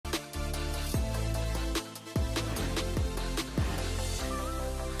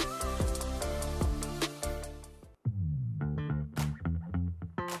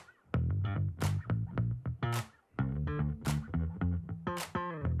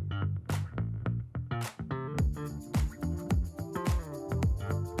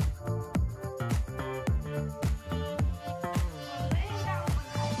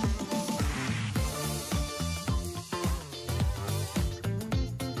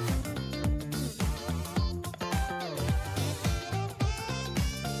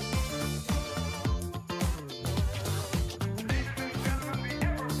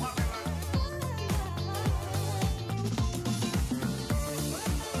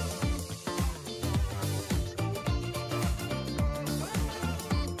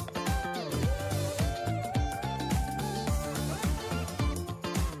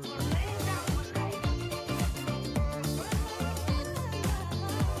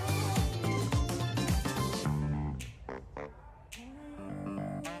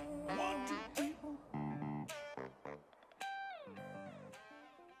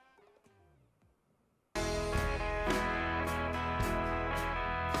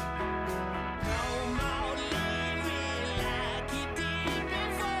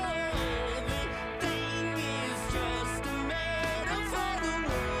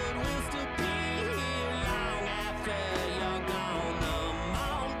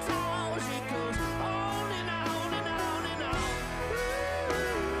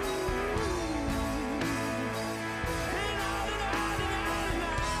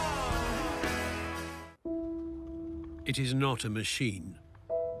It is not a machine,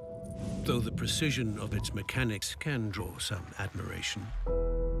 though the precision of its mechanics can draw some admiration.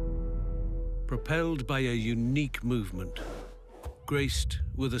 Propelled by a unique movement, graced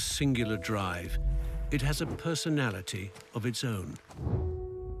with a singular drive, it has a personality of its own.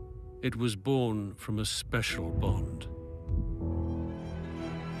 It was born from a special bond.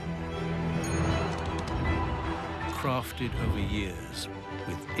 Crafted over years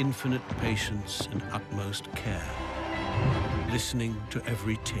with infinite patience and utmost care, listening to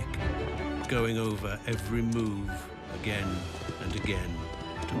every tick, going over every move again and again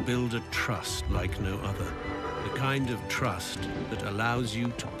to build a trust like no other, the kind of trust that allows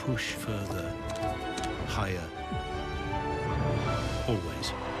you to push further, higher, always,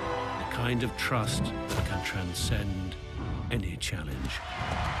 the kind of trust that can transcend any challenge.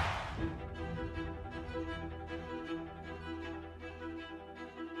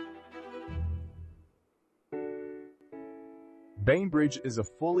 Bainbridge is a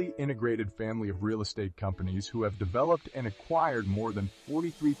fully integrated family of real estate companies who have developed and acquired more than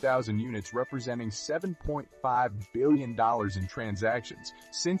 43,000 units representing $7.5 billion in transactions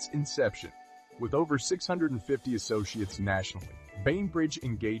since inception. With over 650 associates nationally, Bainbridge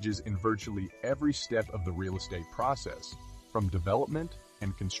engages in virtually every step of the real estate process, from development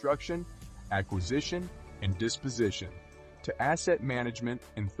and construction, acquisition and disposition, to asset management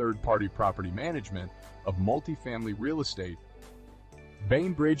and third-party property management of multifamily real estate.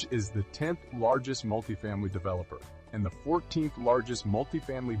 Bainbridge is the 10th largest multifamily developer and the 14th largest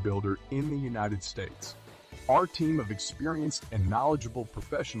multifamily builder in the United States. Our team of experienced and knowledgeable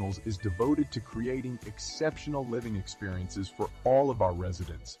professionals is devoted to creating exceptional living experiences for all of our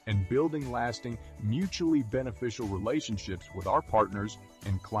residents and building lasting, mutually beneficial relationships with our partners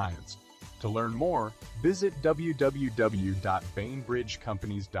and clients. To learn more, visit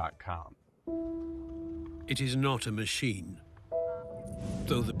www.bainbridgecompanies.com. It is not a machine,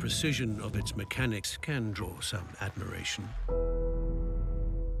 though the precision of its mechanics can draw some admiration.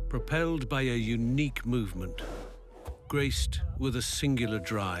 Propelled by a unique movement, graced with a singular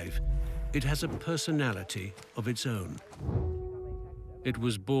drive, it has a personality of its own. It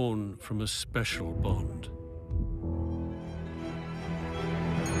was born from a special bond.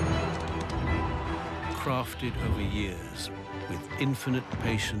 Crafted over years with infinite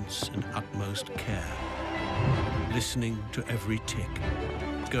patience and utmost care, listening to every tick,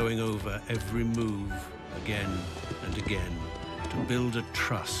 going over every move again and again to build a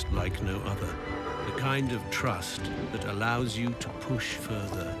trust like no other, the kind of trust that allows you to push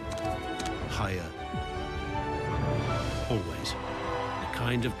further, higher, always, the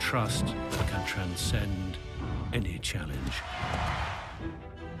kind of trust that can transcend any challenge.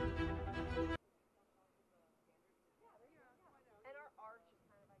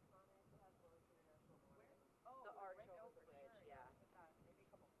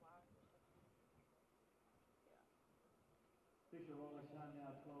 Official rolling time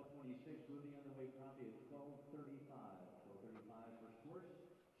now 12:26. Moving underway promptly at 12:35. 12:35 first course.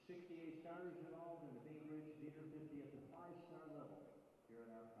 68 starters involved in the Bainbridge Theater 50 at the 5-star level here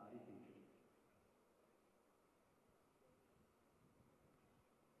in our Friday feature.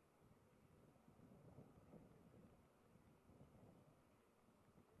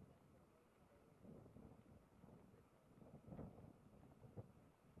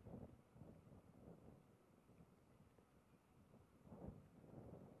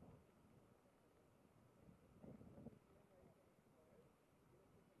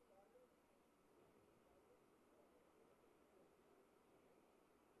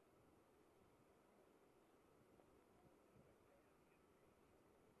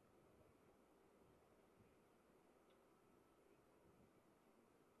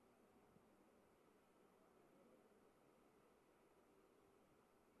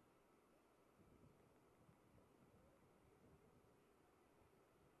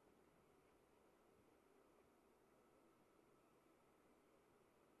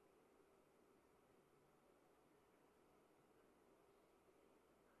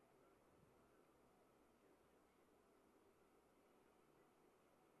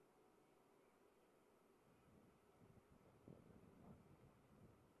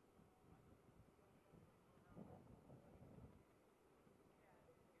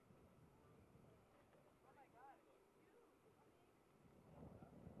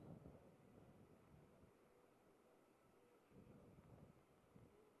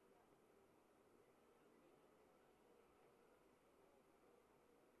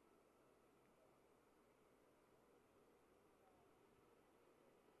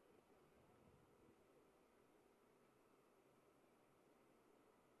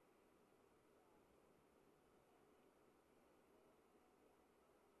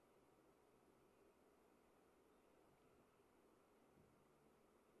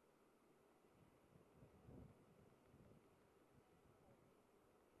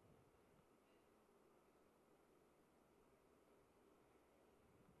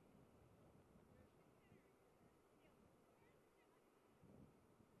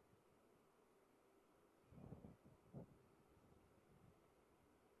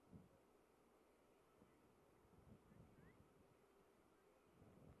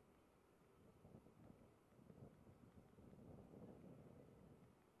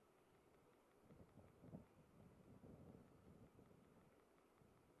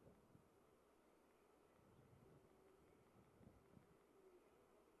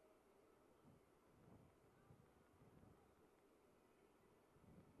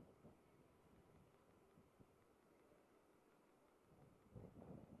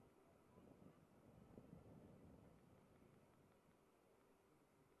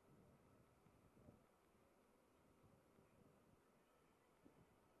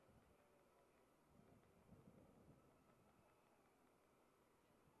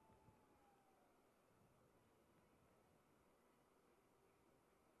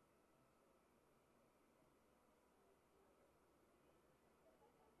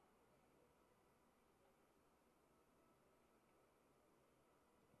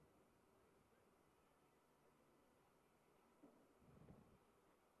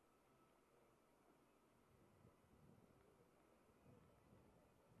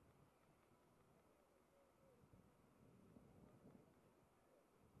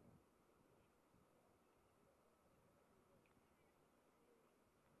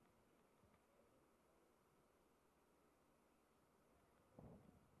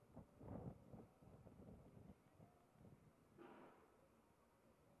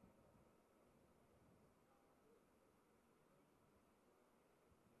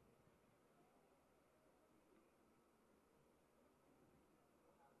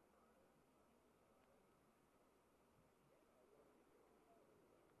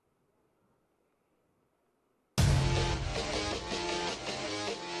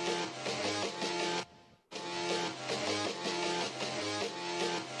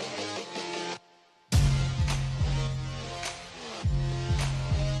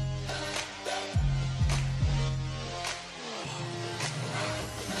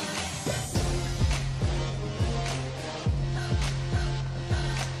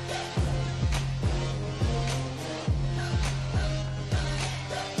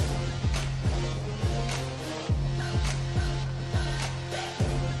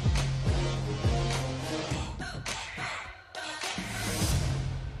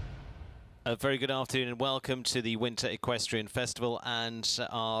 A very good afternoon and welcome to the Winter Equestrian Festival and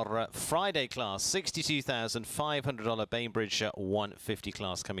our Friday class, $62,500 Bainbridge 150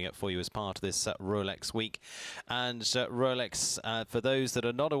 class coming up for you as part of this Rolex week. And Rolex, for those that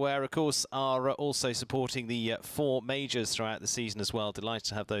are not aware, of course, are also supporting the 4 majors throughout the season as well. Delighted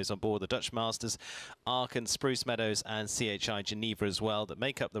to have those on board, the Dutch Masters, Aachen, Spruce Meadows and CSI Geneva as well, that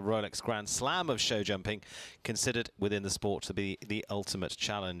make up the Rolex Grand Slam of show jumping, considered within the sport to be the ultimate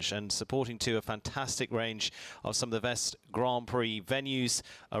challenge. And supporting to a fantastic range of some of the best Grand Prix venues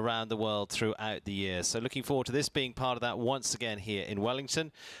around the world throughout the year. So looking forward to this being part of that once again here in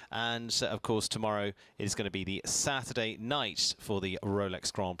Wellington. And of course tomorrow is going to be the Saturday night for the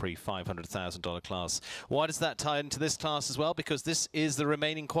Rolex Grand Prix $500,000 class. Why does that tie into this class as well? Because this is the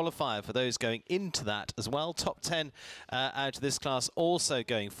remaining qualifier for those going into that as well. Top 10 out of this class also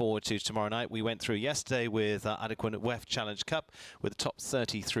going forward to tomorrow night. We went through yesterday with Adequate WEF Challenge Cup with the top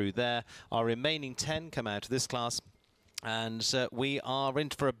 30 through there. Our remaining 10 come out of this class. And we are in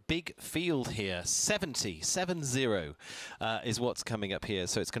for a big field here. 70 is what's coming up here.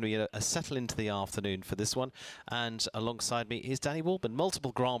 So it's going to be a settle into the afternoon for this one. And alongside me is Danny Walburn,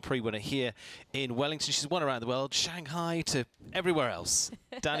 multiple Grand Prix winner here in Wellington. She's won around the world, Shanghai to everywhere else.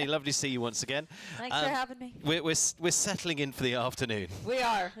 Danny, lovely to see you once again. Thanks for having me. We're settling in for the afternoon. We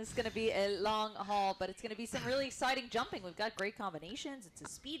are. This is going to be a long haul, but it's going to be some really exciting jumping. We've got great combinations. It's a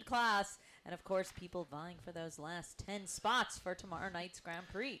speed class. And, of course, people vying for those last 10 spots for tomorrow night's Grand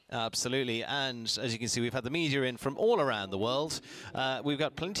Prix. Absolutely. And, as you can see, we've had the media in from all around the world. We've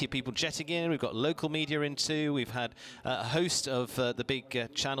got plenty of people jetting in. We've got local media in too. We've had a host of the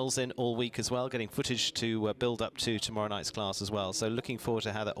big channels in all week as well, getting footage to build up to tomorrow night's class as well. So looking forward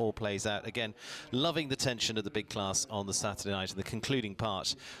to how that all plays out. Again, loving the tension of the big class on the Saturday night, the concluding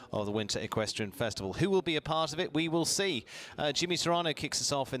part of the Winter Equestrian Festival. Who will be a part of it? We will see. Jimmy Serrano kicks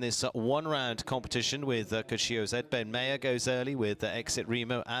us off in this one-round competition with Cochio Z. Ben Mayer goes early with Exit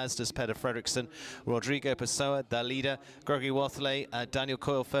Remo, as does Peter Fredriksson, Rodrigo Pessoa, Dalida, Gregory Wathelet, Daniel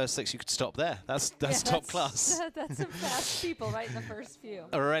Coyle first 6. You could stop there. That's top class. That's some fast people right in the first few.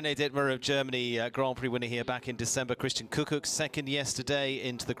 René Dittmer of Germany, Grand Prix winner here back in December. Christian Kuckuck second yesterday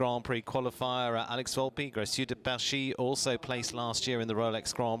into the Grand Prix qualifier. Alex Volpi, Gracieux de Berchy also placed last year in the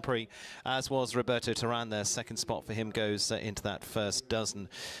Rolex Grand Prix, as was Roberto Taran. Their second spot for him goes into that first dozen.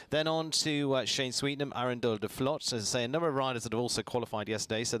 Then on to Shane Sweetnam, Arundel de Flot. As I say, a number of riders that have also qualified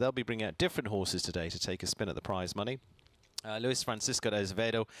yesterday, so they'll be bringing out different horses today to take a spin at the prize money. Luis Francisco de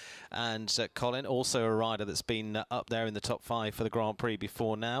Azevedo and Colin, also a rider that's been up there in the top 5 for the Grand Prix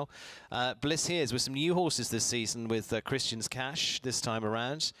before now. Bliss Hears with some new horses this season with Christian's Cash this time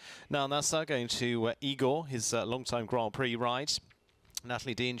around. Now Nassar going to Igor, his long-time Grand Prix ride.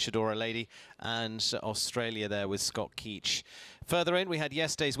 Natalie Dean, Shadora Lady, and Australia there with Scott Keach. Further in, we had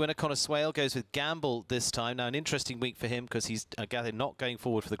yesterday's winner, Connor Swale, goes with Gamble this time. Now, an interesting week for him because he's, I gather, not going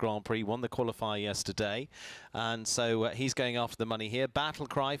forward for the Grand Prix. Won the qualifier yesterday. And so he's going after the money here. Battle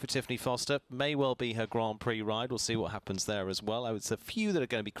Cry for Tiffany Foster. May well be her Grand Prix ride. We'll see what happens there as well. It's a few that are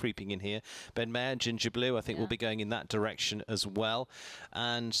going to be creeping in here. Ben Mayer and Ginger Blue, I think, will be going in that direction as well.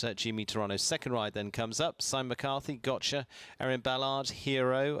 And Jimmy Toronto's second ride then comes up. Simon McCarthy, Gotcha. Erin Ballard,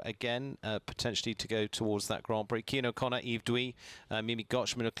 Hero, again, potentially to go towards that Grand Prix. Keane O'Connor, Eve Dwee, Mimi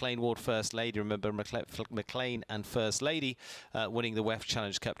Gotchman, McLean Ward First Lady. Remember McLean and First Lady winning the WEF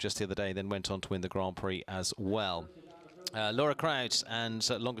Challenge Cup just the other day, then went on to win the Grand Prix as well. Laura Kraut and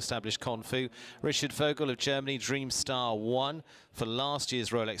long-established Kung Fu. Richard Vogel of Germany, Dream Star 1 for last year's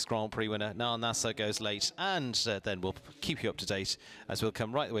Rolex Grand Prix winner. Now Nasser goes late, and then we'll keep you up to date as we'll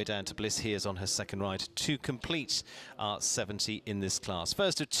come right the way down to Bliss Hears on her second ride to complete our 70 in this class.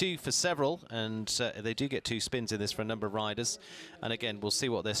 First of 2 for several, and they do get 2 spins in this for a number of riders. And again, we'll see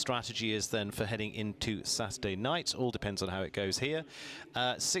what their strategy is then for heading into Saturday night. All depends on how it goes here.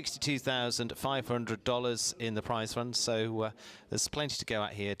 $62,500 in the prize fund, so there's plenty to go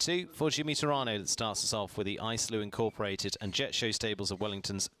at here too. For Jimmy Toronto, that starts us off with the Isloo Incorporated and Jet Show Stables of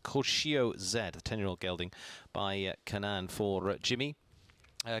Wellington's Cochio Z, the 10-year-old gelding by Canan for Jimmy.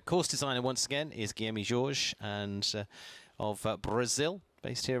 Course designer once again is Guilherme Jorge and of Brazil,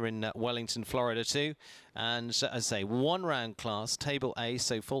 based here in Wellington, Florida too. And as I say, 1-round class, table A,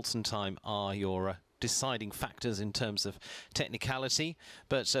 so faults and time are your deciding factors in terms of technicality,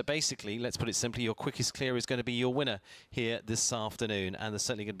 but basically, let's put it simply, your quickest clear is going to be your winner here this afternoon, and there's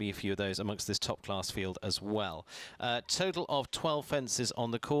certainly going to be a few of those amongst this top class field as well. Total of 12 fences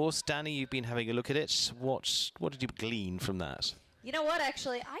on the course. Danny, you've been having a look at it. What did you glean from that? You know what,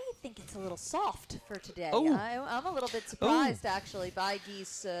 actually, I think it's a little soft for today. Oh. I'm a little bit surprised, actually, by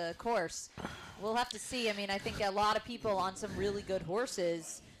Guy's course. We'll have to see. I mean, I think a lot of people on some really good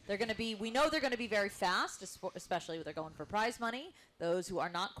horses They're going to be, we know they're going to be very fast, especially when they're going for prize money. Those who are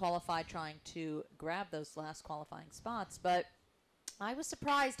not qualified trying to grab those last qualifying spots. But I was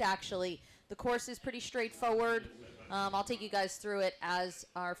surprised, actually. The course is pretty straightforward. I'll take you guys through it as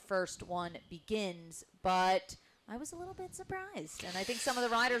our first one begins. But I was a little bit surprised. And I think some of the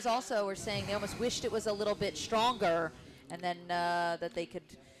riders also were saying they almost wished it was a little bit stronger, and then that they could,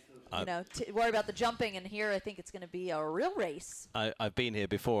 you know, worry about the jumping. And here I think it's going to be a real race. I've been here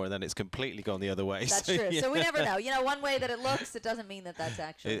before, and then it's completely gone the other way. That's true. Yeah. So we never know. You know, one way that it looks, it doesn't mean that that's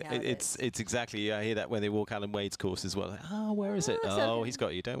actually how it is. It's exactly, I hear that when they walk Alan Wade's course as well. Like, oh, where is it? Oh, okay. He's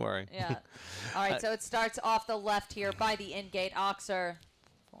got you. Don't worry. Yeah. All right, so it starts off the left here by the in-gate. Oxer,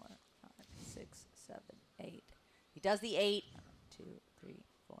 4, 5, 6, 7, 8. He does the 8. 2, 3,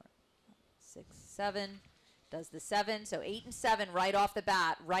 4, 5, 6, 7. Does the 7, so 8 and 7 right off the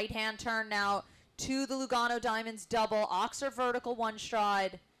bat. Right-hand turn now to the Lugano Diamonds double. Oxer vertical 1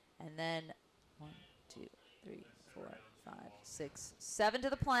 stride, and then 1, 2, 3, 4, 5, 6, 7 to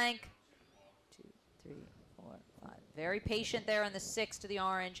the plank. 2, 3, 4, 5. Very patient there on the 6 to the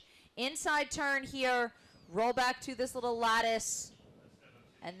orange. Inside turn here, roll back to this little lattice,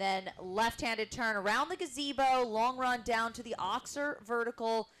 and then left-handed turn around the gazebo, long run down to the Oxer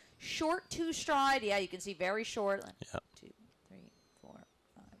vertical, short 2 stride. Yeah, you can see very short. Yep. 2, 3, 4,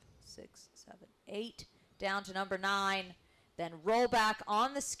 5, 6, 7, 8, down to number 9. Then roll back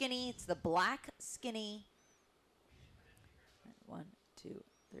on the skinny. It's the black skinny. 1, 2,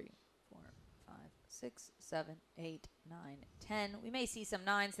 3, 4, 5, 6, 7, 8, 9, 10. We may see some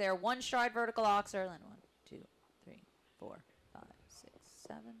 9s there. 1 stride vertical Oxer. Then 1, 2, 3, 4, 5, 6,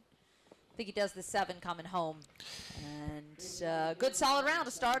 7. I think he does the 7 coming home. And good solid round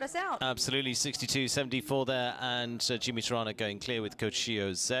to start us out. Absolutely, 62.74 there, and Jimmy Tirana going clear with Coach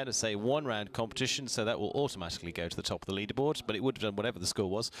Shio Z. It's a 1-round competition, so that will automatically go to the top of the leaderboard, but it would have done whatever the score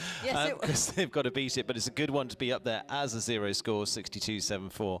was. Yes, because they've got to beat it, but it's a good one to be up there as a 0 score,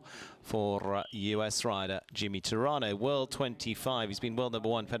 62.74 for US rider Jimmy Tirana. World 25, he's been world number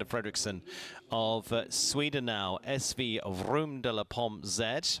 1, Peter Fredriksson of Sweden now, SV Vroom de la Pomme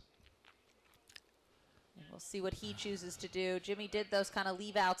Z. We'll see what he chooses to do. Jimmy did those kind of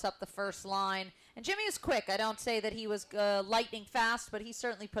leave-outs up the first line. And Jimmy is quick. I don't say that he was lightning fast, but he's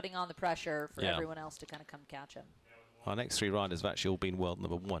certainly putting on the pressure for everyone else to kind of come catch him. Our next 3 riders have actually all been world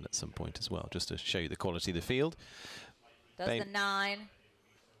number 1 at some point as well, just to show you the quality of the field. Does the 9.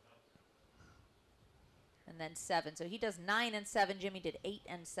 And then 7. So he does 9 and 7. Jimmy did 8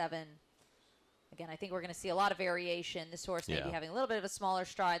 and 7. Again, I think we're going to see a lot of variation. This horse may be having a little bit of a smaller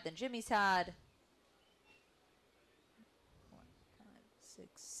stride than Jimmy's had. 6,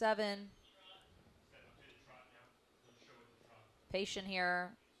 7. Patient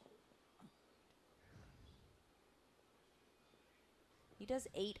here. He does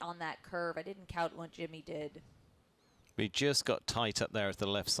 8 on that curve. I didn't count what Jimmy did. He just got tight up there at the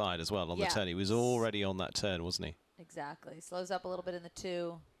left side as well on the turn. He was already on that turn, wasn't he? Exactly. Slows up a little bit in the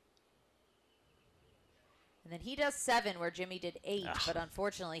 2. And then he does 7 where Jimmy did 8, but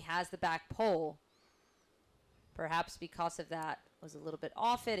unfortunately has the back pole. Perhaps because of that was a little bit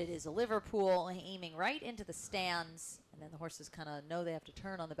off it. It is a Liverpool aiming right into the stands. And then the horses kind of know they have to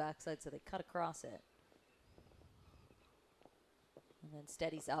turn on the backside, so they cut across it. And then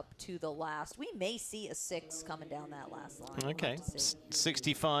steadies up to the last. We may see a 6 coming down that last line. Okay,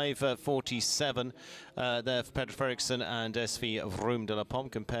 65.47 there for Peter Fredriksson and SV Vroom de la Pomme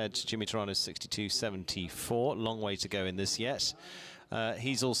compared to Jimmy Tirana's 62.74. Long way to go in this yet.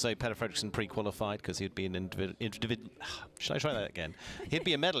 He's also, Peter Fredriksson, pre-qualified because he'd be an individual. Should I try that again? He'd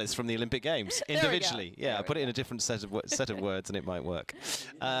be a medalist from the Olympic Games individually. Yeah, I put it in a different set of words and it might work.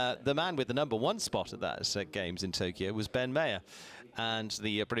 The man with the number 1 spot at that Games in Tokyo was Ben Mayer. And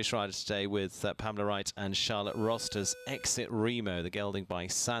the British rider today with Pamela Wright and Charlotte Roster's Exit Remo, the gelding by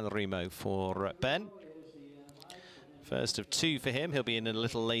San Remo for Ben. First of 2 for him. He'll be in a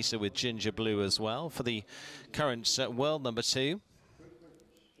little later with Ginger Blue as well for the current world number 2.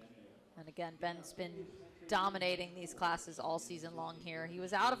 And again, Ben's been dominating these classes all season long here. He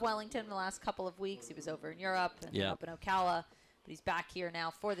was out of Wellington the last couple of weeks. He was over in Europe and up in Ocala, but he's back here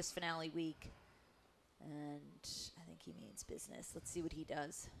now for this finale week. And I think he means business. Let's see what he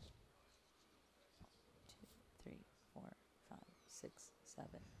does. 2, 3, 4, 5, 6, 7,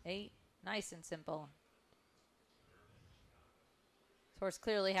 8. Nice and simple. This horse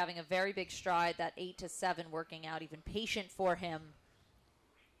clearly having a very big stride. That 8 to 7 working out, even patient for him.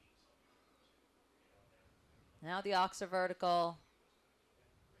 Now the Oxer vertical.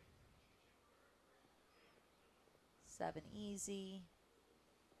 7 easy.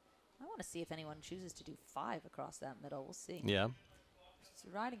 I want to see if anyone chooses to do 5 across that middle. We'll see. Yeah.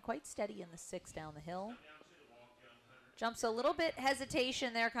 He's riding quite steady in the 6 down the hill. Jumps a little bit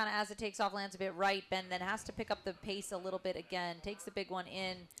hesitation there, kind of as it takes off, lands a bit right. Ben then has to pick up the pace a little bit again. Takes the big one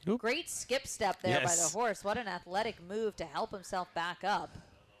in. Oop. Great skip step there by the horse. What an athletic move to help himself back up.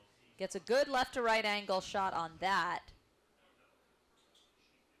 Gets a good left to right angle shot on that.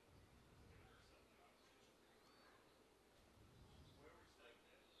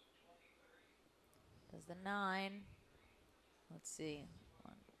 Does the 9. Let's see.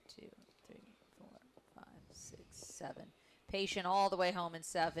 1, 2, 3, 4, 5, 6, 7. Patient all the way home in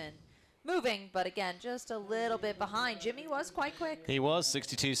 7. Moving, but again, just a little bit behind. Jimmy was quite quick. He was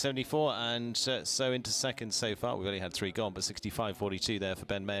 62.74, and so into second so far. We've only had 3 gone, but 65.42 there for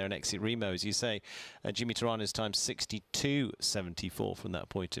Ben Mayer and Exit Remo. As you say, Jimmy Tarana's time 62.74 from that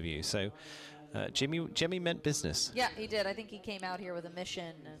point of view. So Jimmy meant business. Yeah, he did. I think he came out here with a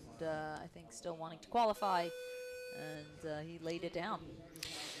mission, and I think still wanting to qualify, and he laid it down.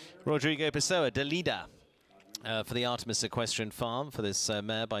 Rodrigo Pessoa, de Lida. For the Artemis Equestrian Farm for this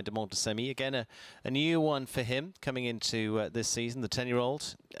mare by de Montesemi. Again, a new one for him coming into this season, the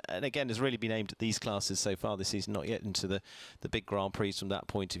 10-year-old. And again, has really been aimed at these classes so far this season, not yet into the big Grand Prix from that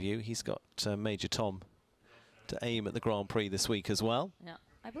point of view. He's got Major Tom to aim at the Grand Prix this week as well. Yeah,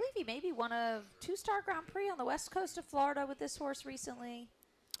 I believe he maybe won a 2-star Grand Prix on the west coast of Florida with this horse recently.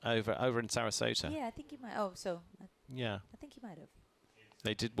 Over in Sarasota. Yeah, I think he might. Oh, so. Yeah. I think he might have.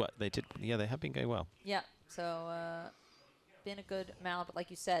 They did what they did. Yeah, they have been going well. Yeah. So, been a good amount, but like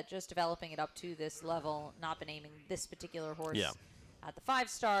you said, just developing it up to this level, not been aiming this particular horse at the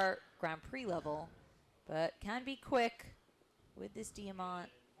 5-star Grand Prix level, but can be quick with this Diamant.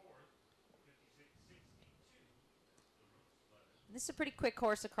 This is a pretty quick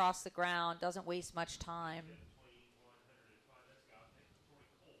horse across the ground, doesn't waste much time.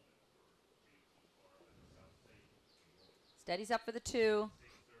 Steadies up for the 2.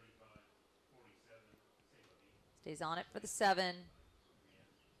 Stays on it for the 7.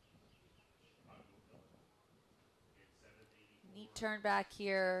 Neat turn back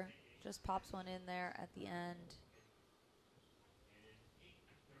here. Just pops one in there at the end.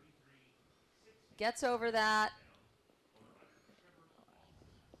 Gets over that.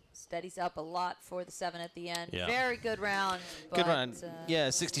 Steadies up a lot for the 7 at the end. Yeah. Very good round. Good round. Yeah,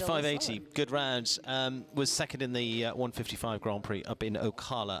 65.80. Good round. Was second in the 155 Grand Prix up in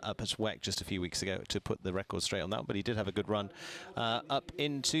Ocala, up at WEC just a few weeks ago to put the record straight on that. But he did have a good run up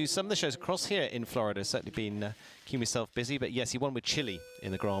into some of the shows across here in Florida. Certainly been keeping himself busy. But yes, he won with Chile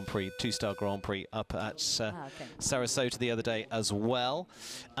in the Grand Prix, 2-star Grand Prix up at Sarasota the other day as well.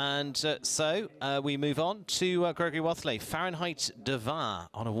 And so we move on to Gregory Wathley. Fahrenheit de Var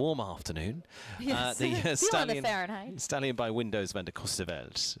on a warm afternoon. Yes. The stallion by Windows van der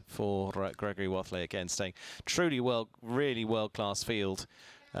Kosterveld for Gregory Wathley, again staying truly really world-class field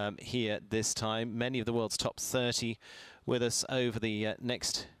here this time. Many of the world's top 30 with us over the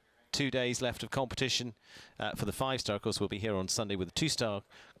next 2 days left of competition. For the 5-star, of course, we'll be here on Sunday with a 2-star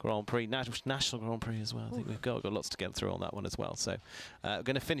Grand Prix, National Grand Prix as well. I think we've got lots to get through on that one as well. So we're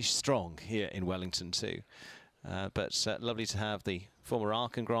going to finish strong here in Wellington too. But lovely to have the former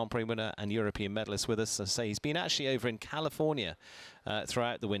Aachen Grand Prix winner and European medalist with us. As I say, he's been actually over in California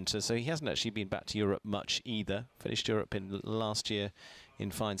throughout the winter, so he hasn't actually been back to Europe much either. Finished Europe in last year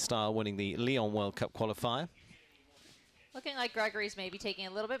in fine style, winning the Lyon World Cup qualifier. Looking like Gregory's maybe taking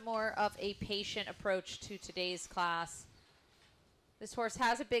a little bit more of a patient approach to today's class. This horse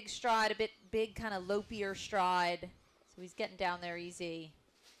has a big stride, a big kind of lopier stride, so he's getting down there easy.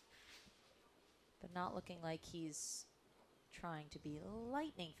 But not looking like he's trying to be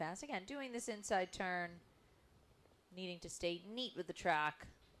lightning fast. Again, doing this inside turn, needing to stay neat with the track.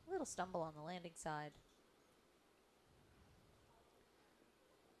 A little stumble on the landing side.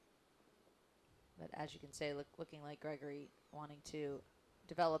 But as you can say, looking like Gregory wanting to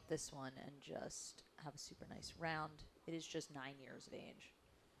develop this one and just have a super nice round. It is just 9 years of age.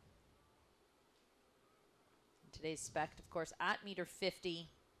 And today's spec, of course, at 1.50 m,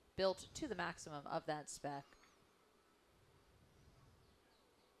 built to the maximum of that spec.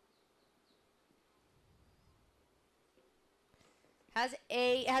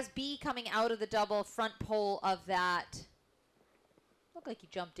 Has B coming out of the double front pole of that. Looked like he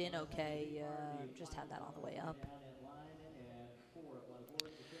jumped in okay. Just had that on the way up.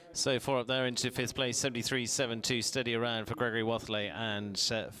 So 4 up there into 5th place, 73.72, steady around for Gregory Wathley, and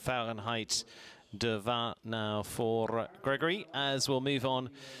Fahrenheit de Var now for Gregory, as we'll move on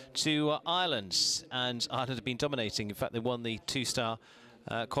to Ireland. And Ireland have been dominating. In fact, they won the 2-star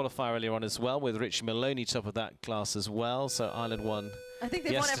qualifier earlier on as well, with Richie Maloney top of that class as well. So Ireland won I think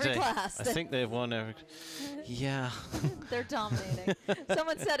they've won every class. I think they've won every. Yeah. They're dominating.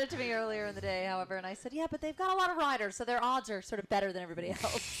 Someone said it to me earlier in the day, however, and I said, yeah, but they've got a lot of riders, so their odds are sort of better than everybody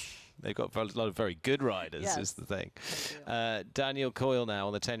else. They've got a lot of very good riders, yes. is the thing. Daniel Coyle now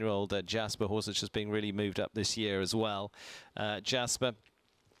on the 10-year-old Jasper horse, which has been really moved up this year as well. Jasper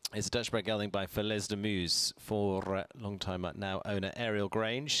is a Dutch-bred gelding by Falaise de Meuse for long time now owner Ariel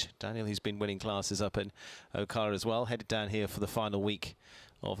Grange. Daniel, who's been winning classes up in Ocala as well, headed down here for the final week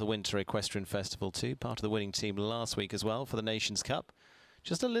of the Winter Equestrian Festival too. Part of the winning team last week as well for the Nations Cup.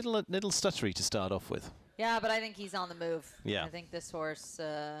 Just a little stuttery to start off with. Yeah, but I think he's on the move. Yeah. I think this horse,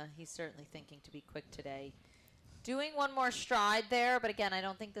 he's certainly thinking to be quick today. Doing one more stride there, but again, I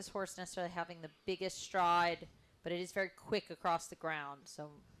don't think this horse necessarily having the biggest stride, but it is very quick across the ground. So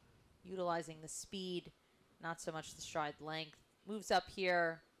utilizing the speed, not so much the stride length. Moves up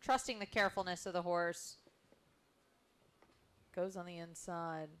here, trusting the carefulness of the horse. Goes on the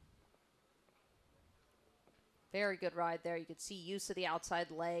inside. Very good ride there. You could see use of the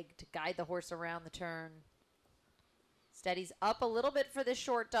outside leg to guide the horse around the turn. Steadies up a little bit for this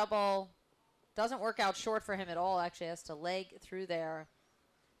short double. Doesn't work out short for him at all. Actually has to leg through there.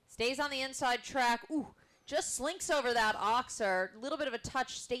 Stays on the inside track. Ooh, just slinks over that oxer. A little bit of a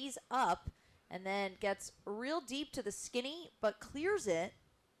touch. Stays up and then gets real deep to the skinny, but clears it.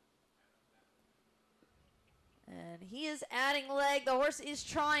 And he is adding leg. The horse is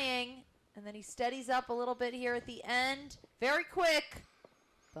trying. And then he steadies up a little bit here at the end. Very quick,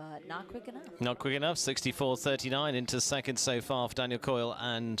 but not quick enough. Not quick enough. 64.39 into second so far for Daniel Coyle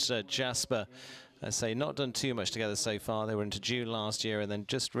and Jasper. I say not done too much together so far. They were into June last year and then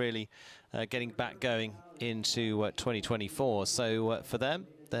just really getting back going into 2024. So for them,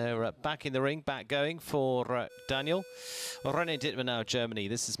 they're back in the ring, back going for Daniel. René Dittmer now, Germany.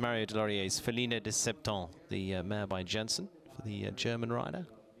 This is Mario Delaurier's Feline de Septembre, the mare by Jensen for the German rider.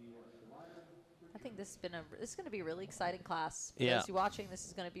 I think this is going to be a really exciting class. For yeah. those watching, this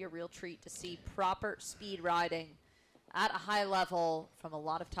is going to be a real treat to see proper speed riding at a high level from a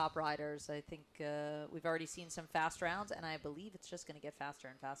lot of top riders. I think we've already seen some fast rounds, and I believe it's just going to get faster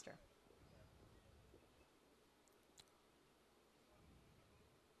and faster.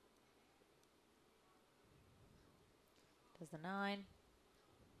 Does the 9.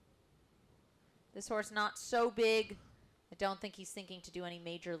 This horse not so big. I don't think he's thinking to do any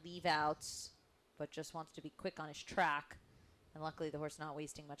major leave-outs, but just wants to be quick on his track. And luckily the horse not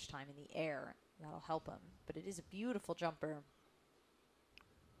wasting much time in the air. That'll help him. But it is a beautiful jumper.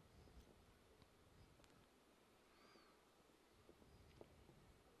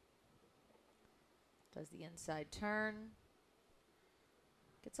 Does the inside turn.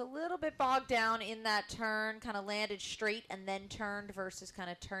 Gets a little bit bogged down in that turn. Kind of landed straight and then turned versus kind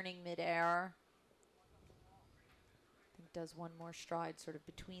of turning midair. Does one more stride sort of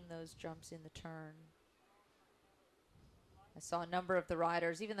between those jumps in the turn. I saw a number of the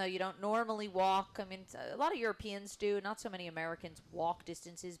riders, even though you don't normally walk, I mean, a lot of Europeans do, not so many Americans walk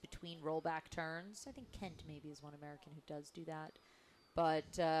distances between rollback turns. I think Kent maybe is one American who does do that.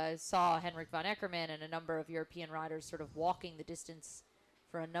 But saw Henrik von Eckermann and a number of European riders sort of walking the distance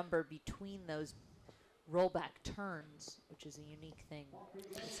for a number between those rollback turns, which is a unique thing.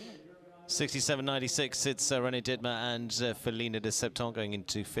 67.96, it's René Dittmer and Feline de Septembre going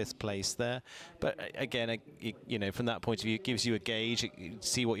into 5th place there. But again, you know, from that point of view, it gives you a gauge, you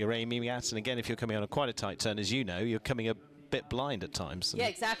see what you're aiming at. And again, if you're coming on a quite a tight turn, as you know, you're coming a bit blind at times. Yeah,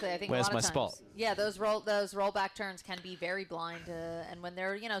 exactly. I think where's a lot my of spot? Times, yeah, those rollback turns can be very blind. And when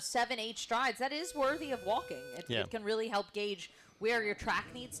they're, you know, 7-8 strides, that is worthy of walking. It can really help gauge where your track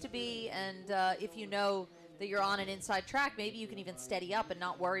needs to be. And if you know that you're on an inside track, maybe you can even steady up and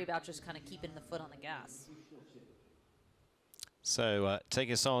not worry about just kind of keeping the foot on the gas. So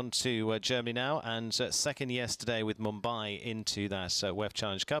take us on to Germany now, and second yesterday with Mumbai into that WEF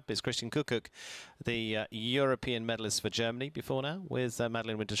Challenge Cup is Christian Kuckuck, the European medalist for Germany before now, with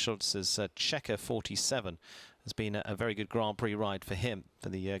Madeline Winter-Schultz's Checker 47. Has been a very good Grand Prix ride for him, for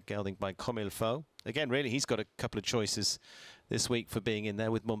the gelding by Comme il faut. Again, really, he's got a couple of choices this week for being in there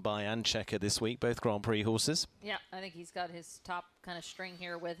with Mumbai and Checker this week, both Grand Prix horses. Yeah, I think he's got his top kind of string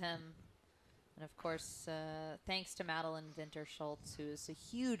here with him. And of course, thanks to Madeline Winter-Schultz, who is a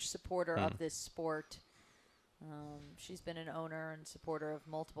huge supporter of this sport. She's been an owner and supporter of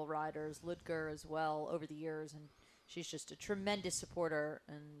multiple riders, Ludger as well, over the years. And she's just a tremendous supporter.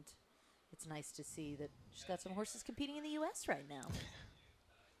 And it's nice to see that she's got some horses competing in the U.S. right now.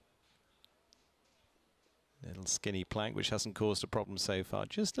 Little skinny plank, which hasn't caused a problem so far.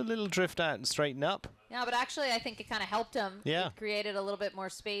 Just a little drift out and straighten up. Yeah, but actually I think it kind of helped him. Yeah. It created a little bit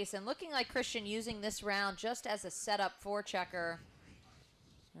more space. And looking like Christian using this round just as a setup for Checker.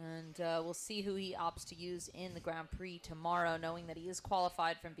 And we'll see who he opts to use in the Grand Prix tomorrow, knowing that he is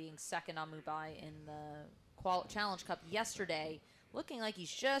qualified from being second on Mumbai in the Challenge Cup yesterday. Looking like he's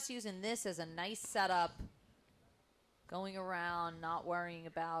just using this as a nice setup, going around, not worrying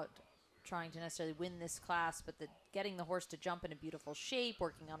about trying to necessarily win this class, but getting the horse to jump in a beautiful shape,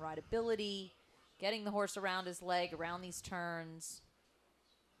 working on rideability, getting the horse around his leg, around these turns,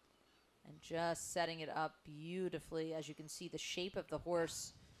 and just setting it up beautifully. As you can see, the shape of the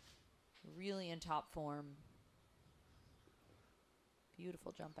horse really in top form.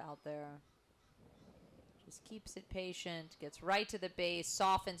 Beautiful jump out there. Just keeps it patient, gets right to the base,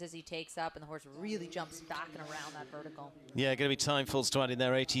 softens as he takes up, and the horse really jumps back and around that vertical. Yeah, going to be time falls to add in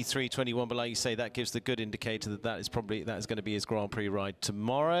there, 83.21, but like you say, that gives the good indicator that that is going to be his Grand Prix ride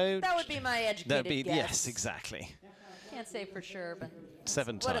tomorrow. That would be my educated guess. Yes, exactly. Can't say for sure, but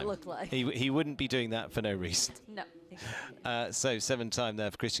 7 time. What it looked like. He wouldn't be doing that for no reason. No. Exactly. So 7 time there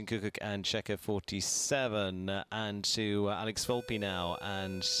for Christian Kukuk and Checker 47. And to Alex Volpe now.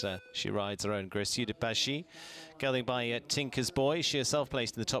 And she rides her own Gracieux de Pachy, going by Tinker's Boy. She herself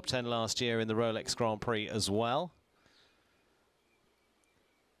placed in the top 10 last year in the Rolex Grand Prix as well.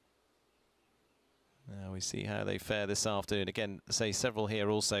 Now we see how they fare this afternoon. Again, say several here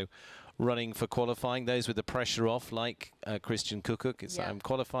also running for qualifying, those with the pressure off, like Christian Kukuk. It's I'm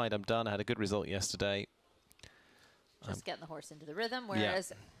qualified, I'm done. I had a good result yesterday. Just getting the horse into the rhythm,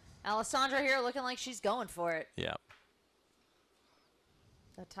 whereas Alessandra here looking like she's going for it. Yeah.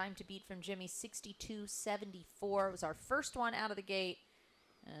 The time to beat from Jimmy, 62.74. was our first one out of the gate,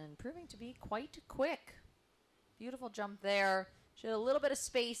 and proving to be quite quick. Beautiful jump there. She had a little bit of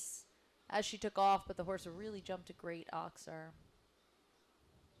space as she took off, but the horse really jumped a great oxer.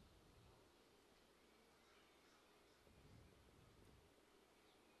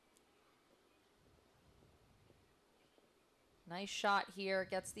 Nice shot here,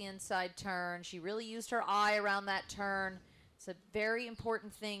 gets the inside turn. She really used her eye around that turn. It's a very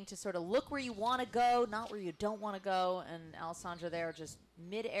important thing to sort of look where you want to go, not where you don't want to go. And Alessandra there just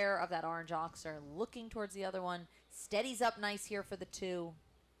mid-air of that orange oxer, looking towards the other one. Steadies up nice here for the 2.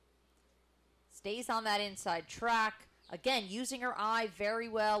 Stays on that inside track. Again, using her eye very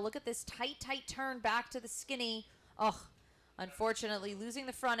well. Look at this tight, tight turn back to the skinny. Oh, unfortunately, losing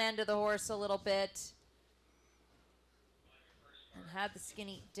the front end of the horse a little bit. And had the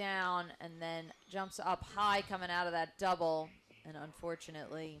skinny down, and then jumps up high coming out of that double, and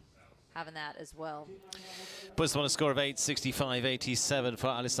unfortunately having that as well. Puts them on a score of 8.65.87 for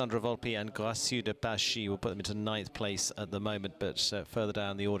Alessandra Volpe and Gracieux de Pachy. We'll put them into 9th place at the moment, but further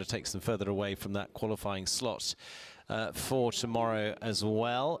down the order takes them further away from that qualifying slot for tomorrow as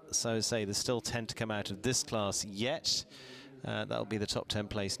well. So say there's still 10 to come out of this class yet. That'll be the top 10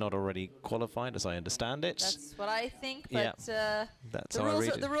 place not already qualified, as I understand it. That's what I think, but that's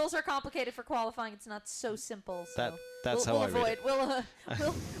the rules are complicated for qualifying. It's not so simple. So that's how I read it.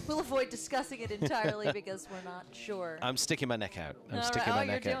 We'll avoid discussing it entirely because we're not sure. I'm sticking my neck out. I'm sticking my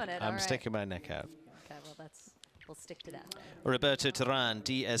neck out. Okay, well, we'll stick to that. Roberto Terran,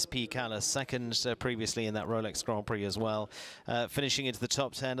 DSP Callas, second previously in that Rolex Grand Prix as well. Finishing into the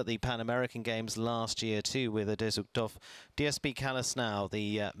top 10 at the Pan American Games last year too with a Desuktov. DSP Callas now,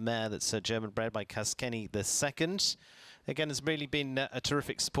 the mare that's German bred by Kaskeni the second. Again, has really been a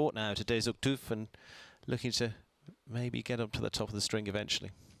terrific support now to Desuktov and looking to maybe get up to the top of the string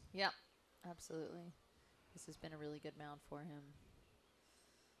eventually. Yeah, absolutely. This has been a really good mount for him.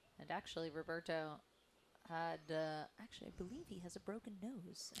 And actually, Roberto had, actually, I believe he has a broken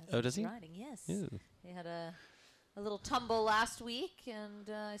nose. Oh, does he? Riding. Yes. Ew. He had a little tumble last week, and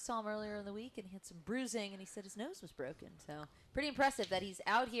I saw him earlier in the week, and he had some bruising, and he said his nose was broken. So pretty impressive that he's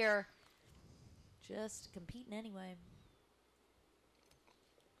out here just competing anyway.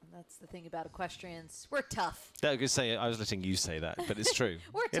 And that's the thing about equestrians. We're tough. I was letting you say that, but it's true.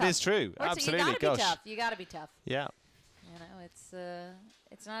 We're tough. It is true. Absolutely. You gotta be tough. You gotta be tough. Yeah. You know,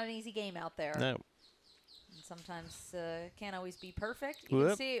 it's not an easy game out there. No. And sometimes can't always be perfect. You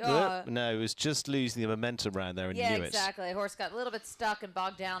can see. No, it was just losing the momentum around there and knew it. Yeah, exactly. The horse got a little bit stuck and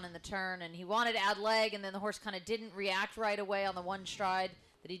bogged down in the turn, and he wanted to add leg, and then the horse kind of didn't react right away on the one stride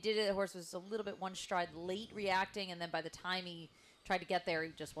that he did it. The horse was a little bit one stride late reacting, and then by the time he tried to get there,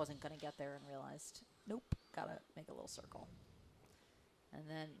 he just wasn't going to get there and realized, nope, got to make a little circle. And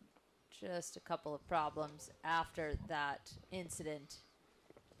then just a couple of problems after that incident,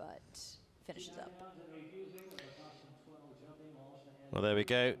 but finishes up. Well, there we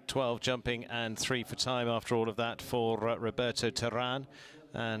go. 12 jumping and 3 for time after all of that for Roberto Terran.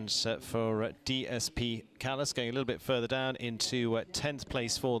 And for DSP Callas going a little bit further down into 10th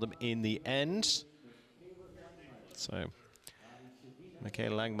place for them in the end. So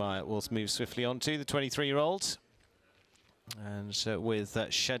Michaela Langmeier will move swiftly on to the 23-year-old. And with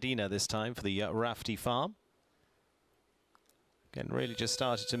Shadina this time for the Rafty Farm. Again, really just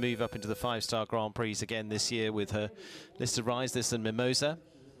started to move up into the 5-star Grand Prix again this year with her listed rise, this and Mimosa.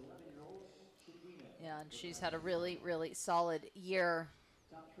 Yeah, and she's had a really, really solid year.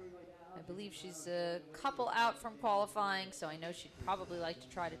 I believe she's a couple out from qualifying, so I know she'd probably like to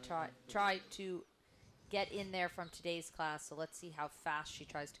try to get in there from today's class. So let's see how fast she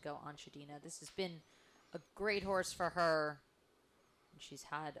tries to go on Shadina. This has been a great horse for her. And she's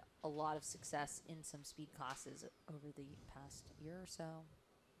had a lot of success in some speed classes over the past year or so.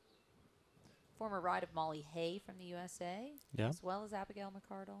 Former ride of Molly Hay from the USA, yeah, as well as Abigail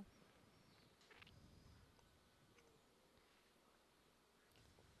McCardle.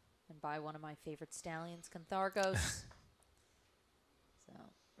 And by one of my favorite stallions, Canthargos. So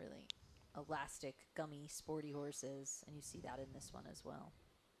really elastic, gummy, sporty horses, and you see that in this one as well.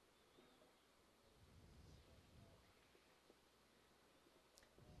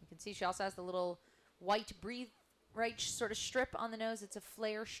 You can see she also has the little white breathe right sort of strip on the nose. It's a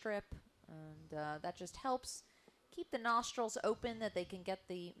flare strip, and that just helps keep the nostrils open, that they can get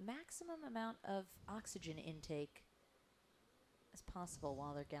the maximum amount of oxygen intake as possible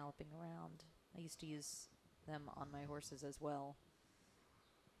while they're galloping around. I used to use them on my horses as well.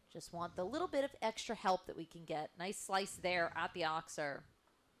 Just want the little bit of extra help that we can get. Nice slice there at the oxer.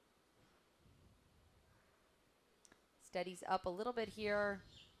 Steadies up a little bit here.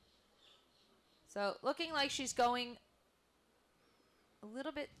 So looking like she's going a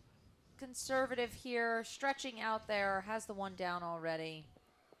little bit conservative here, stretching out there, has the one down already.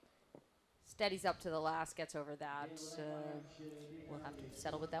 Steadies up to the last, gets over that. We'll have to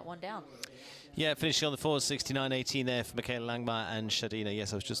settle with that one down. Yeah, finishing on the 4:69.18 there for Michaela Langmeier and Shadina.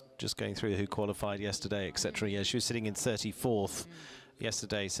 Yes, I was just going through who qualified yesterday, etc. Yeah, she was sitting in 34th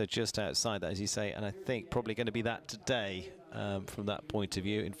yesterday, so just outside that, as you say, and I think probably going to be that today from that point of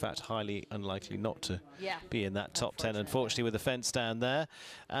view. In fact, highly unlikely not to be in that top 10, unfortunately, with the fence down there.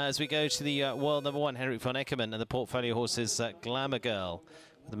 As we go to the world #1, Henrik von Eckermann, and the portfolio horses Glamour Girl,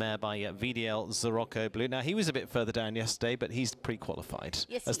 the mare by VDL Zorocco Blue. Now, he was a bit further down yesterday, but he's pre-qualified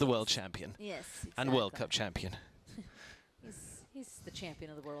as the world champion. Yes, exactly. And World Cup champion. He's the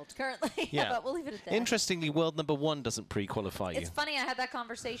champion of the world currently. Yeah, but we'll leave it at that. Interestingly, world #1 doesn't pre-qualify you. It's funny, I had that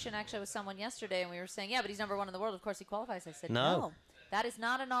conversation actually with someone yesterday, and we were saying, yeah, but he's #1 in the world. Of course he qualifies. I said, no, that is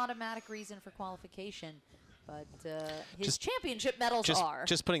not an automatic reason for qualification. But his championship medals are.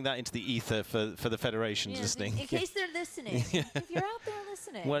 Just putting that into the ether for the federations listening. In case they're listening. If you're out there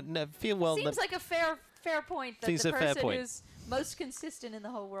listening. Well, seems like a fair point that the person who's most consistent in the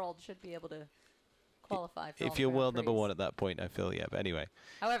whole world should be able to qualify for if you're world #1 at that point, I feel, yeah. But anyway,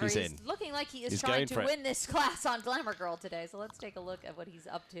 however, he's looking like he is trying to win this class on Glamour Girl today. So let's take a look at what he's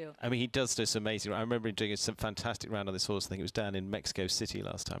up to. I mean, he does this amazing. I remember him doing some fantastic round on this horse. I think it was down in Mexico City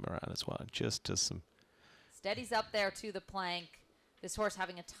last time around as well. Just does some. Steadies up there to the plank. This horse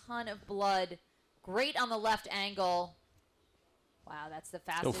having a ton of blood. Great on the left angle. Wow, that's the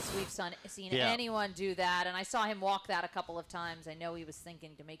fastest we've seen anyone do that. And I saw him walk that a couple of times. I know he was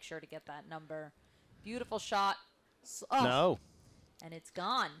thinking to make sure to get that number. Beautiful shot. No. And it's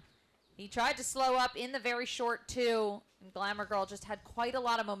gone. He tried to slow up in the very short two. And Glamour Girl just had quite a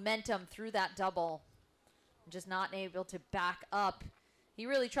lot of momentum through that double. Just not able to back up. He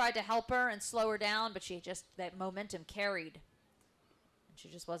really tried to help her and slow her down, but that momentum carried. And she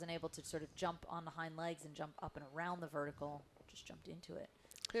just wasn't able to sort of jump on the hind legs and jump up and around the vertical. Just jumped into it.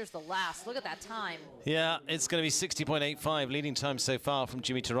 Here's the last. Look at that time. Yeah, it's going to be 60.85. Leading time so far from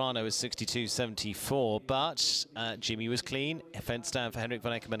Jimmy Turano is 62.74. But Jimmy was clean. Fence down for Henrik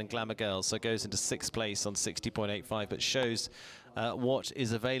von Eckermann and Glamour Girl. So goes into 6th place on 60.85. But shows what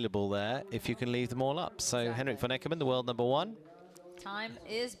is available there if you can leave them all up. So Henrik von Eckermann, the world #1. Time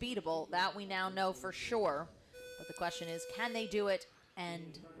is beatable. That we now know for sure. But the question is, can they do it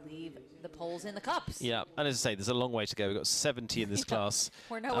and leave the poles in the cups? Yeah, and as I say, there's a long way to go. We've got 70 in this class.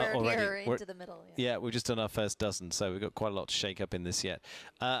 We're nowhere near into the middle. Yeah, we've just done our first dozen, so we've got quite a lot to shake up in this yet.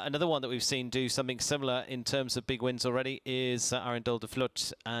 Another one that we've seen do something similar in terms of big wins already is Arundel de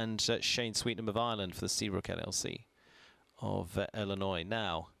Flut and Shane Sweetnam of Ireland for the Seabrook LLC of Illinois.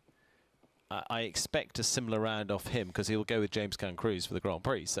 Now, I expect a similar round off him because he'll go with James Caan Cruz for the Grand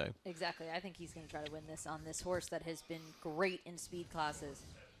Prix. So exactly, I think he's going to try to win this on this horse that has been great in speed classes.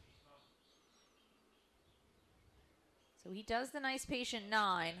 So he does the nice patient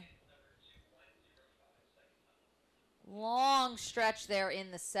 9. Long stretch there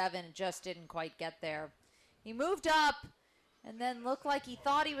in the 7, just didn't quite get there. He moved up, And then looked like he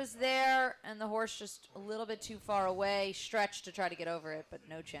thought he was there, and the horse just a little bit too far away, stretched to try to get over it, but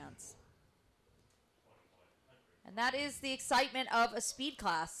no chance. And that is the excitement of a speed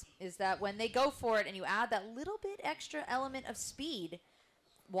class, is that when they go for it and you add that little bit extra element of speed,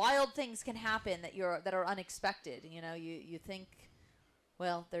 wild things can happen that are unexpected. You know, you think,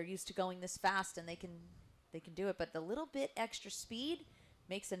 well, they're used to going this fast and they can do it, but the little bit extra speed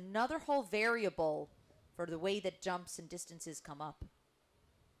makes another whole variable for the way that jumps and distances come up.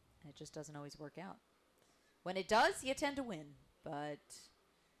 And it just doesn't always work out. When it does, you tend to win, but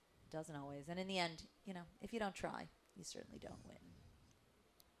it doesn't always. And in the end, you know, if you don't try, you certainly don't win.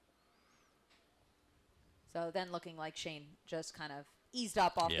 So then looking like Shane just kind of eased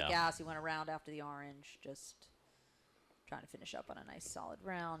up off the gas. He went around after the orange, just trying to finish up on a nice solid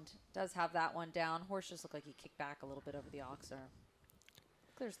round. Does have that one down. Horse just looked like he kicked back a little bit over the oxer.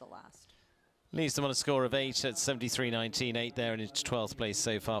 Clears the last. Leads them on a score of 8 at 73.19, 8 there and into 12th place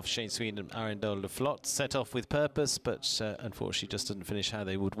so far for Shane Sweden and Arundel Le Flot. Set off with purpose, but unfortunately just didn't finish how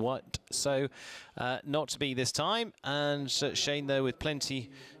they would want. So not to be this time. And Shane, though, with plenty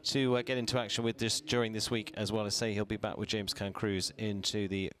to get into action with this during this week, as well as say he'll be back with James Cancruz into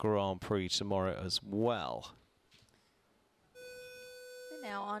the Grand Prix tomorrow as well. And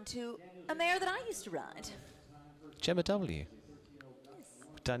now on to a mare that I used to ride. Gemma W.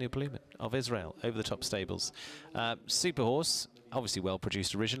 Daniel Blumen of Israel, over the top stables. Super horse, obviously well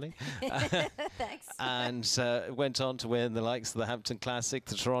produced originally. Thanks. And went on to win the likes of the Hampton Classic,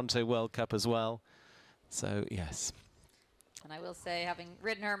 the Toronto World Cup as well. So, yes. And I will say, having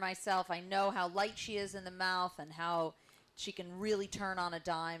ridden her myself, I know how light she is in the mouth and how she can really turn on a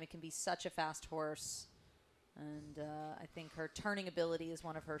dime. It can be such a fast horse. And I think her turning ability is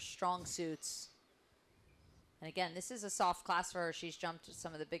one of her strong suits. And again, this is a soft class for her. She's jumped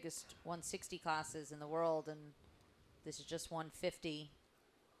some of the biggest 160 classes in the world, and this is just 150.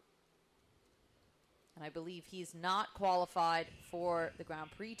 And I believe he's not qualified for the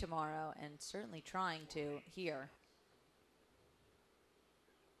Grand Prix tomorrow, and certainly trying to here.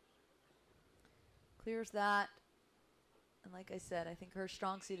 Clears that. And like I said, I think her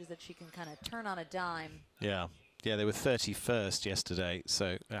strong suit is that she can kind of turn on a dime. Yeah. Yeah, they were 31st yesterday,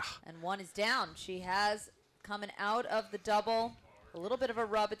 so... And one is down. She has... coming out of the double, a little bit of a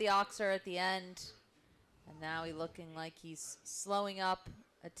rub at the oxer at the end, and now he's looking like he's slowing up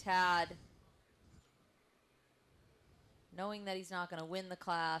a tad, knowing that he's not going to win the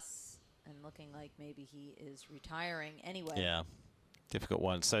class, and looking like maybe he is retiring anyway. Yeah, difficult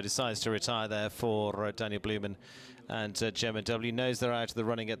one. So decides to retire there for Daniel Blumen, and Gemma W. knows they're out of the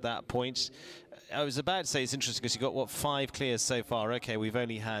running at that point. I was about to say it's interesting because you've got, what, 5 clears so far. Okay, we've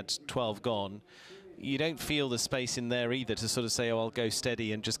only had 12 gone. You don't feel the space in there either to sort of say, oh, I'll go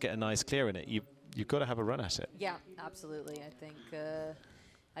steady and just get a nice clear in it. You've got to have a run at it. Yeah, absolutely. I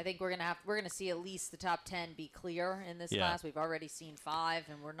think we're gonna see at least the top 10 be clear in this class. We've already seen 5,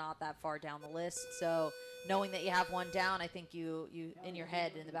 and we're not that far down the list. So knowing that you have one down, I think you in your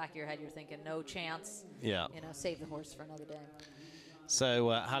head, in the back of your head, you're thinking no chance. Yeah. You know, save the horse for another day.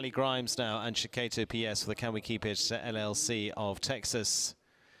 So Hallie Grimes now and Chiqueto PS for the Can We Keep It LLC of Texas.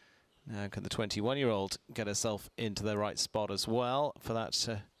 Now can the 21-year-old get herself into the right spot as well for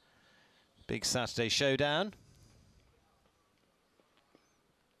that big Saturday showdown?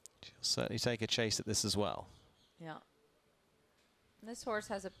 She'll certainly take a chase at this as well. Yeah. And this horse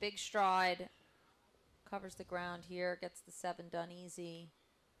has a big stride, covers the ground here, gets the 7 done easy.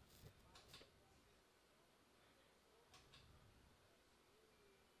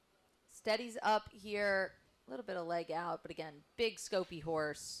 Steadies up here, a little bit of leg out, but again, big scopy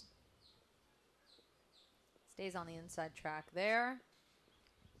horse. Stays on the inside track there.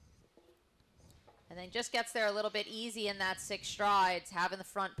 And then just gets there a little bit easy in that 6 strides, having the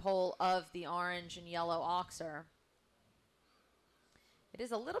front pole of the orange and yellow oxer. It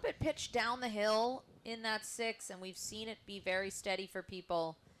is a little bit pitched down the hill in that 6, and we've seen it be very steady for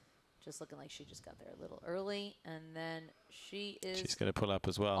people. Just looking like she just got there a little early, and then she's going to pull up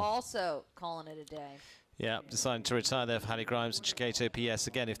as well. Also calling it a day. Yeah, deciding to retire there for Hallie Grimes and Chiqueto PS.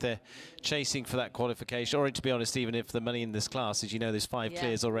 Again, if they're chasing for that qualification, or to be honest, even if the money in this class, as you know, there's 5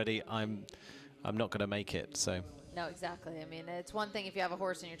 clears already, I'm not going to make it. So. No, exactly. I mean, it's one thing if you have a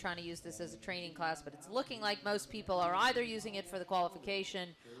horse and you're trying to use this as a training class, but it's looking like most people are either using it for the qualification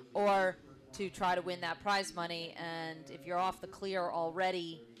or to try to win that prize money. And if you're off the clear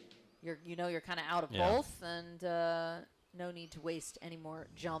already, you're kind of out of both, and no need to waste any more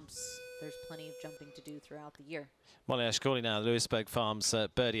jumps. There's plenty of jumping to do throughout the year. Molly Ashcrawley now, Lewisburg Farms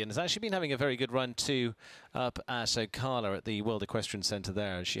birdie, and has actually been having a very good run too up at Ocala at the World Equestrian Centre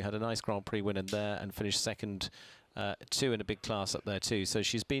there. She had a nice Grand Prix win in there and finished 2nd 2 in a big class up there too. So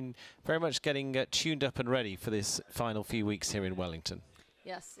she's been very much getting tuned up and ready for this final few weeks here in Wellington.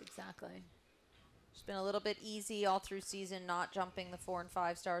 Yes, exactly. She's been a little bit easy all through season, not jumping the 4 and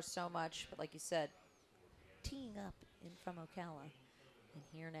 5 stars so much. But like you said, teeing up in from Ocala and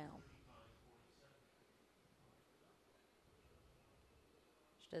here now.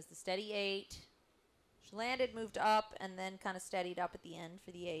 She does the steady 8. She landed, moved up, and then kind of steadied up at the end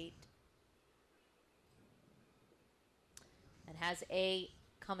for the 8. And has A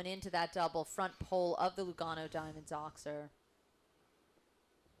coming into that double front pole of the Lugano Diamonds Oxer.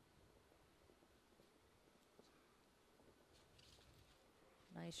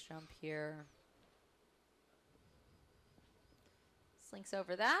 Nice jump here. Slinks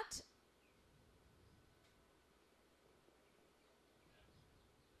over that.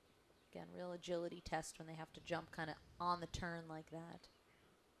 Again, real agility test when they have to jump kind of on the turn like that.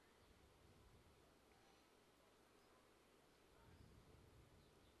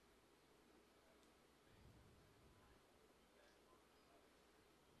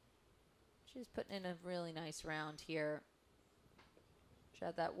 She's putting in a really nice round here. She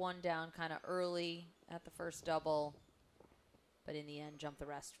had that one down kind of early at the first double, but in the end jumped the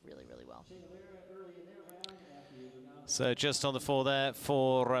rest really, really well. So just on the 4 there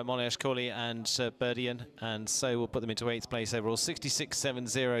for Molly Ashkoli and Berdian, and so we'll put them into 8th place overall,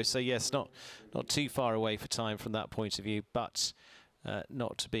 66.70. So yes, not too far away for time from that point of view, but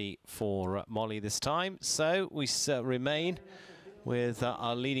not to be for Molly this time. So we remain with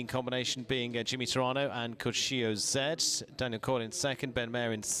our leading combination being Jimmy Torano and Kushio Z. Daniel Coyle in second, Ben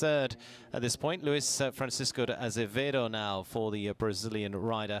Mayer in third at this point. Luis Francisco de Azevedo now for the Brazilian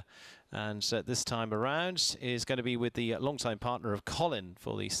rider. And this time around is going to be with the longtime partner of Colin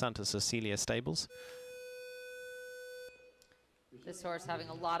for the Santa Cecilia stables. This horse, having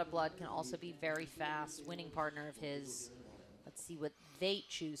a lot of blood, can also be very fast. Winning partner of his. Let's see what they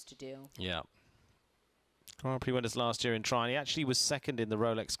choose to do. Yeah. Grand Prix winners last year in Trine. He actually was second in the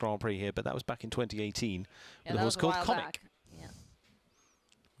Rolex Grand Prix here, but that was back in 2018 with a horse called Comic, yeah,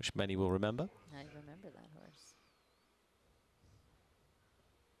 which many will remember. I remember that horse.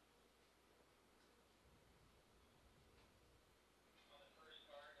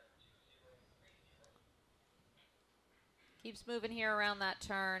 Keeps moving here around that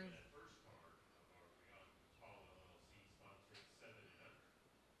turn.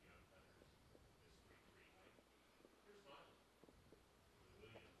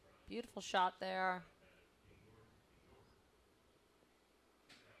 Beautiful shot there.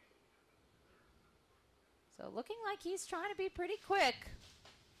 So looking like he's trying to be pretty quick.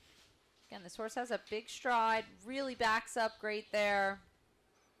 Again, this horse has a big stride, really backs up great there.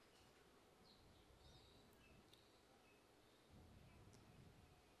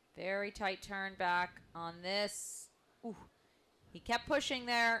 Very tight turn back on this. Ooh, he kept pushing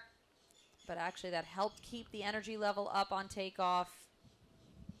there, but actually that helped keep the energy level up on takeoff.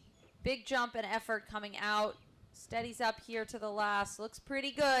 Big jump and effort coming out. Steadies up here to the last. Looks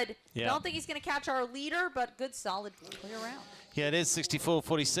pretty good. Yeah. Don't think he's going to catch our leader, but good, solid, clear round. Yeah, it is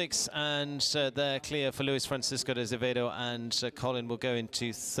 64.46, and they're clear for Luis Francisco de Azevedo, and Colin will go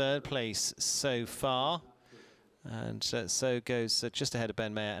into 3rd place so far. And so goes just ahead of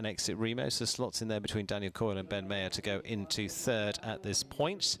Ben Mayer and Exit Remo. So slots in there between Daniel Coyle and Ben Mayer to go into 3rd at this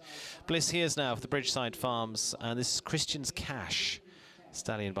point. Bliss here's now for the Bridgeside Farms, and this is Christian's Cash.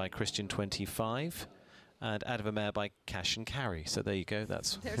 Stallion by Christian 25, and Advermare by Cash and Carry. So there you go.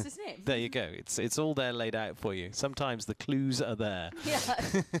 There's his name. There you go. It's all there laid out for you. Sometimes the clues are there. Yeah.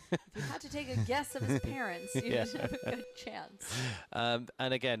 If you had to take a guess of his parents, you would have a good chance.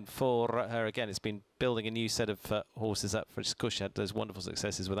 And again, for her, again, it's been building a new set of horses up. For course, she had those wonderful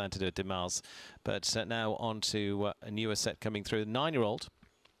successes with Antidote de Mars, but now on to a newer set coming through. The 9-year-old.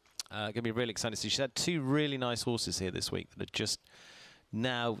 Going to be really excited to see. She's had 2 really nice horses here this week that are just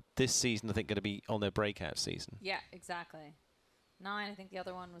now this season, I think, going to be on their breakout season. Yeah, exactly. 9, I think the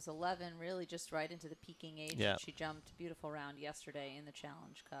other one was 11, really just right into the peaking age. Yeah. She jumped beautiful round yesterday in the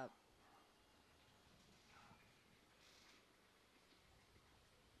Challenge Cup.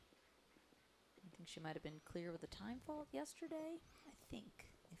 I think she might have been clear with a time fault yesterday, I think,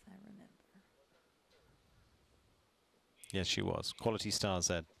 if I remember. Yes, she was. Quality Star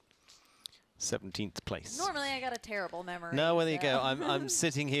Z. 17th place. Normally I got a terrible memory. No, well, there you go. I'm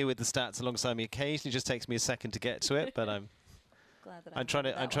sitting here with the stats alongside me. Occasionally, it just takes me a second to get to it, but I'm glad that I'm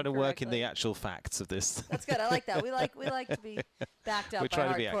trying to work in the actual facts of this. That's good. I like that. We like to be backed up by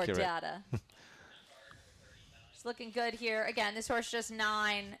hardcore data. She's looking good here. Again, this horse just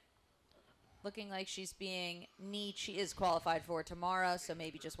 9. Looking like she's being neat. She is qualified for tomorrow, so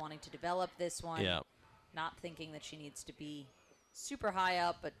maybe just wanting to develop this one. Yeah. not thinking that she needs to be super high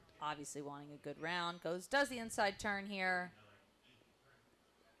up, but obviously wanting a good round. Does the inside turn here.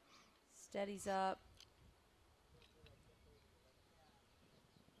 Steadies up.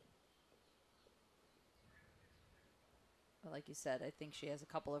 But like you said, I think she has a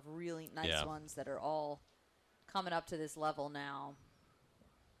couple of really nice ones that are all coming up to this level now.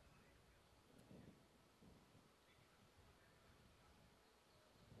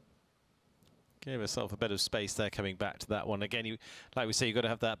 Gave herself a bit of space there coming back to that one. Again, like we say, you've got to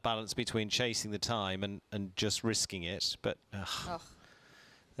have that balance between chasing the time and just risking it. But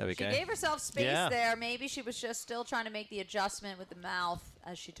there we go. She gave herself space there. Maybe she was just still trying to make the adjustment with the mouth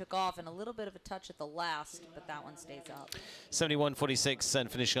as she took off, and a little bit of a touch at the last, but that one stays up. 71.46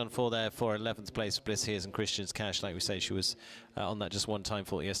 and finishing on 4 there for 11th place for Bliss Hears and Christian's Cash. Like we say, she was on that just one time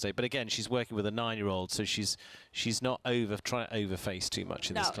fault yesterday. But again, she's working with a 9-year-old, so she's not trying to overface too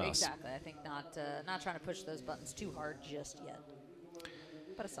much in this class. No, exactly. I think not trying to push those buttons too hard just yet.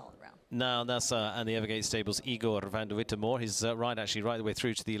 But a solid round. Now that's and the Evergate Stables Igor van der Wittemore. He's right the way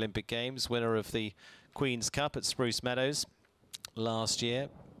through to the Olympic Games, winner of the Queen's Cup at Spruce Meadows last year,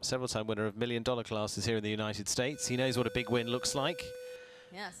 several-time winner of $1 million classes here in the United States. He knows what a big win looks like.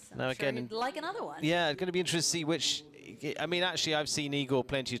 Yes, now I'm sure again, he'd like another one. Yeah, it's going to be interesting to see which. I mean, actually, I've seen Igor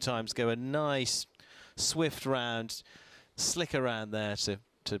plenty of times go a nice, swift round, slick around there to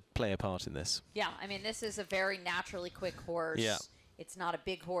play a part in this. Yeah, I mean, this is a very naturally quick horse. Yeah. It's not a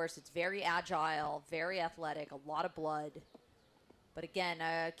big horse. It's very agile, very athletic, a lot of blood. But again,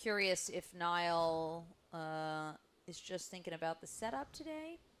 curious if Niall is just thinking about the setup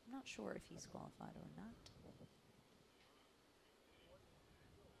today. I'm not sure if he's qualified or not.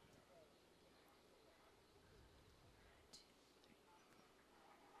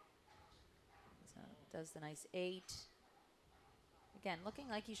 So does the nice 8. Again, looking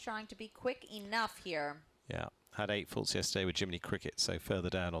like he's trying to be quick enough here. Yeah. Had 8 faults yesterday with Jiminy Cricket, so further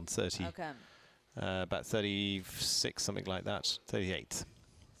down on 30. Okay. About 36, something like that, 38.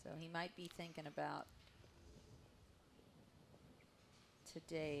 So he might be thinking about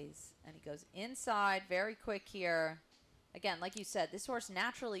today's, and he goes inside very quick here. Again, like you said, this horse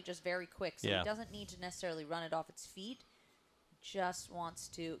naturally just very quick, so he doesn't need to necessarily run it off its feet. Just wants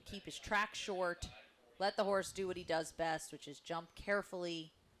to keep his track short, let the horse do what he does best, which is jump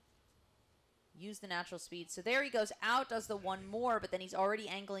carefully, use the natural speed. So there he goes out, does the one more, but then he's already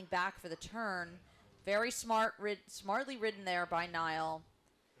angling back for the turn. Very smartly ridden there by Niall,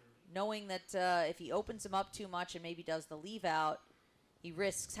 knowing that if he opens him up too much and maybe does the leave out, he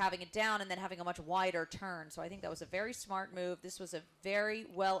risks having it down and then having a much wider turn. So I think that was a very smart move. This was a very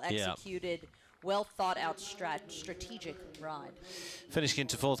well executed, well thought out strategic ride. Finishing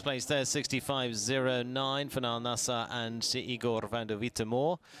into 4th place there, 65.09 for Niall Nassar and Igor van der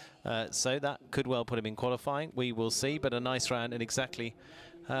Wittemore. So that could well put him in qualifying. We will see, but a nice round and exactly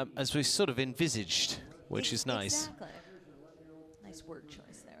as we sort of envisaged, which is nice. Exactly. Nice word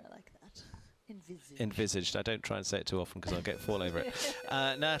choice there. I like that. Envisaged. I don't try and say it too often because I'll get fall over it.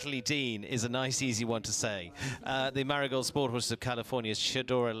 Natalie Dean is a nice, easy one to say. The Marigold Sport Horses of California's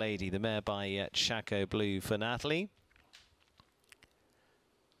Chadora Lady, the mare by Chaco Blue for Natalie.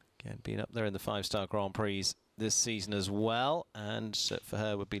 Again, being up there in the 5-star Grand Prix this season as well, and for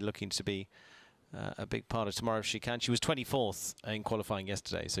her would be looking to be a big part of tomorrow if she can. She was 24th in qualifying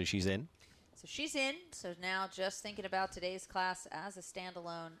yesterday, so she's in. So she's in. So now just thinking about today's class as a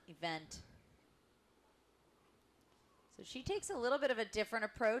standalone event. So she takes a little bit of a different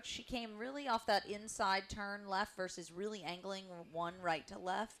approach. She came really off that inside turn left versus really angling one right to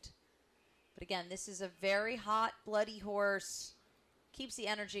left. But again, this is a very hot, bloody horse. Keeps the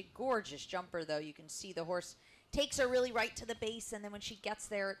energy. Gorgeous jumper, though. You can see the horse takes her really right to the base, and then when she gets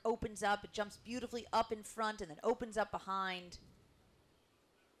there, it opens up. It jumps beautifully up in front and then opens up behind.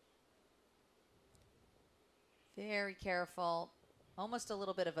 Very careful. Almost a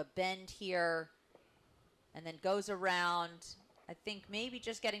little bit of a bend here, and then goes around. I think maybe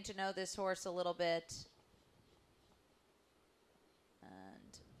just getting to know this horse a little bit.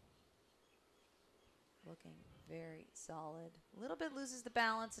 And looking very solid. A little bit loses the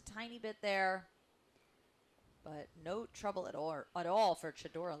balance, a tiny bit there. But no trouble at all for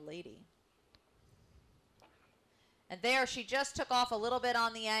Chadora Lady. And there she just took off a little bit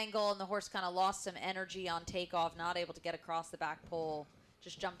on the angle, and the horse kind of lost some energy on takeoff, not able to get across the back pole.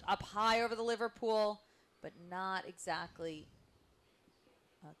 Just jumped up high over the Liverpool, but not exactly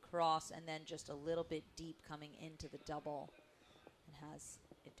across, and then just a little bit deep coming into the double, and has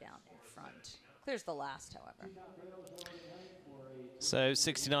it down in front. Clears the last, however. So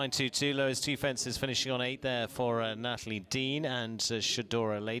 69.22, lowest two fences, finishing on 8 there for Natalie Dean and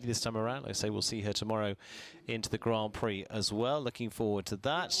Shadora Lady this time around. Like I say, we'll see her tomorrow into the Grand Prix as well. Looking forward to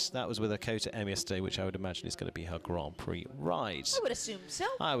that. That was with a Kota M yesterday, which I would imagine is going to be her Grand Prix ride. I would assume so.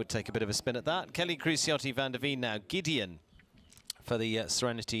 I would take a bit of a spin at that. Kelly Cruciotti van der Veen now. Gideon for the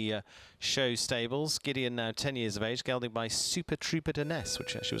Serenity Show stables. Gideon now 10 years of age, gelding by Super Trooper de Ness,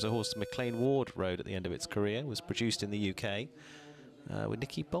 which actually was a horse that McLean Ward rode at the end of its career, was produced in the UK. With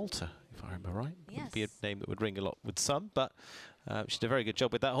Nikki Bolter, if I remember right. Yes. Would be a name that would ring a lot with some, but she did a very good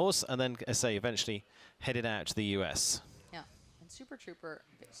job with that horse, and then, as I say, eventually headed out to the US. Yeah, and Super Trooper,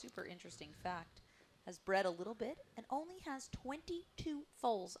 super interesting fact, has bred a little bit and only has 22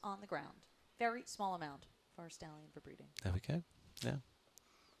 foals on the ground. Very small amount for a stallion for breeding. There we go. Yeah.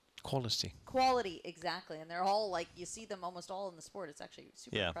 Quality. Quality, exactly. And they're all like, you see them almost all in the sport. It's actually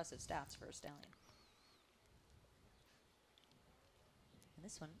super impressive stats for a stallion. And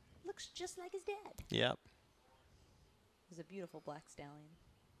this one looks just like his dad. Yep. He's a beautiful black stallion.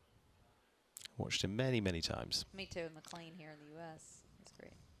 Watched him many, many times. Me too, McLean here in the U.S. That's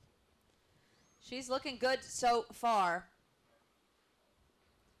great. She's looking good so far.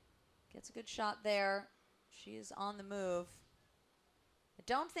 Gets a good shot there. She is on the move. I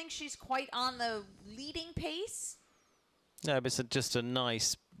don't think she's quite on the leading pace. No, but it's just a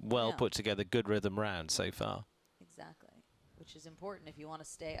nice, well put together, good rhythm round so far. Exactly. Which is important if you want to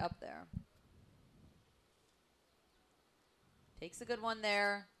stay up there. Takes a good one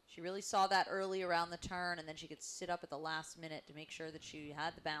there. She really saw that early around the turn, and then she could sit up at the last minute to make sure that she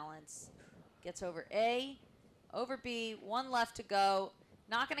had the balance. Gets over A, over B, one left to go.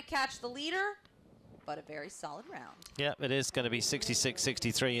 Not going to catch the leader, but a very solid round. Yeah, it is going to be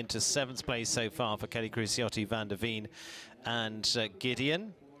 66-63 into 7th place so far for Kelly Cruciotti, van der Veen and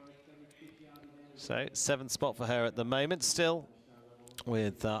Gideon. So 7th spot for her at the moment still,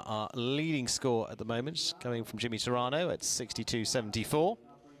 with our leading score at the moment coming from Jimmy Serrano at 62.74.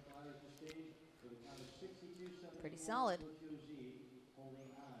 Pretty solid.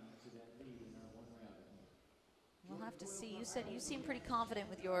 We'll have to see. You said you seem pretty confident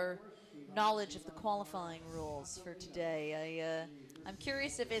with your knowledge of the qualifying rules for today. I'm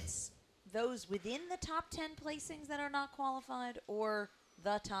curious if it's those within the top 10 placings that are not qualified, or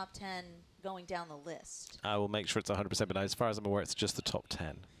the top 10 going down the list. I will make sure it's 100%, but as far as I'm aware, it's just the top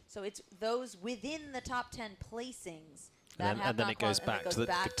 10. So it's those within the top 10 placings that and then it goes back to the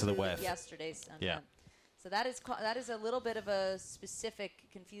WEF. Yesterday's. Yeah. So that is a little bit of a specific,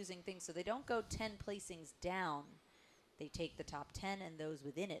 confusing thing. So they don't go 10 placings down. They take the top 10 and those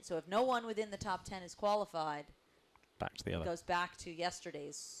within it. So if no one within the top 10 is qualified, back to the other. It goes back to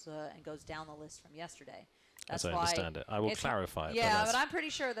yesterday's and goes down the list from yesterday. That's as I understand it. I will clarify it. Yeah, but I'm pretty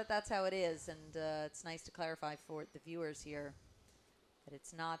sure that that's how it is, and it's nice to clarify for the viewers here that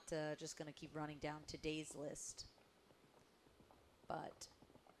it's not just going to keep running down today's list. But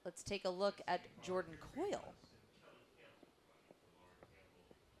let's take a look at Jordan Coyle.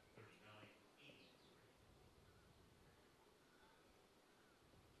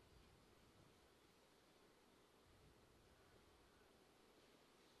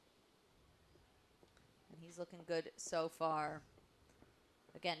 He's looking good so far.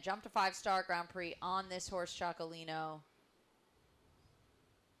 Again, jumped to 5-star Grand Prix on this horse, Chocolino.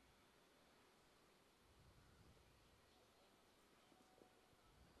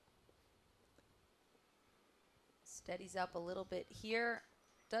 Steadies up a little bit here.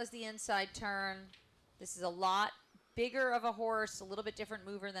 Does the inside turn. This is a lot bigger of a horse, a little bit different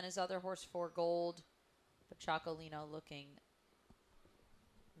mover than his other horse, 4 Gold. But Chocolino looking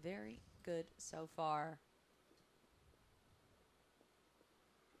very good so far.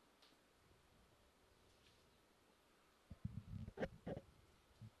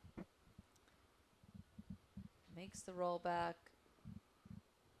 Makes the roll back.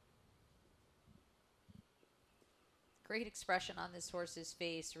 Great expression on this horse's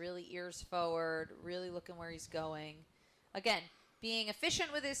face. Really ears forward. Really looking where he's going. Again, being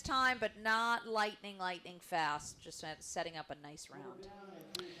efficient with his time, but not lightning fast. Just setting up a nice round.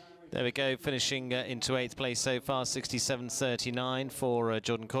 There we go, finishing into 8th place so far, 67.39 for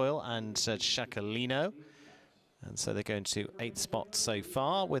Jordan Coyle and Chocolino. And so they're going to 8th spot so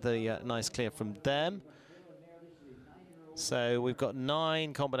far with a nice clear from them. So we've got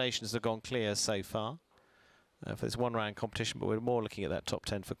 9 combinations that have gone clear so far for this one-round competition, but we're more looking at that top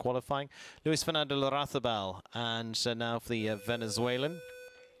 10 for qualifying. Luis Fernando Larrazabal, and now for the Venezuelan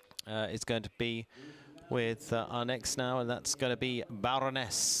is going to be with our next now, and that's going to be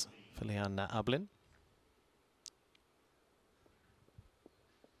Baroness for Leanne Ablin.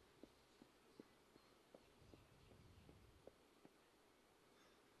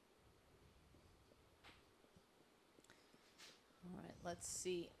 Let's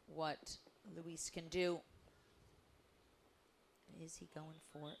see what Luis can do. Is he going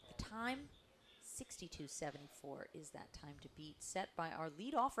for the time? 62.74 is that time to beat, set by our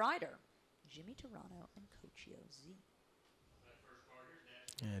leadoff rider, Jimmy Toronto and Coachio Z.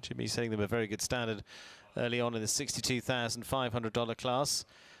 Yeah, Jimmy's setting them a very good standard early on in the $62,500 class.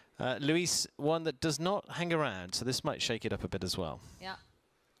 Luis, one that does not hang around, so this might shake it up a bit as well. Yeah.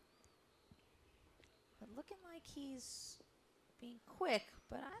 But looking like he's being quick,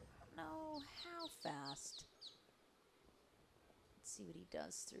 but I don't know how fast. Let's see what he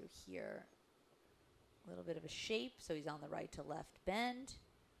does through here. A little bit of a shape, so he's on the right to left bend.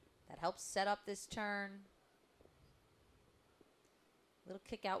 That helps set up this turn. Little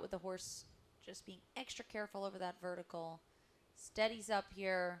kick out with the horse, just being extra careful over that vertical. Steadies up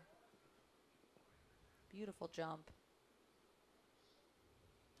here. Beautiful jump.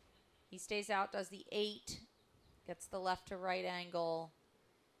 He stays out, does the 8, gets the left to right angle.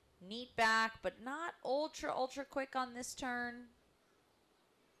 Neat back, but not ultra quick on this turn.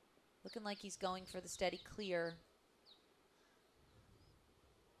 Looking like he's going for the steady clear.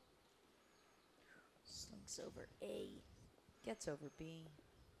 Slinks over A, gets over B.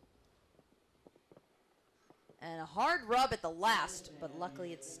 And a hard rub at the last, but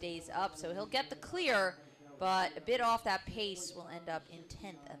luckily it stays up, so he'll get the clear, but a bit off that pace, will end up in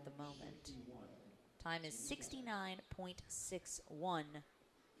 10th at the moment. Time is 69.61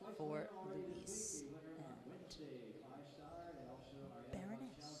 for Luis and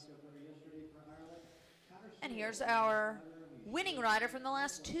Baroness. And here's our winning rider from the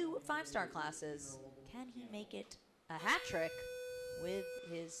last 2 5-star classes. Can he make it a hat trick with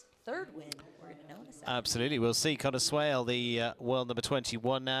his 3rd win? We're going to know in a second. Absolutely. We'll see Connor Swale, the world number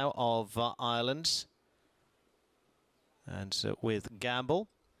 21 now of Ireland. And with Gamble,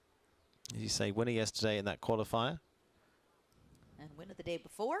 as you say, winner yesterday in that qualifier. And winner the day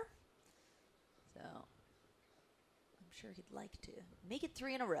before. So I'm sure he'd like to make it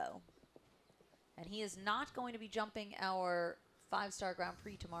 3 in a row. And he is not going to be jumping our 5-star Grand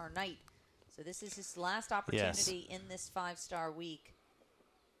Prix tomorrow night. So this is his last opportunity in this 5-star week.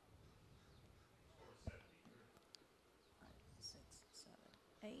 6, 7,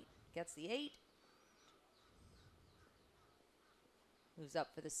 8. Gets the 8. Moves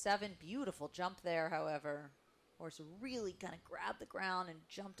up for the 7. Beautiful jump there, however. Horse really kind of grabbed the ground and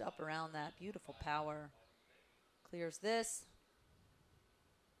jumped up around that. Beautiful power. Clears this.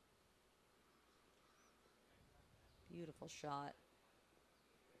 Beautiful shot.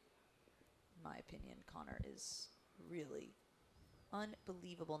 In my opinion, Connor is really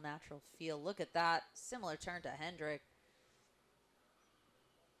unbelievable natural feel. Look at that. Similar turn to Hendrik.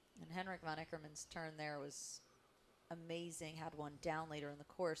 And Henrik van Eckerman's turn there was amazing. Had one down later in the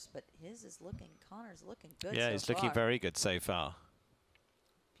course, but his is looking, Connor's looking good. Yeah, so he's far. looking very good so far.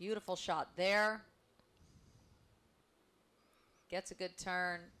 Beautiful shot there. Gets a good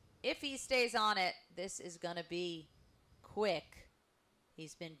turn. If he stays on it, this is going to be quick.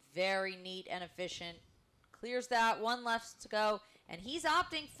 He's been very neat and efficient. Clears that. 1 left to go. And he's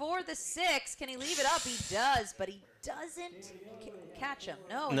opting for the 6. Can he leave it up? He does, but he doesn't catch him.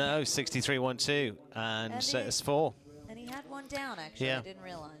 No. No, 63.12. And it's 4. And he had one down, actually. Yeah. I didn't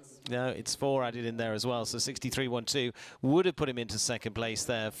realize. No, it's 4 added in there as well. So 63.12 would have put him into 2nd place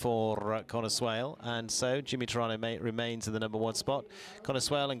there for Connor Swale. And so Jimmy Toronto remains in the number 1 spot. Connor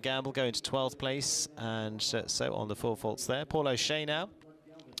Swale and Gamble go into 12th place. And so on the 4 faults there. Paul O'Shea now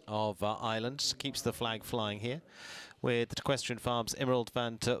of Ireland keeps the flag flying here with the Equestrian Farms Emerald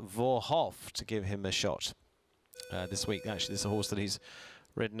van ter Voorhof to give him a shot this week. Actually, this is a horse that he's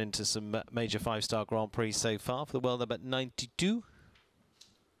ridden into some major 5-star Grand Prix so far for the world number 92.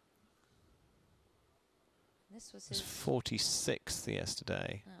 This was his 46th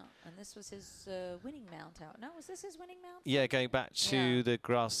yesterday. Oh, and this was his winning mount out. No, was this his winning mount? Yeah, going back to the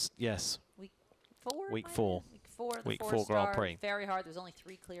grass. Yes. Week 4. Week 4. Week 4. The Week 4 4-star, Grand Prix. Very hard. There was only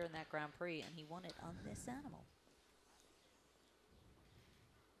 3 clear in that Grand Prix, and he won it on this animal.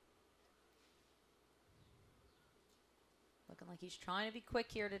 Looking like he's trying to be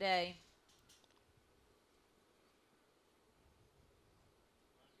quick here today.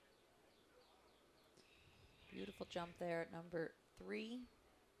 Beautiful jump there at number 3.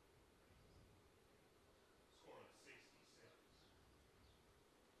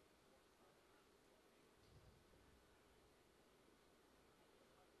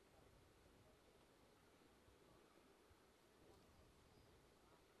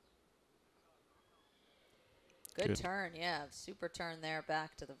 Good turn, yeah. Super turn there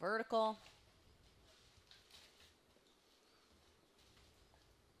back to the vertical.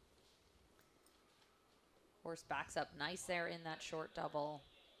 Horse backs up nice there in that short double.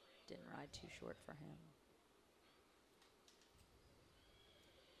 Didn't ride too short for him.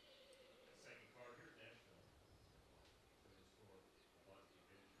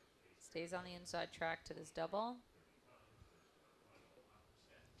 Stays on the inside track to this double.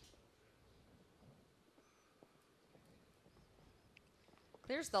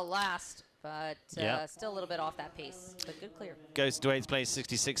 Clears the last, but still a little bit off that pace, but good clear. Goes to 8th place,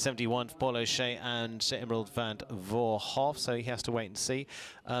 66.71 for Paul O'Shea and Emerald van Voorhof, so he has to wait and see.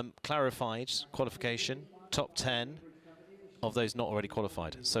 Clarified qualification, top 10 of those not already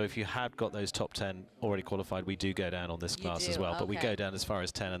qualified. So if you had got those top 10 already qualified, we do go down on this class as well. Okay. But we go down as far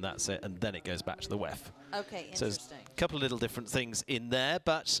as 10 and that's it, and then it goes back to the WEF. Okay, interesting. So there's a couple of little different things in there,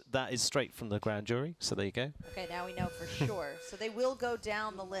 but that is straight from the grand jury, so there you go. Okay, now we know for sure. So they will go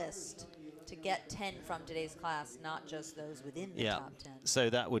down the list to get 10 from today's class, not just those within the top 10.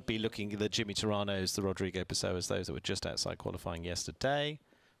 So that would be looking at the Jimmy Taranos, the Rodrigo Pessoas, those that were just outside qualifying yesterday,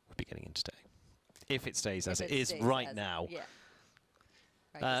 would be getting in today. If it stays as it is right now. Yeah.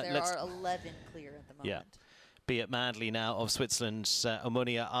 Right, there are 11 clear at the moment. Yeah. Be it Madley now of Switzerland's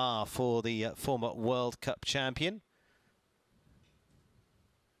Omonia R for the former World Cup champion.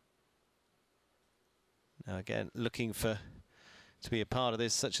 Now again, looking to be a part of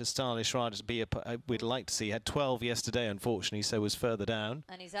this, such a stylish rider to be we'd like to see. He had 12 yesterday, unfortunately, so was further down.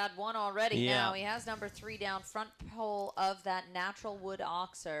 And he's had one already now. He has number 3 down, front pole of that Natural Wood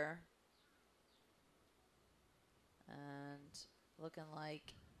Oxer. And looking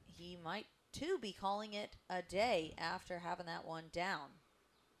like he might, too, be calling it a day after having that one down.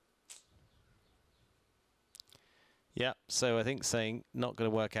 Yeah, so I think saying not going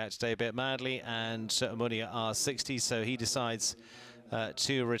to work out today a bit madly, and Omonia R60, so he decides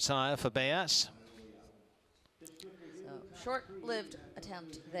to retire for Bayat. So short-lived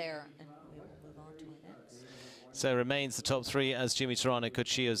attempt there, and we will move on to our next. So remains the top 3 as Jimmy Tarano,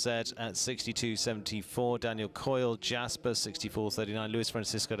 Cuchillo Z at 62.74, Daniel Coyle, Jasper 64.39, Luis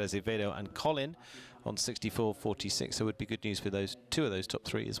Francisco de Azevedo and Colin on 64.46. So it would be good news for those 2 of those top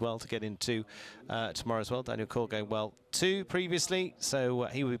 3 as well to get into tomorrow as well. Daniel Coyle going well too previously, so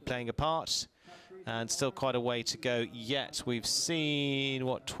he will be playing a part, and still quite a way to go yet. We've seen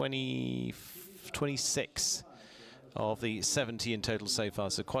what, 26 of the 70 in total so far,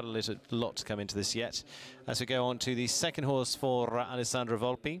 so quite a lot to come into this yet. As we go on to the second horse for Alessandro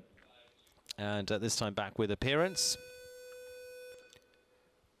Volpi, and this time back with appearance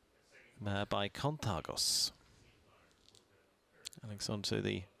by Contargos. Alex on to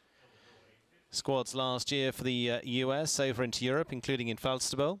the squads last year for the US, over into Europe, including in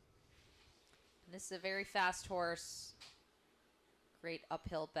Falsterbo. This is a very fast horse, great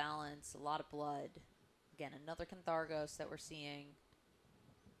uphill balance, a lot of blood. Again, another Contargos that we're seeing.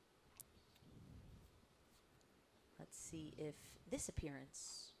 Let's see if this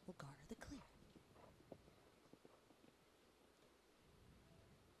appearance will garner the clear.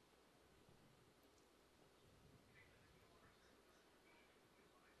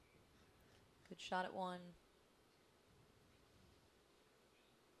 Good shot at one.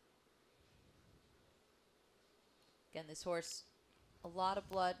 Again, this horse, a lot of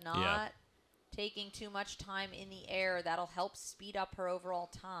blood, not taking too much time in the air. That'll help speed up her overall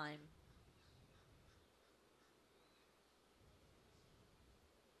time.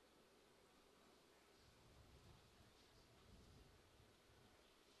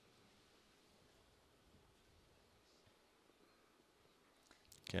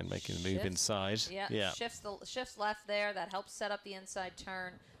 Again, making the move inside. Yeah. Shifts left there. That helps set up the inside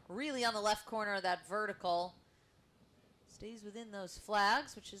turn. Really on the left corner of that vertical. Stays within those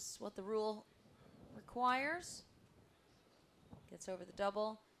flags, which is what the rule requires. Gets over the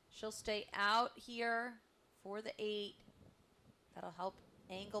double. She'll stay out here for the 8. That'll help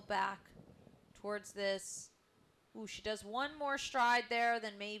angle back towards this. Ooh, she does one more stride there,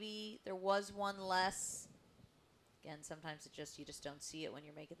 then maybe there was one less. Again, sometimes you just don't see it when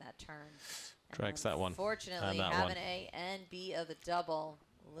you're making that turn. Drags that one. Unfortunately, having A and B of the double.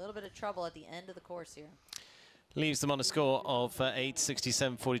 A little bit of trouble at the end of the course here. Leaves them on a score of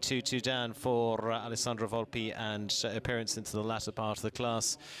 8.67.42, 2 down for Alessandro Volpi, and appearance into the latter part of the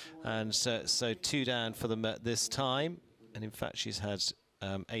class. And so 2 down for them at this time. And in fact, she's had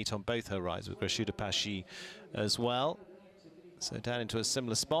 8 on both her rides with Grashuda Pashi as well. So down into a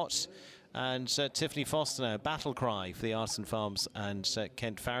similar spot. And Tiffany Foster now, Battle Cry for the Artisan Farms and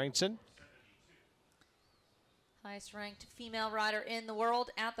Kent Farrington. Highest ranked female rider in the world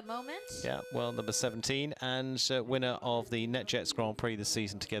at the moment. Yeah, well, number 17, and winner of the NetJets Grand Prix this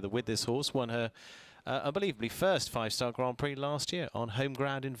season together with this horse. Won her unbelievably first 5-star Grand Prix last year on home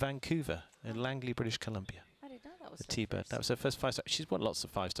ground in Vancouver in Langley, British Columbia. was the T-Bird. That was her first 5-star. She's won lots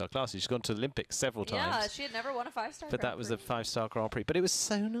of 5-star classes. She's gone to the Olympics several times. Yeah, she had never won a 5-star. But that was the 5-star Grand Prix. But it was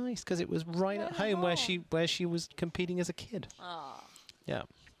so nice because it was right at home where she was competing as a kid. Oh. Yeah.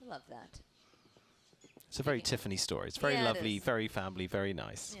 I love that. It's a very Tiffany story. It's very lovely, very family, very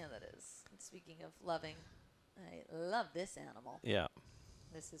nice. Yeah, that is. And speaking of loving, I love this animal. Yeah.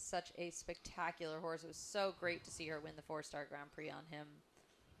 This is such a spectacular horse. It was so great to see her win the 4-star Grand Prix on him.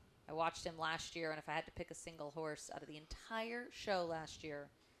 I watched him last year, and if I had to pick a single horse out of the entire show last year,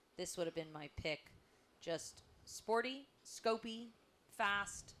 this would have been my pick. Just sporty, scopy,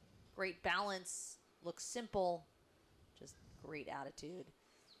 fast, great balance, looks simple, just great attitude.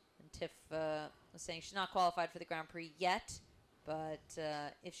 And Tiff was saying she's not qualified for the Grand Prix yet, but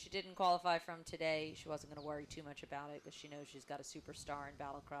if she didn't qualify from today, she wasn't going to worry too much about it because she knows she's got a superstar in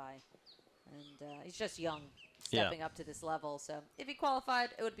Battle Cry. And he's just young, stepping up to this level. So if he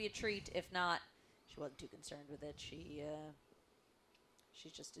qualified, it would be a treat. If not, she wasn't too concerned with it. She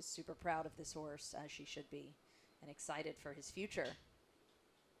just is super proud of this horse, as she should be, and excited for his future.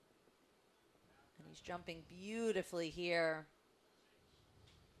 And he's jumping beautifully here.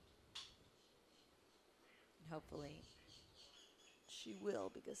 And hopefully she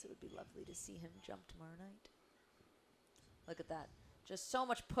will, because it would be lovely to see him jump tomorrow night. Look at that. Just so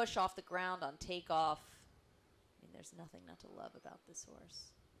much push off the ground on takeoff. I mean, there's nothing not to love about this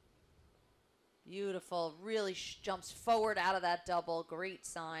horse. Beautiful. Really jumps forward out of that double. Great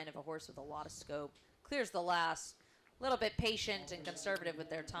sign of a horse with a lot of scope. Clears the last. A little bit patient and conservative with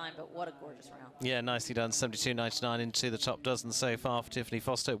their time, but what a gorgeous round. Yeah, nicely done. 72.99 into the top dozen so far for Tiffany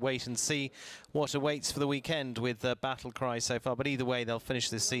Foster. Wait and see what awaits for the weekend with Battle Cry so far. But either way, they'll finish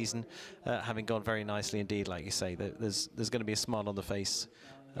this season having gone very nicely indeed. Like you say, there's going to be a smile on the face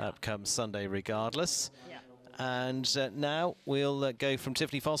come Sunday regardless. Yeah. And now we'll go from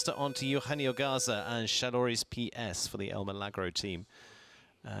Tiffany Foster on to Eugenio Garza and Shaloris PS for the El Milagro team.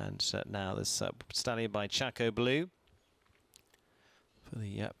 And now there's stallion by Chaco Blue for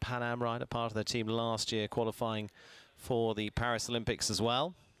the Pan Am rider, part of their team last year, qualifying for the Paris Olympics as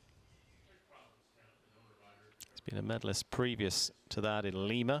well. He's been a medalist previous to that in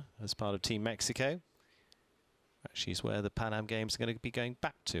Lima as part of Team Mexico. Actually, is where the Pan Am Games are going to be going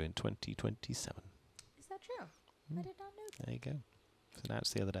back to in 2027. Is that true? I did not know that. There you go. It was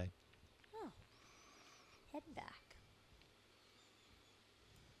announced the other day. Oh. Heading back.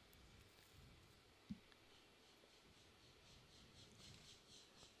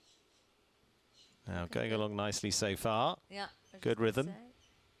 Now going along nicely so far. Yeah. Good rhythm.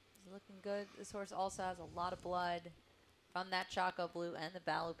 He's looking good. This horse also has a lot of blood from that Chaco Blue and the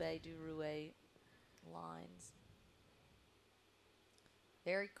Balubé du Rouet lines.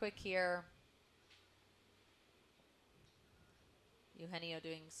 Very quick here. Eugenio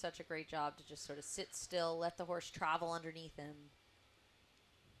doing such a great job to just sort of sit still, let the horse travel underneath him.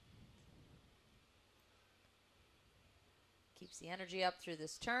 Keeps the energy up through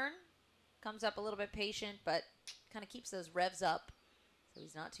this turn. Comes up a little bit patient, but kind of keeps those revs up, so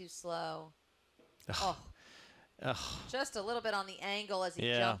he's not too slow. Oh, just a little bit on the angle as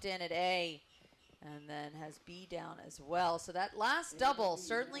he jumped in at A, and then has B down as well. So that last double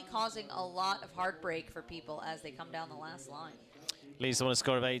certainly causing a lot of heartbreak for people as they come down the last line. Leads the one a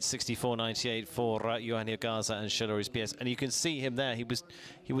score of 8.64.98 for Eugenio Garza and Shaloris PS, and you can see him there. He was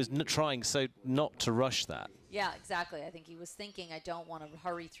trying so not to rush that. Yeah, exactly. I think he was thinking, I don't want to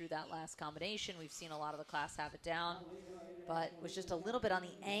hurry through that last combination. We've seen a lot of the class have it down, but was just a little bit on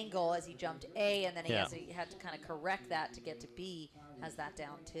the angle as he jumped A, and then he had to kind of correct that to get to B. Has that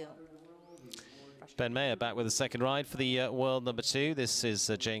down too. Ben Mayer back with a second ride for the world number 2. This is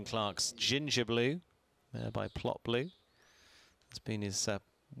Jane Clark's Ginger Blue, by Plot Blue. It's been his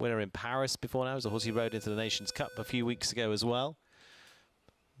winner in Paris before now. It was a horse he rode into the Nations Cup a few weeks ago as well.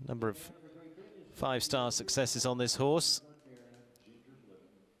 Number of 5-star successes on this horse.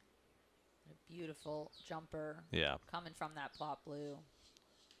 A beautiful jumper. Yeah. Coming from that Plot Blue.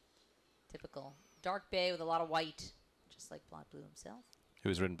 Typical dark bay with a lot of white, just like Plot Blue himself. Who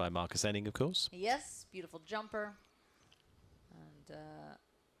was ridden by Marcus Enning, of course. Yes, beautiful jumper. And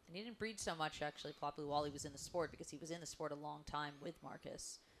he didn't breed so much, actually, Plot Blue, while he was in the sport, because he was in the sport a long time with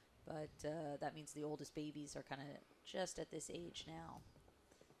Marcus. But that means the oldest babies are kind of just at this age now.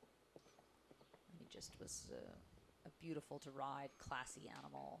 He just was a beautiful to ride, classy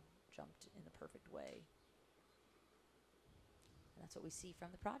animal, jumped in the perfect way. And that's what we see from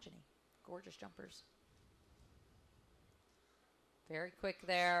the progeny. Gorgeous jumpers. Very quick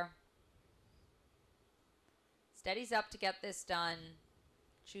there. Steadies up to get this done.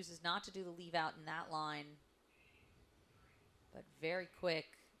 Chooses not to do the leave out in that line. But very quick.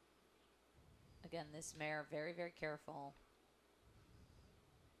 Again, this mare, very, very careful.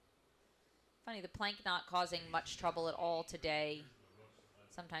 Funny, the plank not causing much trouble at all today.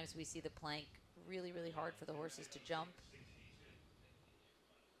 Sometimes we see the plank really, really hard for the horses to jump.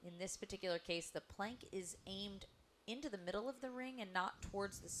 In this particular case, the plank is aimed into the middle of the ring and not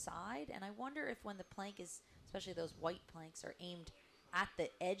towards the side. And I wonder if when the plank is, especially those white planks, are aimed at the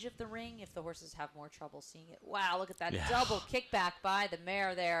edge of the ring, if the horses have more trouble seeing it. Wow, look at that double kickback by the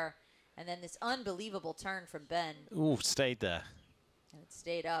mare there. And then this unbelievable turn from Ben. Ooh, stayed there. And it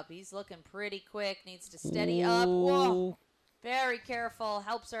stayed up. He's looking pretty quick. Needs to steady up. Whoa. Very careful.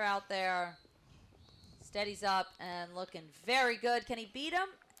 Helps her out there. Steadies up and looking very good. Can he beat him?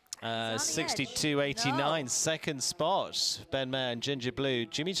 62.89, no. Second spot. Ben Mayer and Ginger Blue.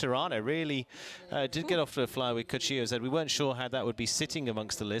 Jimmy Turano really did get off to a fly with Cuchillo. Said we weren't sure how that would be sitting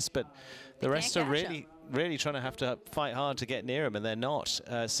amongst the list, but the rest are really trying to have to fight hard to get near him, and they're not.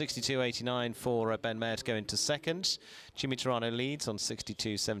 62.89 for Ben Mayer to go into second. Jimmy Turano leads on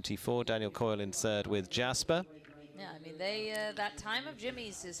 62.74. Daniel Coyle in third with Jasper. Yeah, I mean, that time of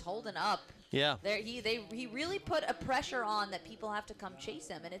Jimmy's is holding up. Yeah. He really put a pressure on that people have to come chase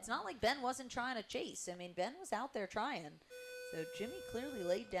him, and it's not like Ben wasn't trying to chase. I mean, Ben was out there trying. So Jimmy clearly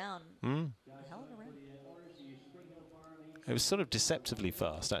laid down a hell of a round. It was sort of deceptively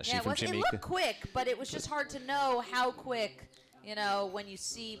fast, actually, from Jimmy. It looked quick, but it was just hard to know how quick, you know, when you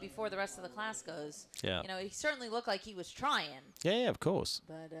see before the rest of the class goes. Yeah. You know, he certainly looked like he was trying. Yeah, of course.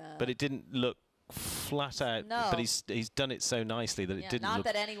 But it didn't look flat out. No. But he's done it so nicely that it didn't look, not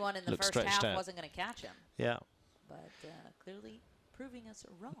that anyone in the first half wasn't going to catch him. Yeah. But clearly proving us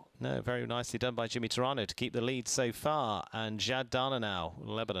wrong. No, very nicely done by Jimmy Turano to keep the lead so far. And Jad Dana now,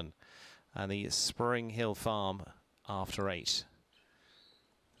 Lebanon, and the Spring Hill Farm after 8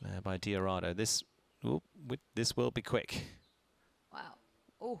 by Diorado. This will be quick. Wow.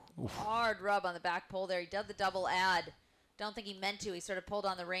 Oh, hard rub on the back pole there. He did the double add. Don't think he meant to. He sort of pulled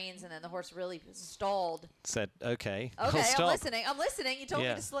on the reins, and then the horse really stalled. Said, okay, okay, stop. I'm listening. You told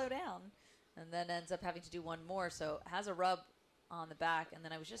me to slow down. And then ends up having to do one more. So has a rub on the back. And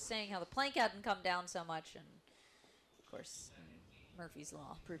then I was just saying how the plank hadn't come down so much. And, of course, Murphy's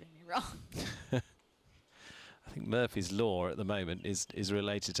Law proving me wrong. I think Murphy's Law at the moment is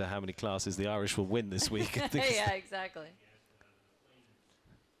related to how many classes the Irish will win this week. Yeah, exactly.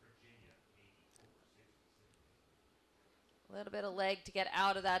 A little bit of leg to get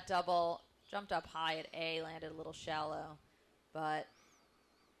out of that double. Jumped up high at A, landed a little shallow. But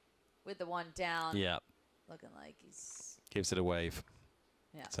with the one down, looking like he's... Gives it a wave.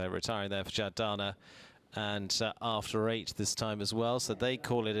 Yeah. So retiring there for Jad Dana. And after 8 this time as well, so they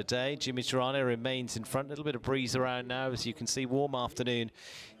call it a day. Jimmy Turano remains in front. A little bit of breeze around now, as you can see. Warm afternoon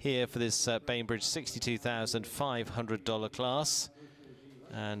here for this Bainbridge $62,500 class.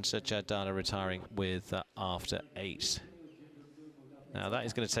 And Jad Dana retiring with after 8. Now that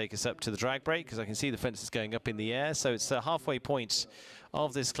is going to take us up to the drag break, because I can see the fences going up in the air. So it's the halfway point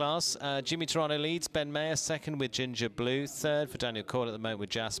of this class. Jimmy Turano leads. Ben Mayer second with Ginger Blue. Third for Daniel Coyle at the moment with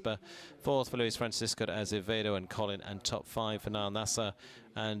Jasper. Fourth for Luis Francisco Azevedo and Colin. And top 5 for Niall Nasser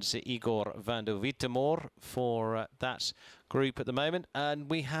and Igor van der Wittemore for that group at the moment. And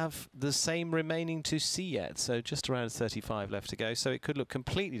we have the same remaining to see yet. So just around 35 left to go. So it could look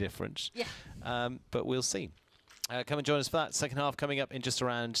completely different. Yeah. But we'll see. Come and join us for that. Second half coming up in just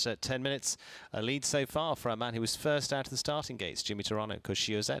around 10 minutes. A lead so far for our man who was first out of the starting gates, Jimmy Turano,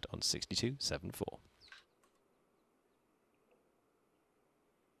 Cuchillo Z on 62.74.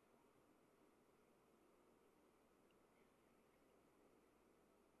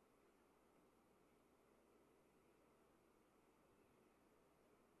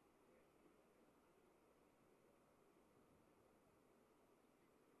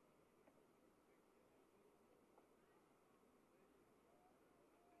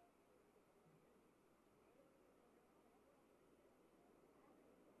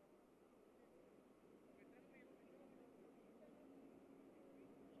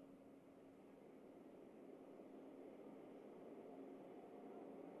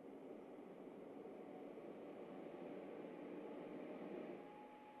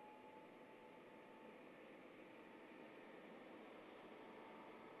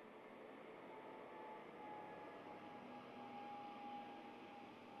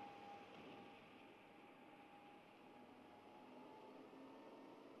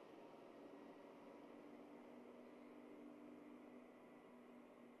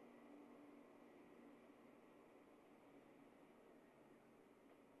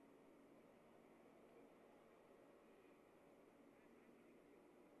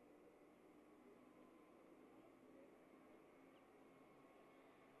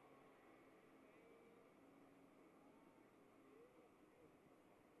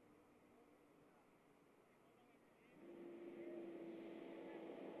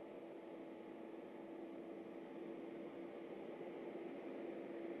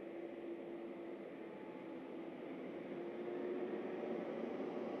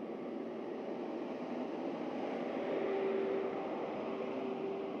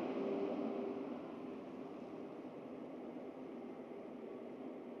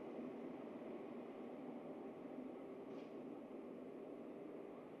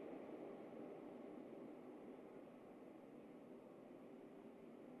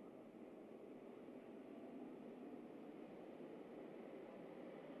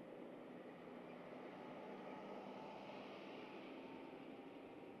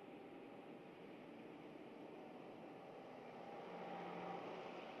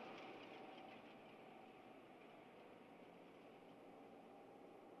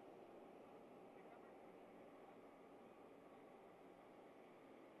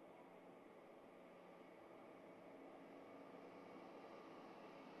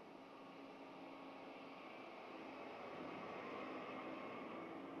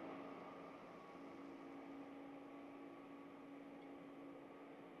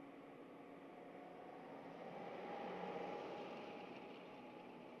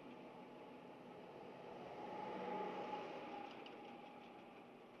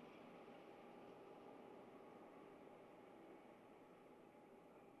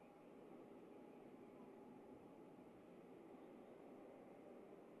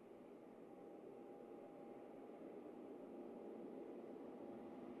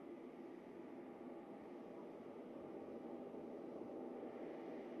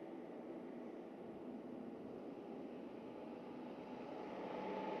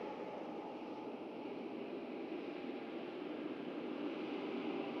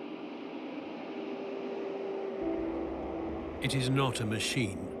 It is not a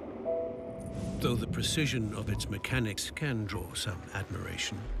machine, though the precision of its mechanics can draw some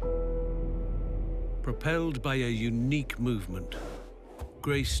admiration. Propelled by a unique movement,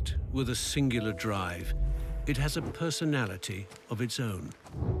 graced with a singular drive, it has a personality of its own.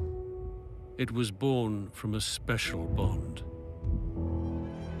 It was born from a special bond.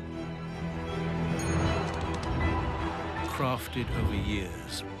 Crafted over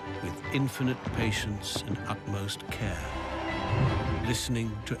years with infinite patience and utmost care,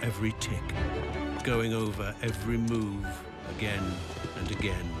 listening to every tick, going over every move again and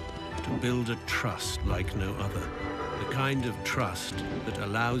again to build a trust like no other. The kind of trust that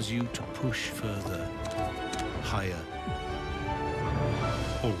allows you to push further, higher,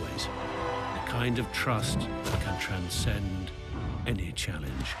 always. The kind of trust that can transcend any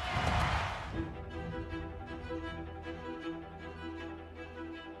challenge.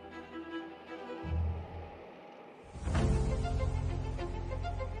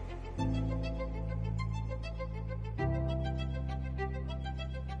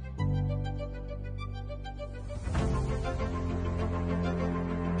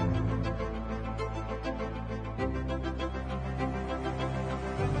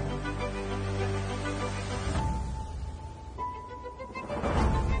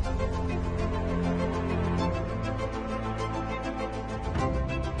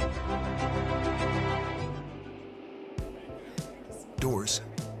 Doors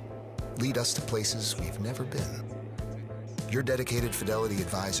lead us to places we've never been. Your dedicated Fidelity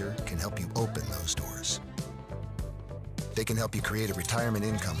advisor can help you open those doors. They can help you create a retirement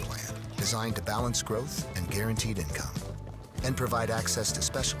income plan designed to balance growth and guaranteed income, and provide access to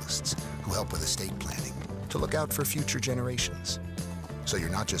specialists who help with estate planning to look out for future generations. So you're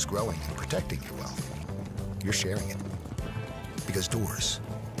not just growing and protecting your wealth, you're sharing it. Because doors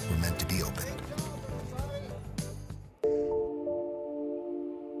were meant to be opened.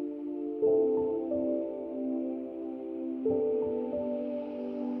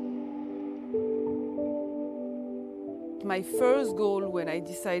 My first goal when I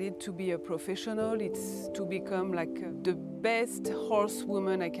decided to be a professional is to become like the best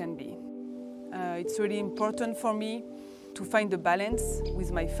horsewoman I can be. It's really important for me to find a balance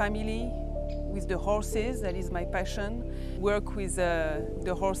with my family, with the horses, that is my passion. Work with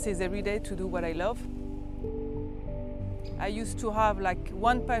the horses every day to do what I love. I used to have like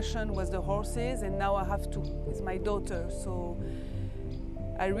one passion was the horses, and now I have two. It's my daughter, so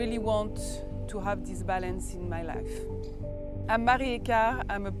I really want to have this balance in my life. I'm Marie Ecart,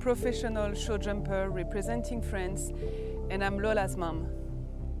 I'm a professional show jumper representing France, and I'm Lola's mom.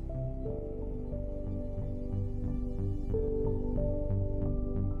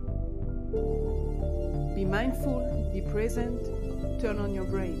 Be mindful, be present, turn on your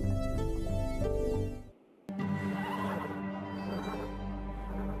brain.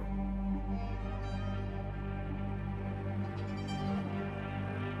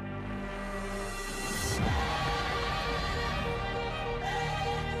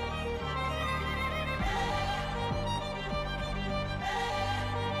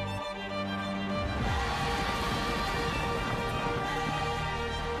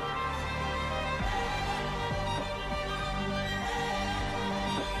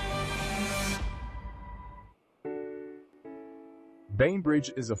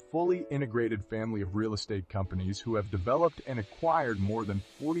 Bainbridge is a fully integrated family of real estate companies who have developed and acquired more than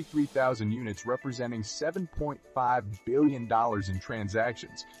 43,000 units representing $7.5 billion in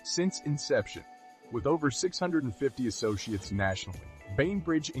transactions since inception. With over 650 associates nationally,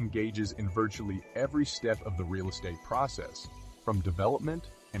 Bainbridge engages in virtually every step of the real estate process, from development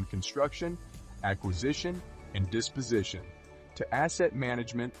and construction, acquisition and disposition, to asset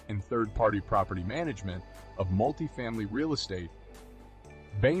management and third-party property management of multifamily real estate.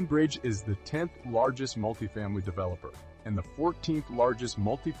 Bainbridge is the 10th largest multifamily developer and the 14th largest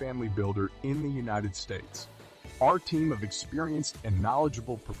multifamily builder in the United States. Our team of experienced and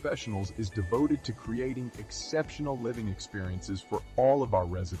knowledgeable professionals is devoted to creating exceptional living experiences for all of our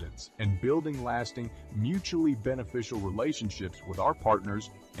residents and building lasting, mutually beneficial relationships with our partners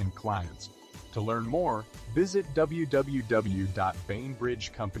and clients. To learn more, visit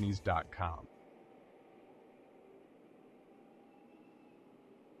www.bainbridgecompanies.com.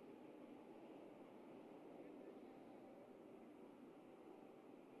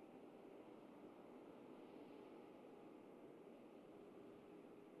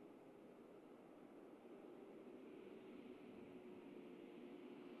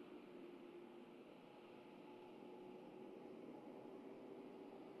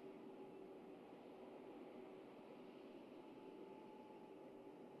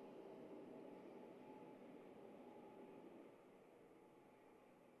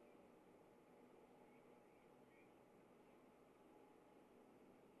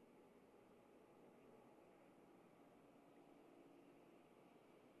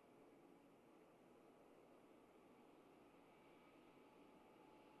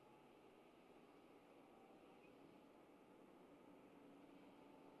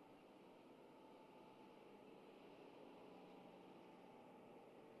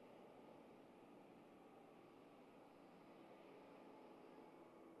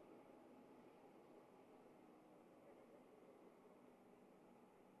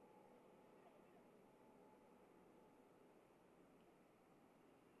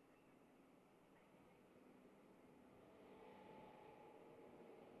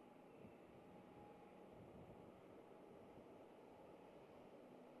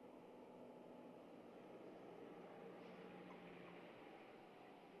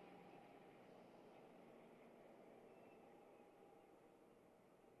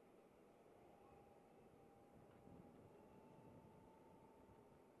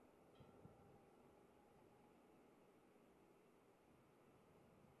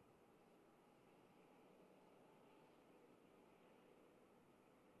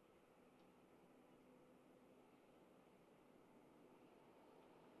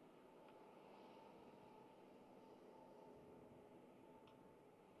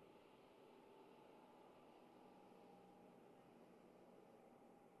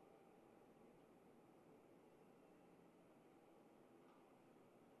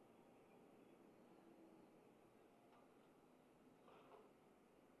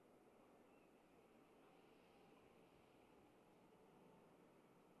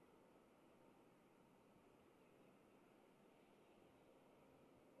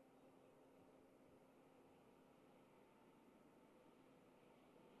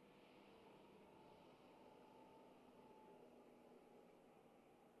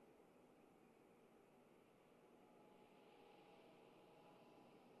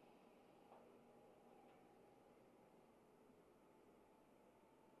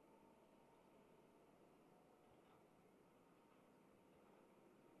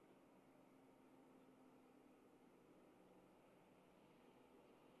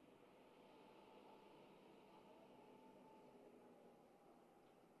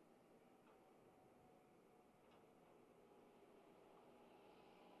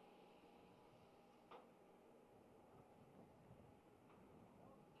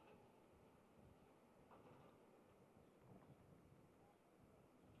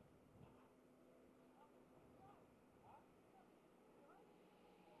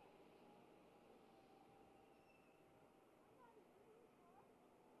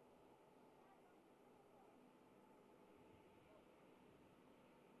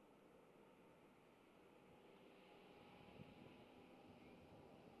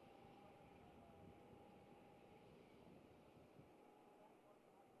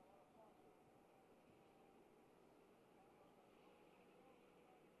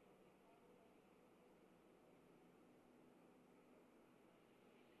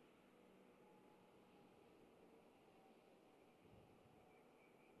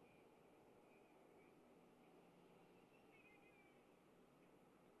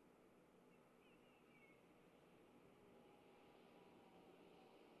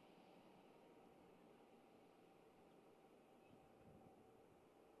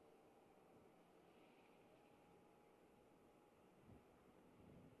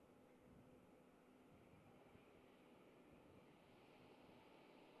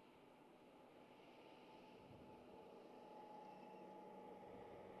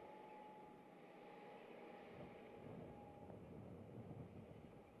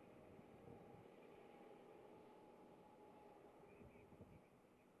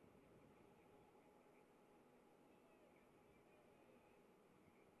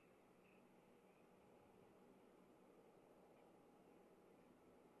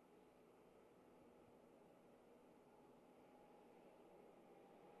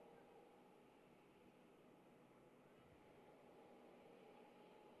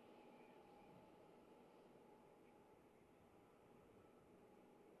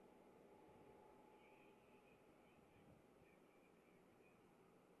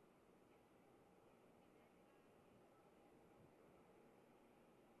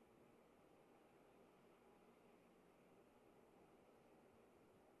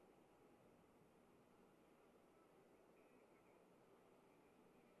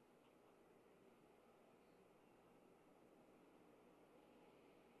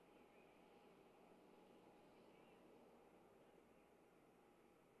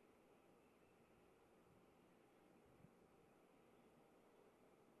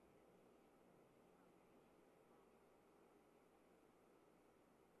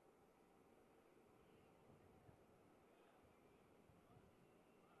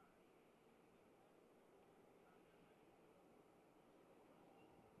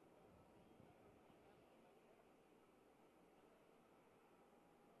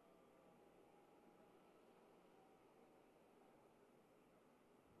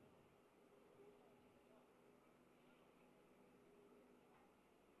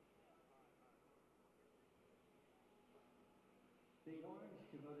 State Orange,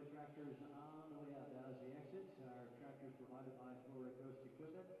 Kubota tractors on the way out. That is the exits. Our tractors provided by Florida Coast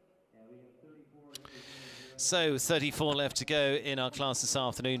Equipment. And we have 34. So 34 left to go in our class this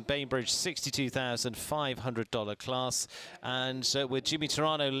afternoon. Bainbridge $62,500 class, and with Jimmy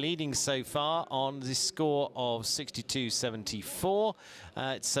Turano leading so far on the score of 62.74.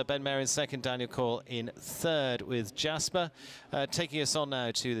 It's Ben Mayer in second, Daniel Coyle in third with Jasper. Taking us on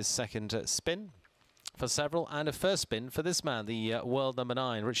now to the second spin for several, and a first spin for this man, the world number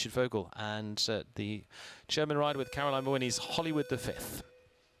 9, Richard Vogel, and the German rider with Caroline Mawhinney's Hollywood the Fifth.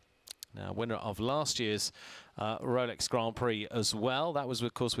 Now, winner of last year's Rolex Grand Prix as well. That was,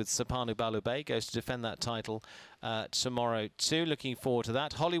 of course, with Sapanu Balubay. Goes to defend that title tomorrow, too. Looking forward to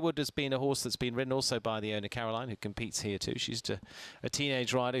that. Hollywood has been a horse that's been ridden also by the owner, Caroline, who competes here, too. She's a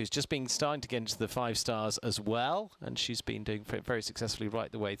teenage rider who's just been starting to get into the 5 stars as well. And she's been doing very successfully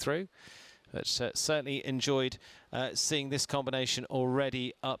right the way through. But certainly enjoyed seeing this combination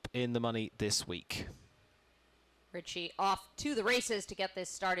already up in the money this week. Richie off to the races to get this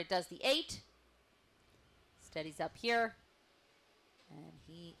started. Does the 8. Steadies up here. And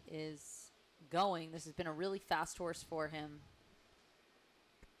he is going. This has been a really fast horse for him.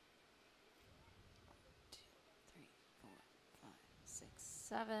 2, 3, 4, 5, 6,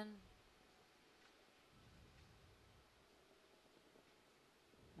 7.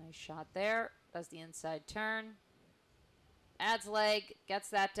 Nice shot there. Does the inside turn. Adds leg. Gets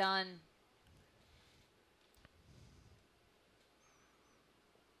that done.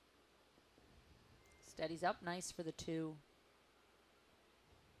 Steadies up, nice for the 2.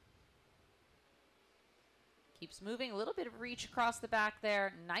 Keeps moving, a little bit of reach across the back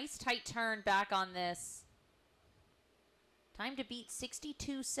there. Nice tight turn back on this. Time to beat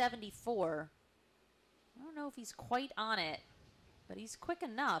 62.74. I don't know if he's quite on it, but he's quick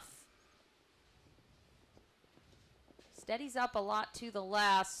enough. Steadies up a lot to the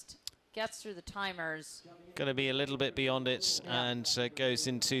last. Gets through the timers. Going to be a little bit beyond it, and goes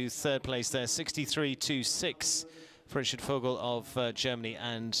into third place there. 63.26 for Richard Vogel of Germany,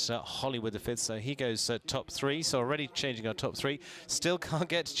 and Hollywood the Fifth. So he goes top 3. So already changing our top 3. Still can't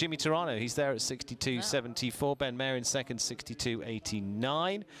get to Jimmy Turano. He's there at 62.74. Ben Mayer in second,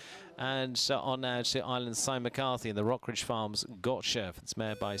 62.89. And on now to Ireland's Simon McCarthy and the Rockridge Farms Gotcha. It's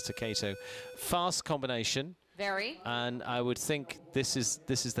mare by Staccato. Fast combination. Very. And I would think this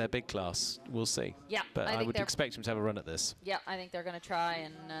is their big class. We'll see. Yeah. But I would expect him to have a run at this. Yeah, I think they're going to try.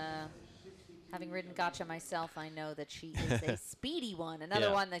 And having ridden Gotcha myself, I know that she is a speedy one.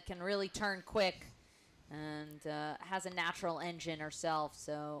 Another one that can really turn quick and has a natural engine herself.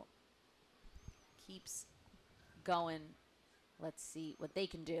 So keeps going. Let's see what they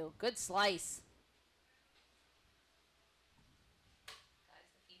can do. Good slice.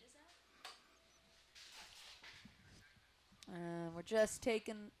 We're just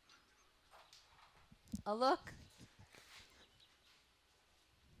taking a look.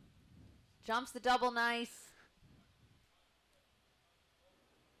 Jumps the double nice.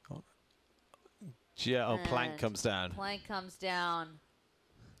 Yeah, plank comes down. Plank comes down.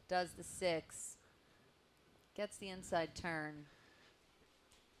 Does the 6. Gets the inside turn.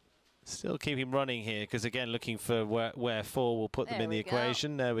 Still keep him running here, because again, looking for where 4 will put them in the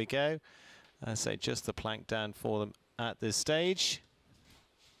equation. There we go. I say just the plank down for them at this stage.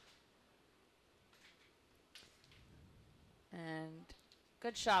 And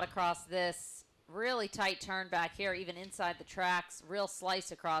good shot across this. Really tight turn back here, even inside the tracks. Real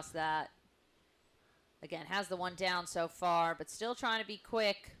slice across that. Again, has the 1 down so far, but still trying to be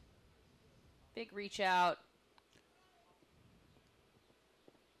quick. Big reach out.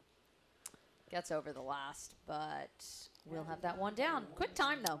 Gets over the last, but we'll have that 1 down. Quick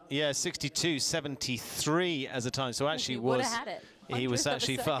time, though. Yeah, 62.73 as a time. So actually he was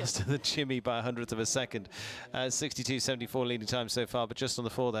actually faster than Jimmy by a 100th of a second. 62.74 leading time so far, but just on the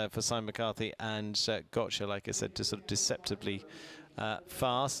 4 there for Simon McCarthy and Gotcha, like I said, just sort of deceptively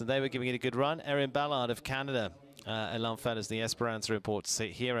fast. And they were giving it a good run. Erin Ballard of Canada, Elan Feathers, the Esperanza Reports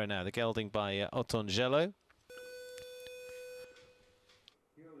hero now. The gelding by Otongelo.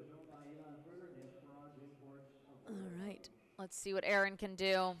 All right, let's see what Erin can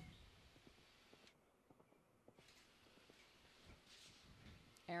do.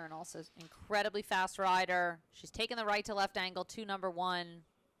 Erin also is an incredibly fast rider. She's taken the right to left angle to number 1.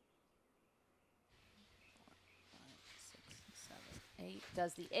 4, 5, 6, 7, 8.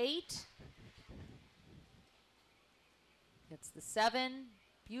 Does the 8. Gets the 7.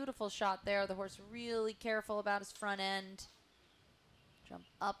 Beautiful shot there. The horse really careful about his front end. Jump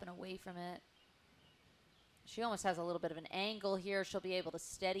up and away from it. She almost has a little bit of an angle here. She'll be able to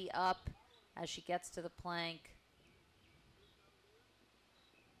steady up as she gets to the plank.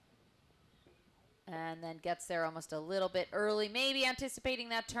 And then gets there almost a little bit early, maybe anticipating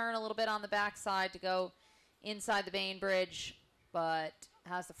that turn a little bit on the backside to go inside the Bainbridge, but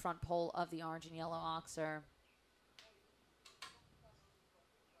has the front pole of the orange and yellow oxer.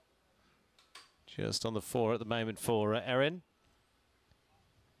 Just on the 4 at the moment for Erin.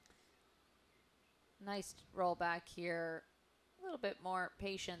 Nice roll back here. A little bit more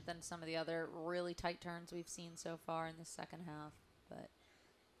patient than some of the other really tight turns we've seen so far in the second half, but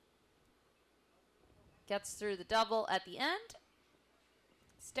gets through the double at the end,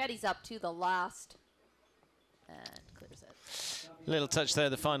 steadies up to the last, and clears it. Little touch there,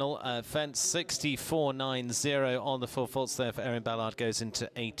 the final fence, 64.90 on the 4 faults there for Erin Ballard, goes into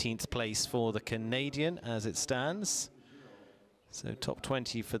 18th place for the Canadian as it stands. So top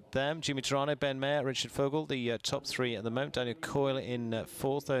 20 for them. Jimmy Tarano, Ben Mayer, Richard Fogel, the top 3 at the moment. Daniel Coyle in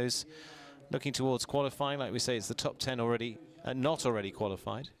 4th. Those looking towards qualifying. Like we say, it's the top 10 already, not already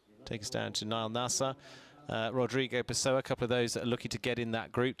qualified. Take us down to Niall Nasser, Rodrigo Pessoa, a couple of those that are looking to get in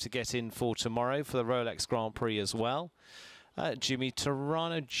that group to get in for tomorrow for the Rolex Grand Prix as well. Jimmy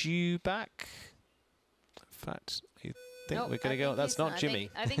Tarano due back. In fact, you think nope, we're going to go? That's not Jimmy.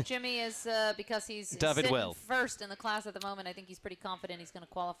 I think Jimmy is, because he's David sitting Will. first in the class at the moment, I think he's pretty confident he's going to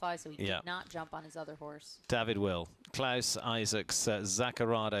qualify, so he did not jump on his other horse. David Will. Klaus Isaacs,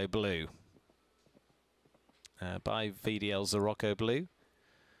 Zaccarado Blue. By VDL Zorocco Blue.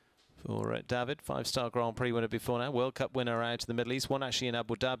 For David, 5-star Grand Prix winner before now. World Cup winner out to the Middle East. Won actually in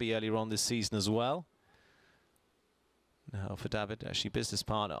Abu Dhabi earlier on this season as well. Now for David, actually business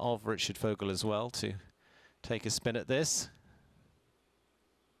partner of Richard Fogel as well, to take a spin at this.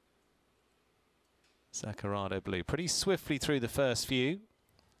 Zaccarado Blue. Pretty swiftly through the first few.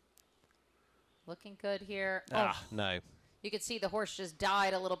 Looking good here. No. You could see the horse just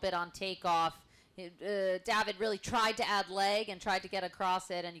died a little bit on takeoff. David really tried to add leg and tried to get across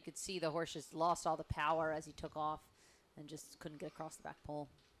it, and you could see the horse just lost all the power as he took off and just couldn't get across the back pole.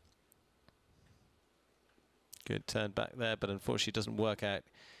 Good turn back there, but unfortunately it doesn't work out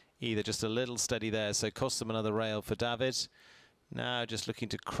either. Just a little steady there, so costs them another rail for David. Now just looking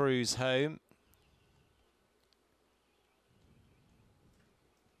to cruise home.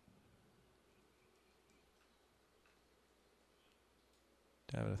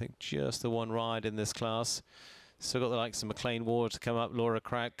 David, I think just the one ride in this class. Still got the likes of McLean Ward to come up, Laura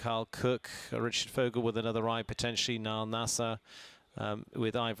Craig, Carl Cook, Richard Fogel with another ride potentially, Niall Nasser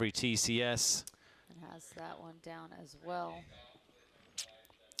with Ivory TCS. And has that one down as well.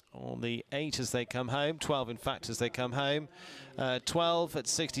 On the 8 as they come home, 12 in fact as they come home. 12 at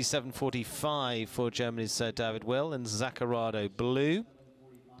 67.45 for Germany's David Will and Zaccarado Blue.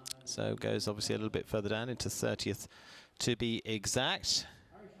 So goes obviously a little bit further down into 30th to be exact.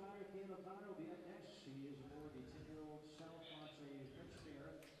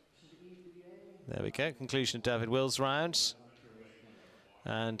 There we go, conclusion of David Will's round.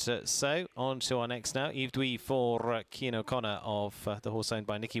 And so on to our next now, Yves Douy for Cian O'Connor of the horse owned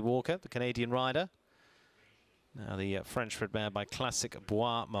by Nicky Walker, the Canadian rider. Now the French-bred mare by Classic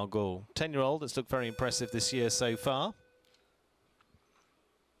Bois Margaux. 10-year-old that's looked very impressive this year so far.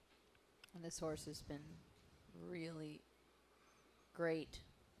 And this horse has been really great.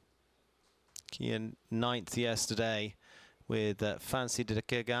 Cian 9th yesterday with Fancy de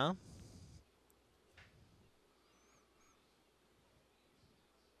Kegan.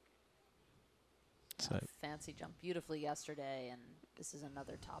 So Fancy jumped beautifully yesterday, and this is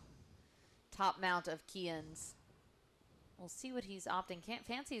another top mount of Cian's. We'll see what he's opting.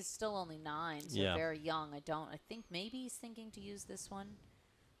 Fancy is still only 9, so very young. I think maybe he's thinking to use this one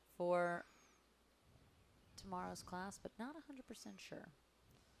for tomorrow's class, but not 100% sure.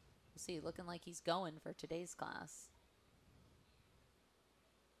 We'll see. Looking like he's going for today's class.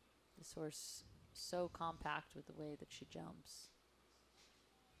 This horse so compact with the way that she jumps.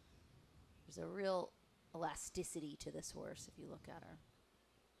 There's a real elasticity to this horse if you look at her.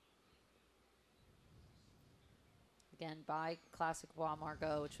 Again, by Classic Bois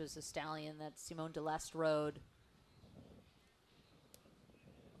Margaux, which was a stallion that Simone Deleste rode.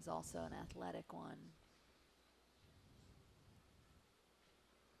 Is also an athletic one.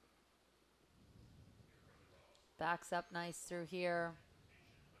 Backs up nice through here.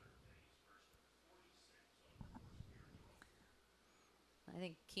 I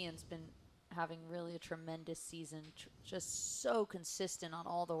think Cian's been having really a tremendous season, just so consistent on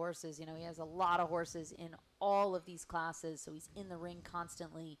all the horses. You know, he has a lot of horses in all of these classes, so he's in the ring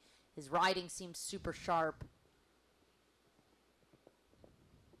constantly. His riding seems super sharp.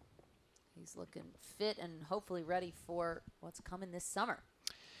 He's looking fit and hopefully ready for what's coming this summer.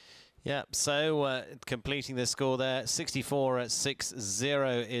 Yeah, so completing the score there,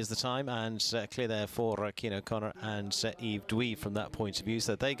 64.60 is the time, and clear there for Cian O'Connor and Eve Dwee from that point of view.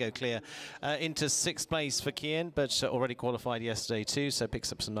 So they go clear into 6th place for Cian, but already qualified yesterday too, so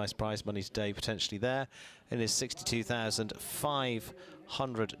picks up some nice prize money today potentially there in his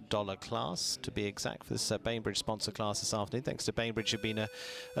 $62,500 class, to be exact, for this Bainbridge sponsor class this afternoon. Thanks to Bainbridge, who've been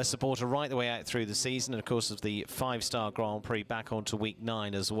a supporter right the way out through the season, and of course of the 5-star Grand Prix back onto week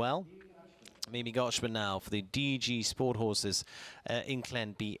 9 as well. Mimi Gotchman now for the DG Sport Horses in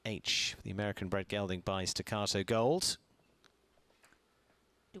Glen BH for the American-bred gelding by Staccato Gold.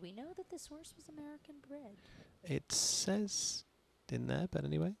 Do we know that this horse was American-bred? It says in there, but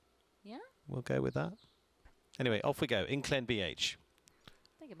anyway. Yeah? We'll go with that. Anyway, off we go. In Glen BH.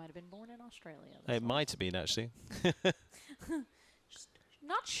 I think it might have been born in Australia. It might have been, actually. Just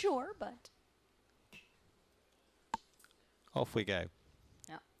not sure, but... Off we go.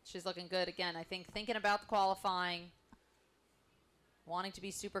 She's looking good again. I think thinking about the qualifying, wanting to be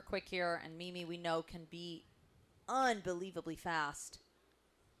super quick here, and Mimi, we know, can be unbelievably fast.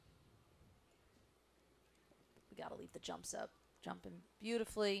 We got to leave the jumps up. Jumping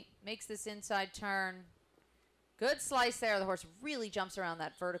beautifully. Makes this inside turn. Good slice there. The horse really jumps around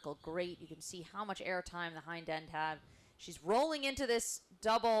that vertical. Great. You can see how much air time the hind end had. She's rolling into this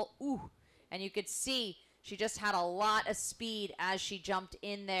double. Ooh. And you could see she just had a lot of speed as she jumped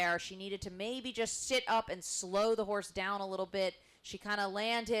in there. She needed to maybe just sit up and slow the horse down a little bit. She kind of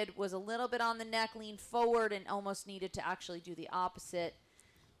landed, was a little bit on the neck, leaned forward, and almost needed to actually do the opposite.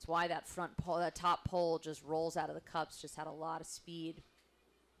 That's why that front pole, that top pole just rolls out of the cups, just had a lot of speed.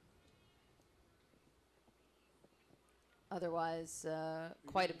 Otherwise,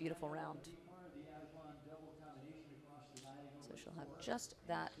 quite a beautiful round. So she'll have just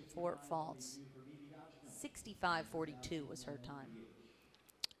that 4 faults. 65.42 was her time.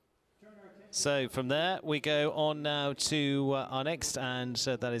 So from there, we go on now to our next, and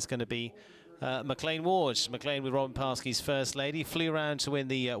that is going to be McLean Ward. McLean with Robin Parsky's First Lady. Flew around to win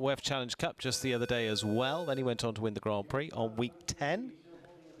the WEF Challenge Cup just the other day as well. Then he went on to win the Grand Prix on week 10.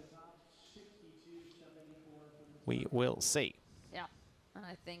 We will see. Yeah, and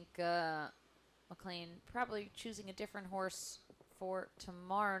I think McLean probably choosing a different horse for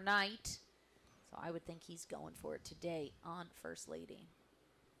tomorrow night. So I would think he's going for it today on First Lady.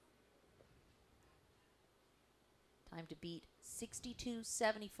 Time to beat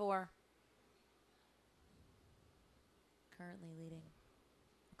 62.74. Currently leading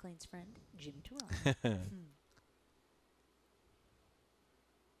McLean's friend, Jim Terrell.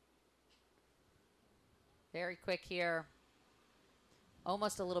 Very quick here.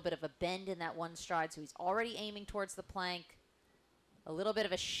 Almost a little bit of a bend in that one stride, so he's already aiming towards the plank. A little bit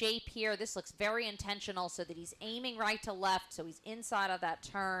of a shape here. This looks very intentional so that he's aiming right to left, so he's inside of that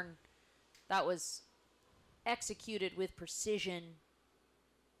turn. That was executed with precision.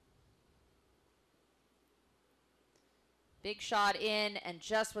 Big shot in and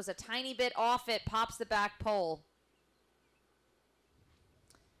just was a tiny bit off it. Pops the back pole.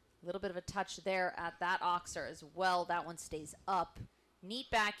 A little bit of a touch there at that oxer as well. That one stays up.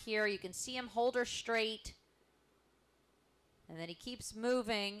 Neat back here. You can see him hold her straight. And then he keeps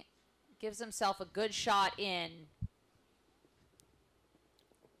moving, gives himself a good shot in.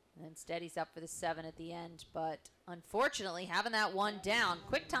 And then steadies up for the 7 at the end. But unfortunately, having that one down.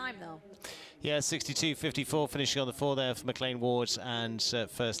 Quick time, though. Yeah, 62.54 finishing on the 4 there for McLean Ward. And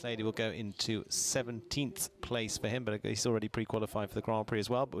First Lady will go into 17th place for him. But he's already pre-qualified for the Grand Prix as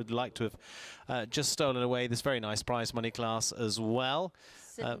well. But would like to have just stolen away this very nice prize money class as well.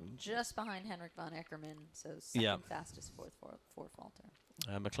 Sitting just behind Henrik von Eckermann, so second fastest fourth faulter.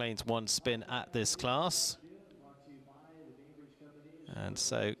 McLean's one spin at this class. And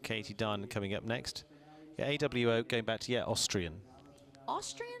so Katie Dunn coming up next. Yeah, AWO going back to, Austrian.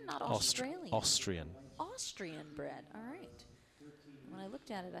 Austrian, not Australian. Austrian. Austrian bred, all right. When I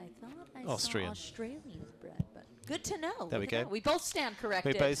looked at it, I thought I Austrian. saw Australian bred, but good to know. There we go. We both stand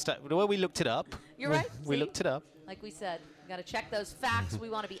corrected. We both well, we looked it up. You're right. We looked it up. Like we said, we got to check those facts. We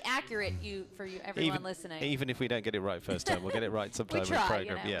want to be accurate, everyone listening. Even if we don't get it right first time, we'll get it right sometime we try, in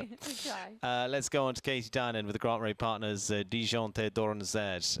the program. you know, Yeah. we try. Let's go on to Katie Dunn with the Grant Ray Partners. Dijon Theodoren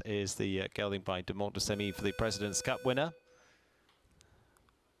Z is the gelding by de Montesemi for the President's Cup winner.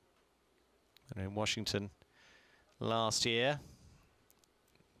 And in Washington last year.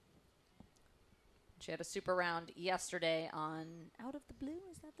 She had a super round yesterday on Out of the Blue.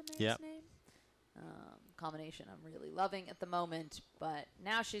 Is that the mare's name? Combination I'm really loving at the moment. But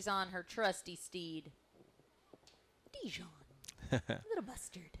now she's on her trusty steed, Dijon. A little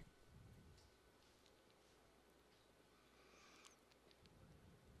mustard.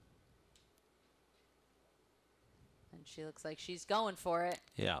 And she looks like she's going for it.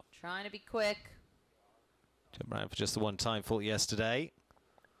 Yeah. Trying to be quick. Jumped around for just the one time fault yesterday.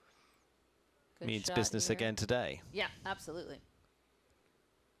 Good Means shot business here. again today. Yeah, absolutely.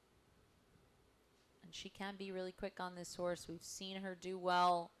 And she can be really quick on this horse. We've seen her do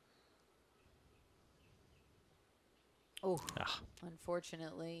well. Oh,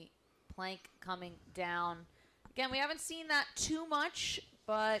 unfortunately, plank coming down. Again, we haven't seen that too much,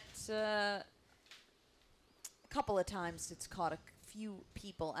 but a couple of times it's caught a few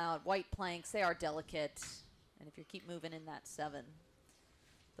people out. White planks, they are delicate. And if you keep moving in that 7,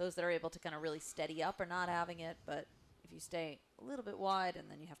 those that are able to kind of really steady up are not having it, but if you stay a little bit wide and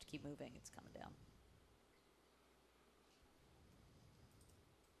then you have to keep moving, it's coming down.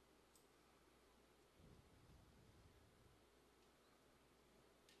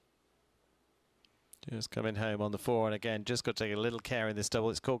 Just coming home on the 4, and again, just got to take a little care in this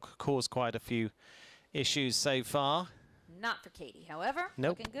double. It's caused quite a few issues so far. Not for Katie, however.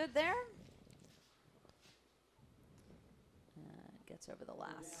 Nope. Looking good there. Gets over the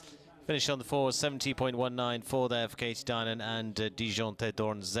last. Finish on the 4, 70.194 there for Katie Dinan and Dijon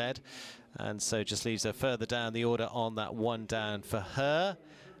Tedorn Z. And so just leaves her further down the order on that 1 down for her.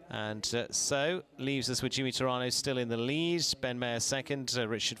 And so leaves us with Jimmy Torano still in the lead, Ben Mayer second,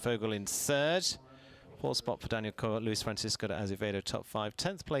 Richard Fogel in third. 4th spot for Daniel Coe, Luis Francisco de Azevedo top 5.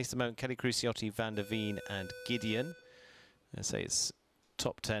 10th place at the moment, Kelly Cruciotti, Van der Veen and Gideon. I say it's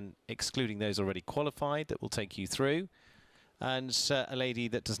top 10 excluding those already qualified that will take you through. And a lady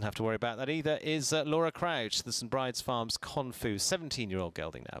that doesn't have to worry about that either is Laura Crouch, the St Bride's Farms Confu, 17-year-old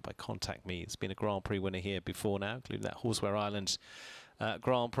gelding now by Contact Me. It's been a Grand Prix winner here before now, including that Horseware Island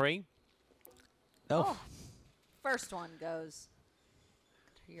Grand Prix. Oh, first one goes.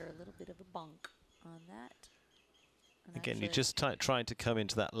 You're a little bit of a bunk on that. And again, you're just trying to come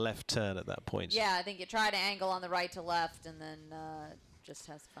into that left turn at that point. Yeah, I think you try to angle on the right to left and then just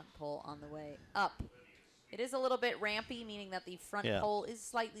has front pole on the way up. It is a little bit rampy, meaning that the front pole is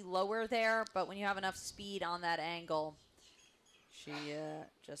slightly lower there, but when you have enough speed on that angle, she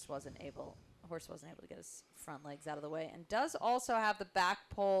just wasn't able, horse wasn't able to get his front legs out of the way. And does also have the back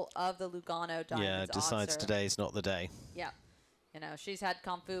pole of the Lugano Diamonds. Yeah, decides today's not the day. Yeah. You know, she's had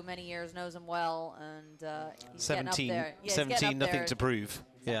Kung Fu many years, knows him well, and he's 17, getting up there. Yeah, 17, nothing to prove.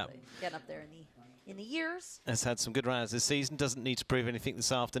 Exactly. Yeah. Getting up there in the years. Has had some good rounds this season, doesn't need to prove anything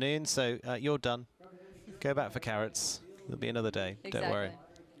this afternoon, so you're done. Go back for carrots. There'll be another day. Exactly. Don't worry.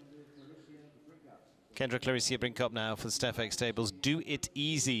 Kendra Clarissa Brinkop now for the Steph X tables. Do It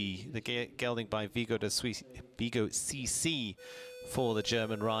Easy. The gelding by Vigo CC for the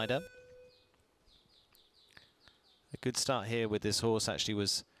German rider. A good start here with this horse. Actually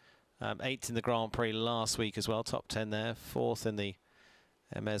was 8th in the Grand Prix last week as well. Top 10 there. 4th in the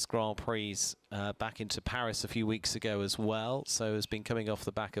Hermes Grand Prix back into Paris a few weeks ago as well. So has been coming off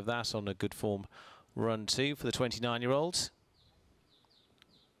the back of that on a good form run too for the 29-year-old.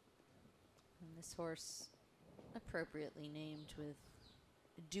 And this horse appropriately named with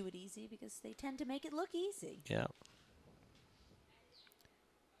Do It Easy because they tend to make it look easy. Yeah.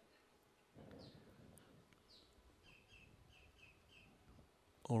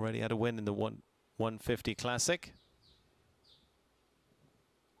 Already had a win in the 150 Classic.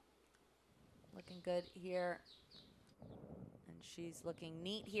 Looking good here. And she's looking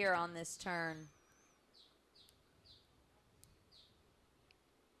neat here on this turn.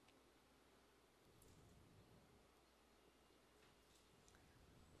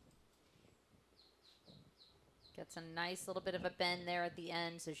 Gets a nice little bit of a bend there at the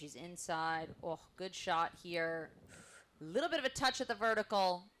end, so she's inside. Oh, good shot here. A little bit of a touch at the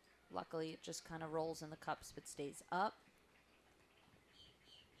vertical. Luckily, it just kind of rolls in the cups, but stays up.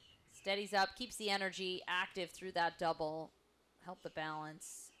 Steadies up, keeps the energy active through that double. Help the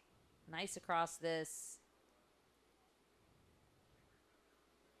balance. Nice across this.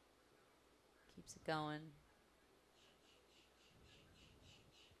 Keeps it going.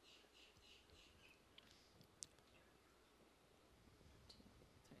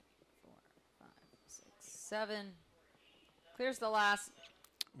 Seven. Clears the last.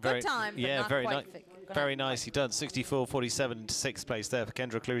 Good time, but not very quite nice. Very nicely done. 64.47 into 6th place there for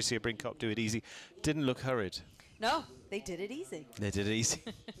Kendra Clarissa Brinkop. Do It Easy. Didn't look hurried. No, they did it easy. They did it easy.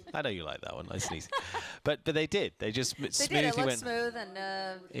 I know you like that one, nice and easy. But they did. They just smoothly did. It looked went. Smooth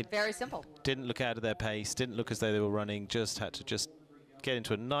and very simple. Didn't look out of their pace. Didn't look as though they were running. Just had to get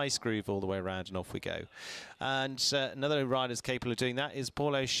into a nice groove all the way around, and off we go. And another rider capable of doing that is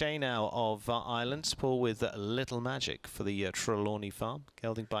Paul O'Shea now of Ireland. Paul with Little Magic for the Trelawney Farm,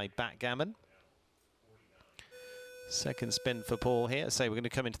 gelding by Backgammon. Second spin for Paul here. So we're going to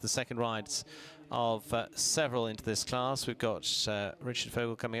come into the second rides of several into this class. We've got Richard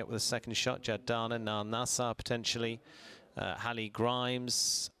Fogel coming up with a second shot, Jadana, Nar Nassar potentially, Hallie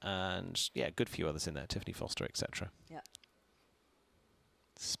Grimes, and yeah, a good few others in there, Tiffany Foster, etc. Yeah.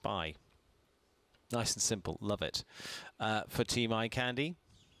 Spy. Nice and simple, love it. For Team Eye Candy.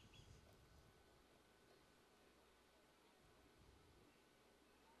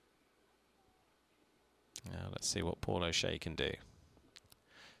 Now let's see what Paul O'Shea can do.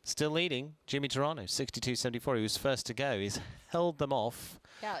 Still leading, Jimmy Toronto, 62.74. He was first to go. He's held them off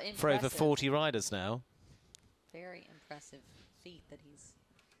for over 40 riders now. Very impressive feat that he's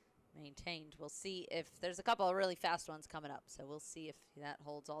maintained. We'll see if there's a couple of really fast ones coming up. So we'll see if that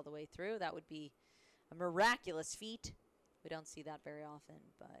holds all the way through. That would be a miraculous feat. We don't see that very often,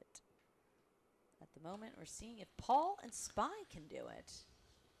 but at the moment we're seeing if Paul and Spy can do it.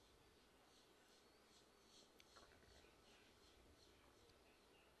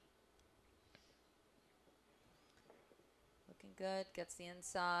 Looking good, gets the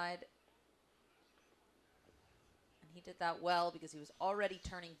inside. And he did that well because he was already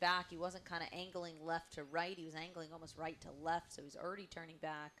turning back. He wasn't kind of angling left to right. He was angling almost right to left, so he's already turning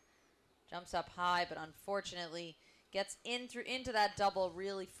back. Jumps up high, but unfortunately gets in through into that double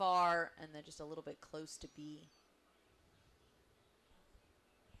really far and then just a little bit close to B.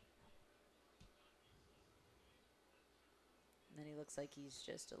 And then he looks like he's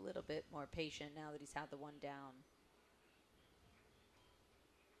just a little bit more patient now that he's had the one down.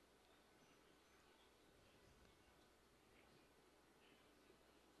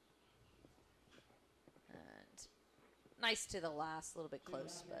 Nice to the last, a little bit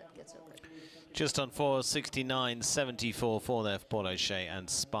close, but gets over it. Just on 4:69.74 for there for Paul O'Shea and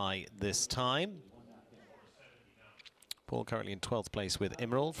Spy this time. Paul currently in 12th place with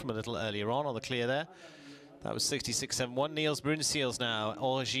Emerald from a little earlier on the clear there. That was 66.71. Niels Bruinseels now.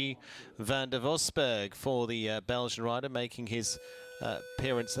 Orgy van der Vosberg for the Belgian rider making his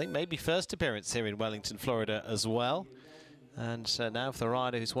appearance, I think maybe first appearance here in Wellington, Florida as well. And now for the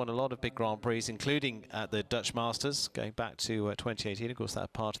rider who's won a lot of big Grand Prix, including at the Dutch Masters, going back to 2018. Of course, that's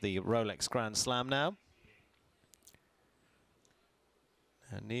part of the Rolex Grand Slam now.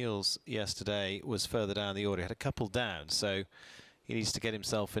 And Niels yesterday was further down the order. He had a couple down, so he needs to get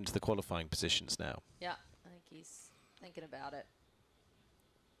himself into the qualifying positions now. Yeah, I think he's thinking about it.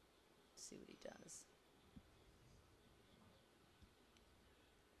 See what he does.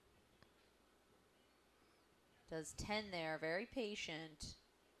 Does 10 there, very patient.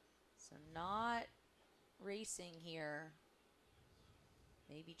 So not racing here.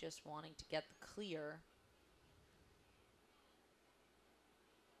 Maybe just wanting to get the clear.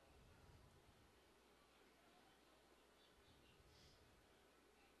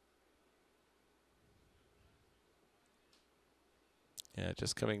 Yeah,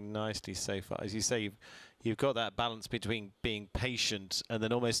 just coming nicely so far. As you say, you've got that balance between being patient and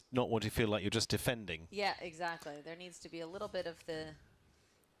then almost not wanting to feel like you're just defending. Yeah, exactly. There needs to be a little bit of the,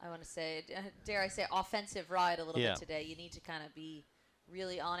 I want to say, dare I say, offensive ride a little bit today. You need to kind of be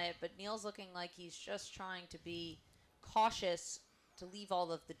really on it. But Neil's looking like he's just trying to be cautious to leave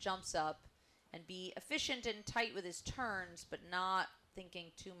all of the jumps up and be efficient and tight with his turns, but not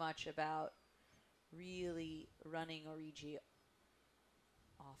thinking too much about really running Origi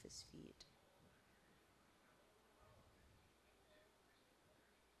off his feet.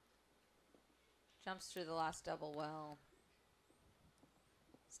 Jumps through the last double well.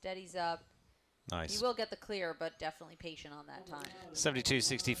 Steadies up. Nice. He will get the clear, but definitely patient on that time.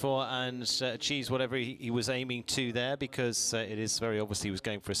 72.64 and achieves whatever he was aiming to there, because it is very obvious he was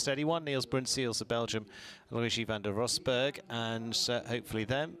going for a steady one. Niels Bruinseels of Belgium, Luigi van der Rosberg, and hopefully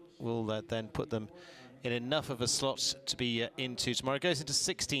them will then put them in enough of a slot to be into tomorrow. It goes into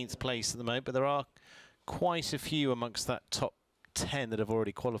 16th place at the moment, but there are quite a few amongst that top 10 that have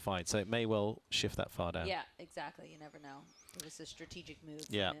already qualified, so it may well shift that far down. Yeah, exactly. You never know. It was a strategic move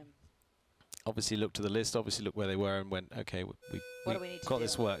from him. Obviously looked at the list, obviously looked where they were and went, okay, we got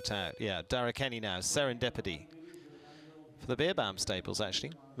this worked out. Yeah, Dara Kenny now, Serendipity. For the Beerbam Stables,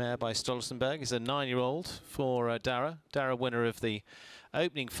 actually. Mare by Stolzenberg is a 9-year-old for Dara. Dara, winner of the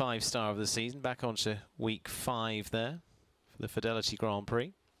opening 5-star of the season, back onto week 5 there for the Fidelity Grand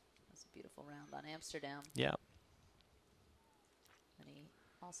Prix. That's a beautiful round on Amsterdam. Yeah. And he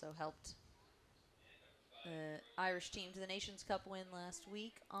also helped the Irish team to the Nations Cup win last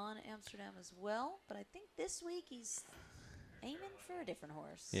week on Amsterdam as well. But I think this week he's aiming for a different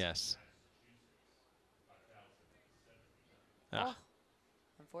horse. Yes. Oh,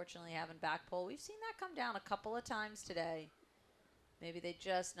 unfortunately having back pole. We've seen that come down a couple of times today. Maybe they're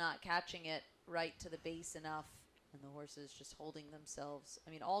just not catching it right to the base enough. And the horses just holding themselves. I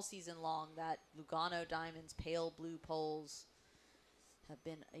mean, all season long, that Lugano Diamonds pale blue poles have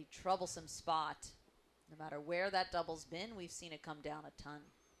been a troublesome spot. No matter where that double's been, we've seen it come down a ton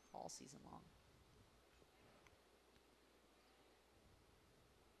all season long.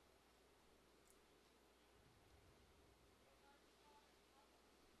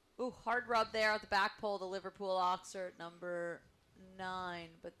 Ooh, hard rub there at the back pole, the Liverpool Oxford, number 9,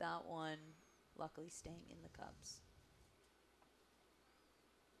 but that one luckily staying in the Cubs.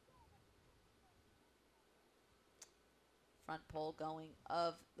 Front pole going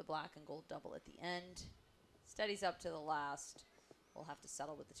of the black and gold double at the end. Steadies up to the last. We'll have to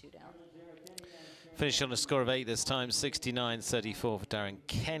settle with the 2 down. Finished on a score of 8 this time, 69-34 for Darren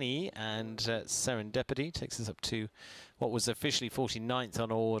Kenny, and Serendipity takes us up to what was officially 49th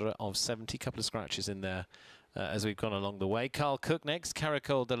on order of 70. Couple of scratches in there as we've gone along the way. Carl Cook next,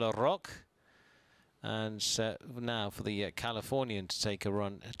 Caracol de la Roque. And now for the Californian to take a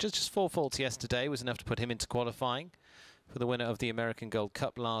run. Just 4 faults yesterday was enough to put him into qualifying for the winner of the American Gold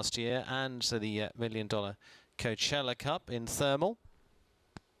Cup last year and the $1 million Coachella Cup in Thermal.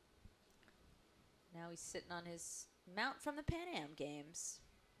 Now he's sitting on his mount from the Pan Am Games.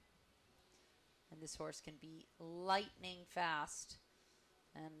 And this horse can be lightning fast.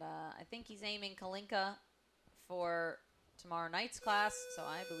 And I think he's aiming Kalinka for tomorrow night's class, so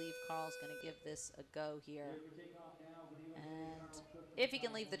I believe Carl's going to give this a go here. And if he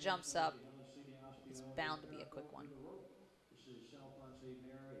can leave the jumps up, it's bound to be a quick one. This is South Ponce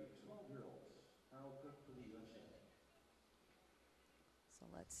Mary, 12-year-olds. Carl Cook for the USA. So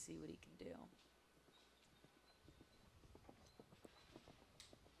let's see what he can do.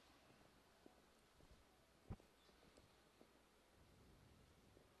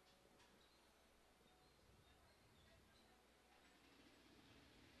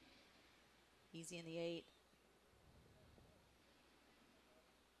 Easy in the 8.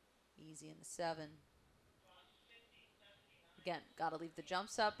 Easy in the 7. Again, got to leave the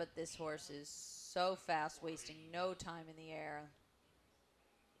jumps up, but this horse is so fast, wasting no time in the air.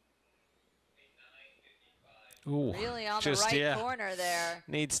 Ooh, really on the right corner there.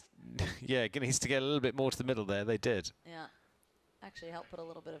 Needs to get a little bit more to the middle there. They did. Yeah. Actually helped put a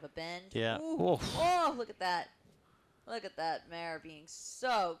little bit of a bend. Yeah. Oh, look at that. Look at that mare being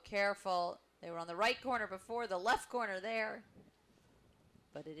so careful. They were on the right corner before, the left corner there.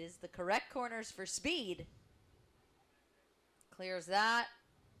 But it is the correct corners for speed. Clears that.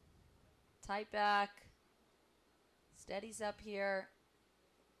 Tight back. Steadies up here.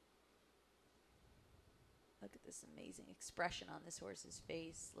 Look at this amazing expression on this horse's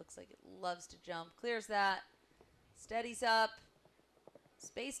face. Looks like it loves to jump. Clears that. Steadies up.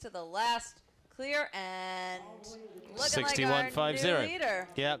 Space to the last. Clear and looking like our new leader.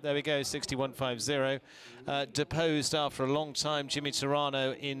 Yeah, there we go, 61.50. Deposed after a long time, Jimmy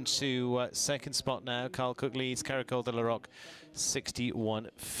Turano into second spot now. Carl Cook leads, Caracol de la Roque,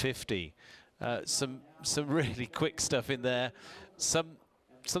 61.50. Some really quick stuff in there. Some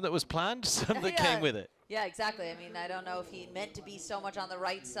that was planned, some that came with it. Yeah, exactly. I mean, I don't know if he meant to be so much on the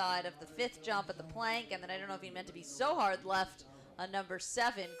right side of the 5th jump at the plank, and then I don't know if he meant to be so hard left on number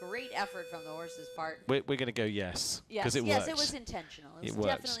 7. Great effort from the horse's part. We're going to go yes. Yes, it yes, it was intentional. It was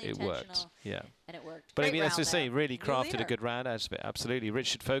definitely intentional. It worked. Yeah. And it worked. But I mean, as we say, really crafted a good round out of it. Absolutely.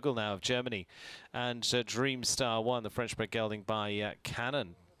 Richard Vogel now of Germany, and Dream Star 1, the French-bred gelding by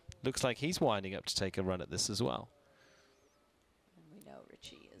Cannon. Looks like he's winding up to take a run at this as well. And we know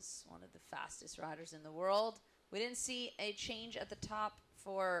Richie is one of the fastest riders in the world. We didn't see a change at the top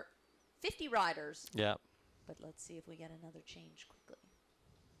for 50 riders. Yeah. But let's see if we get another change quickly.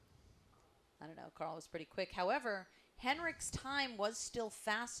 I don't know. Carl was pretty quick. However, Henrik's time was still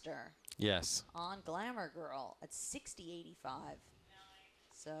faster. Yes. On Glamour Girl at 60.85.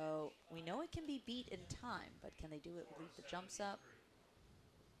 So we know it can be beat in time, but can they do it with the jumps up?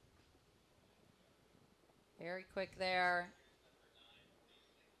 Very quick there.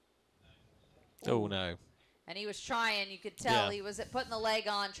 Oh, no. And he was trying. You could tell he was putting the leg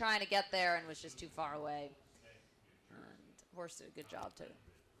on, trying to get there, and was just too far away. And horse did a good job to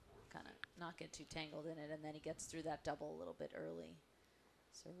kind of not get too tangled in it, and then he gets through that double a little bit early.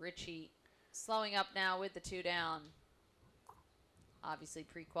 So Richie slowing up now with the 2 down. Obviously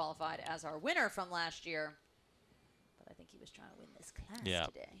pre-qualified as our winner from last year. But I think he was trying to win this class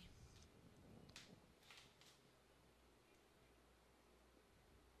today.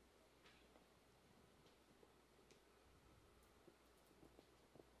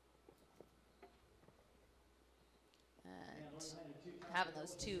 Having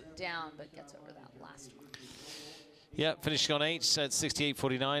those 2 down, but gets over that last one. Yeah, finishing on 8 at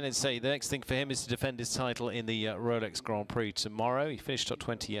 68.49. I'd say the next thing for him is to defend his title in the Rolex Grand Prix tomorrow. He finished top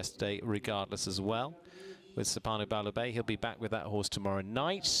 20 yesterday regardless as well with Sapano Balubé. He'll be back with that horse tomorrow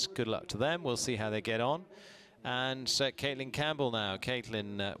night. Good luck to them. We'll see how they get on. And Caitlin Campbell now.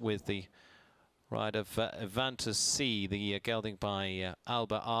 Caitlin with the ride of Avantus C, the gelding by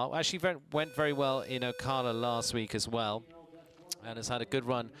Alba R. Actually went very well in Ocala last week as well, and has had a good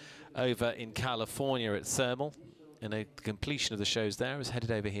run over in California at Thermal. And the completion of the shows there is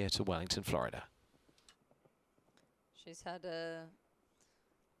headed over here to Wellington, Florida. She's had a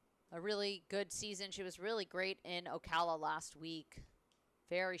really good season. She was really great in Ocala last week.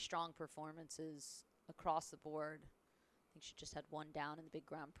 Very strong performances across the board. I think she just had one down in the big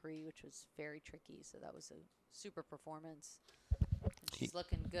Grand Prix, which was very tricky. So that was a super performance. And she's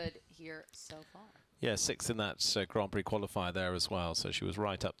looking good here so far. Yeah, 6th in that Grand Prix qualifier there as well. So she was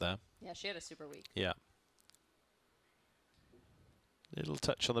right up there. Yeah, she had a super week. Yeah. Little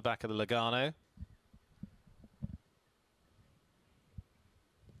touch on the back of the Logano.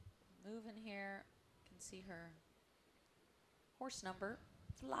 Moving here, you can see her horse number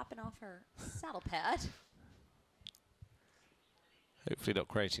flopping off her saddle pad. Hopefully not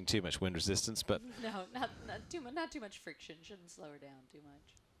creating too much wind resistance, but no, not too much friction. Shouldn't slow her down too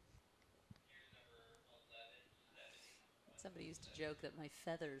much. Somebody used to joke that my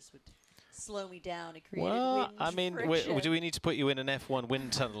feathers would slow me down and create wind I mean, do we need to put you in an F1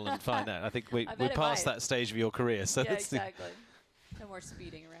 wind tunnel and find out? I think we're past that stage of your career. So yeah, exactly. No more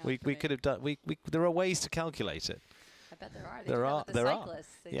speeding around. We could have done. There are ways to calculate it. I bet there are. There are.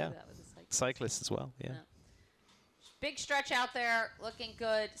 They yeah. do that with the cyclists. Cyclists as well. Yeah. Big stretch out there, looking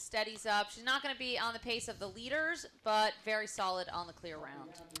good, steadies up. She's not going to be on the pace of the leaders, but very solid on the clear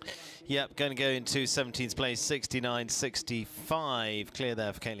round. Yep, going to go into 17th place, 69.65. Clear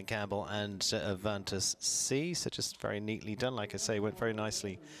there for Caitlin Campbell and Avantus C. So just very neatly done. Like I say, went very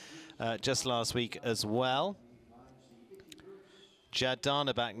nicely just last week as well.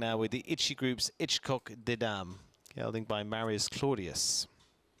 Jadana back now with the Itchy Group's Hitchcock de Dam, gelding by Marius Claudius,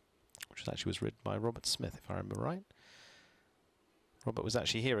 which actually was ridden by Robert Smith, if I remember right. Robert was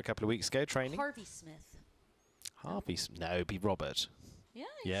actually here a couple of weeks ago training. Harvey Smith. Harvey? No, it'd be Robert. Yeah,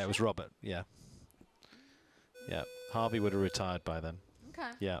 yeah, it was Robert. Yeah. Yeah, Harvey would have retired by then. Okay.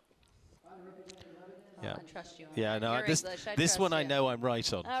 Yeah. Yeah. I trust you. Yeah, no, this one I know I'm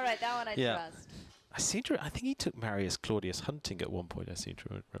right on. All right, that one I trust. I think he took Marius Claudius hunting at one point. I seem to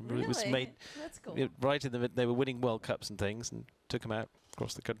remember. Really? It was made. That's cool. Right in they were winning World Cups and things, and took him out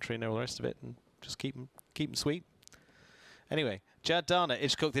across the country and all the rest of it, and just keep him sweet. Anyway, Jad Dana,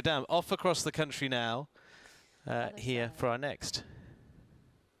 Hitchcock the Dam, off across the country now. Here for our next.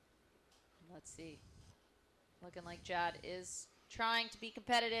 Let's see. Looking like Jad is trying to be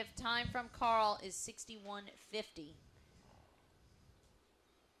competitive. Time from Carl is 61.50.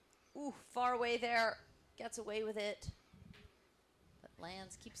 Ooh, far away there. Gets away with it. But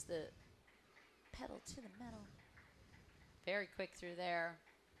lands, keeps the pedal to the metal. Very quick through there.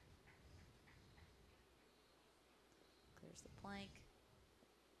 Clears the plank.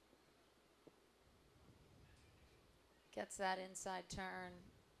 Gets that inside turn.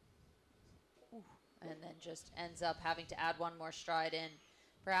 Ooh, and then just ends up having to add one more stride in.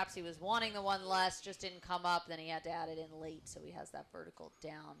 Perhaps he was wanting the one less, just didn't come up. Then he had to add it in late, so he has that vertical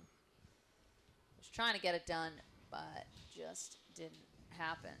down. Was trying to get it done, but just didn't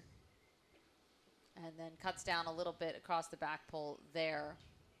happen. And then cuts down a little bit across the back pole there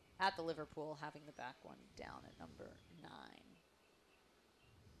at the Liverpool, having the back one down at number 9.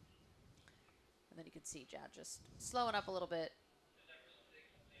 And then you can see Jad just slowing up a little bit.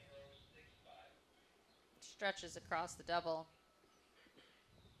 Stretches across the double.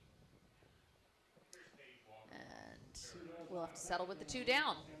 And we'll have to settle with the 2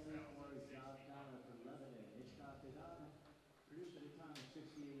 down.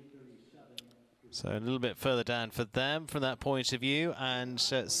 So a little bit further down for them from that point of view. And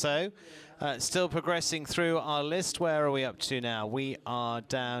still progressing through our list. Where are we up to now? We are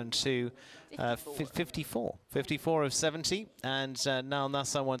down to 54. 54 of 70. And Nal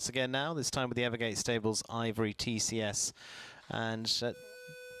Nassar once again now, this time with the Evergate Stables Ivory TCS. And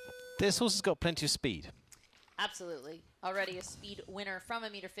this horse has got plenty of speed. Absolutely. Already a speed winner from a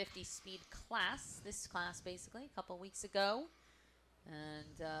m50 speed class. This class, basically, a couple weeks ago.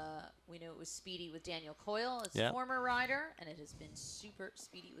 And we knew it was speedy with Daniel Coyle as former rider, and it has been super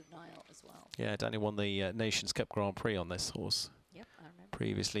speedy with Niall as well. Yeah, Daniel won the Nations Cup Grand Prix on this horse. Yep, I remember.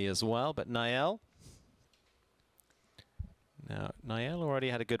 Previously as well, but Niall. Now, Niall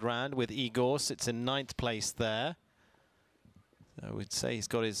already had a good round with Igor, sits in 9th place there. I would say he's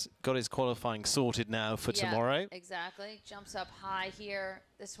got his qualifying sorted now for tomorrow. Exactly. Jumps up high here.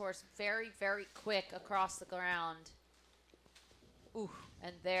 This horse very, very quick across the ground. Ooh,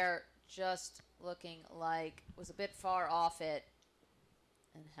 and they're just looking like was a bit far off it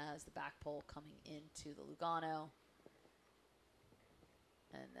and has the back pole coming into the Lugano.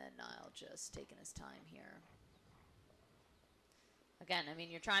 And then Niall just taking his time here. Again, I mean,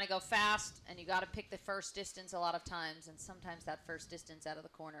 you're trying to go fast, and you got to pick the first distance a lot of times, and sometimes that first distance out of the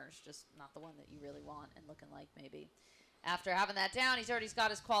corner is just not the one that you really want, and looking like maybe after having that down, he's already got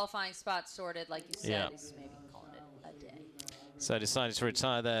his qualifying spot sorted, like you said. He's maybe calling it a day. So decided to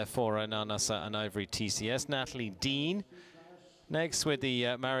retire there for Nanasa and Ivory TCS. Natalie Dean next with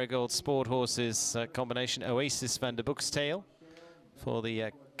the Marigold Sport Horses combination. Oasis Van der Boeksteel for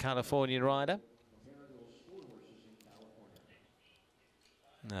the Californian rider.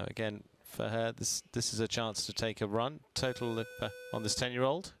 Now again, for her, this is a chance to take a run. Total on this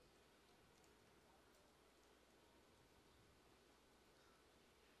 10-year-old.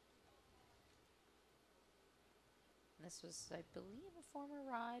 This was, I believe, a former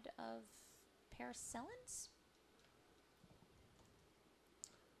ride of Paracellen's.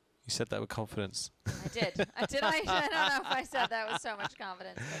 You said that with confidence. I did. I don't know if I said that with so much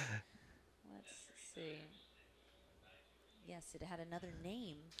confidence. But let's see. Yes, it had another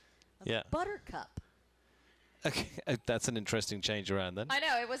name. Buttercup. Okay, that's an interesting change around then. I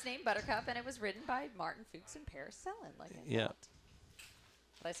know, it was named Buttercup, and it was ridden by Martin Fuchs and Paracellin, like I thought.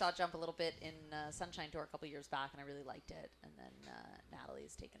 But I saw it jump a little bit in Sunshine Tour a couple years back, and I really liked it. And then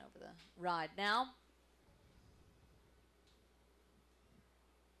Natalie's taken over the ride now.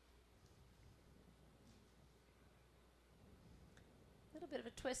 A little bit of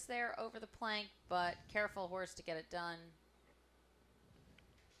a twist there over the plank, but careful horse to get it done.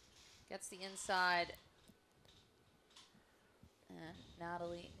 Gets the inside. And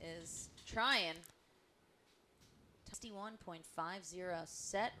Natalie is trying. 61.50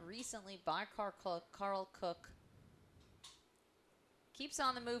 set recently by Carl Cook. Keeps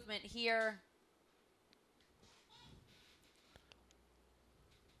on the movement here.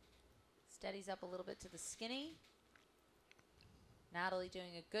 Steadies up a little bit to the skinny. Natalie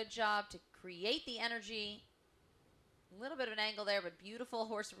doing a good job to create the energy. A little bit of an angle there, but beautiful.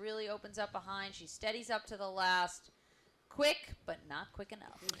 Horse really opens up behind. She steadies up to the last. Quick, but not quick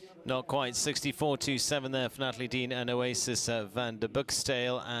enough. Not quite. 64.27 there for Natalie Dean and Oasis Van der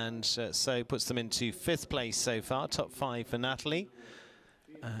Boeksteel, and so puts them into 5th place so far. Top 5 for Natalie.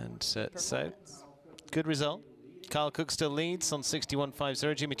 And so, good result. Carl Cook still leads on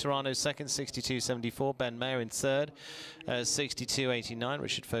 61.50. Jimmy Turano second, 62.74. Ben Mayer in third, 62.89.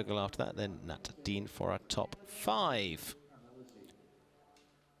 Richard Fogel after that. Then Nat Dean for our top 5.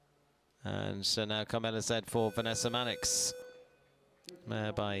 And so now Carmela Z for Vanessa Mannix,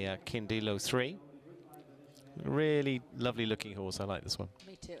 by Kindilo 3. Really lovely looking horse. I like this one.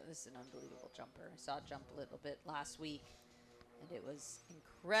 Me too. This is an unbelievable jumper. I saw it jump a little bit last week, and it was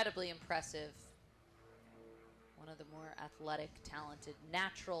incredibly impressive. One of the more athletic, talented,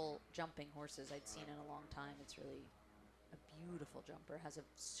 natural jumping horses I'd seen in a long time. It's really a beautiful jumper. Has a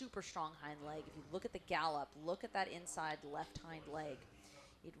super strong hind leg. If you look at the gallop, look at that inside left hind leg.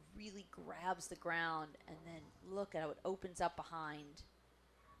 It really grabs the ground, and then look at how it opens up behind.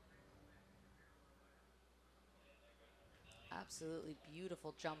 Absolutely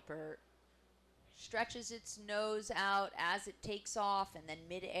beautiful jumper. Stretches its nose out as it takes off, and then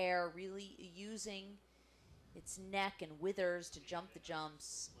mid-air really using its neck and withers to jump the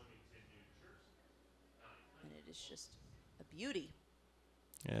jumps. And it is just a beauty.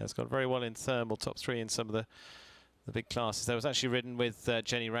 Yeah, it's got very well in thermal, top 3 in some of the big classes. That was actually ridden with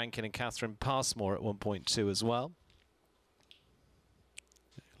Jenny Rankin and Catherine Passmore at 1.2 as well.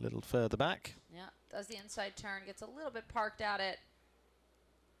 A little further back. Yeah, does the inside turn, gets a little bit parked at it,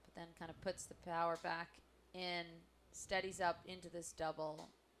 but then kind of puts the power back in, steadies up into this double.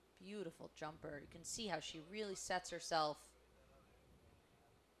 Beautiful jumper. You can see how she really sets herself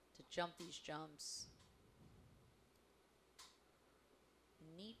to jump these jumps.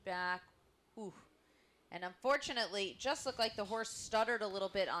 Neat back. Ooh. And unfortunately, just looked like the horse stuttered a little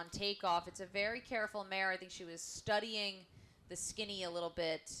bit on takeoff. It's a very careful mare. I think she was studying the skinny a little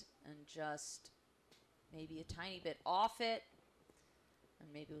bit and just maybe a tiny bit off it. And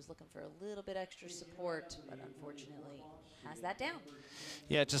maybe was looking for a little bit extra support, but unfortunately has that down.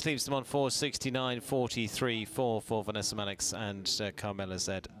 Yeah, it just leaves them on 469.43 for Vanessa Mannix and Carmela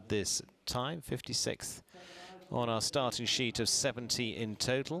Z this time. 56th on our starting sheet of 70 in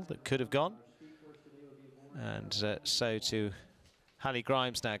total that could have gone. And so to Hallie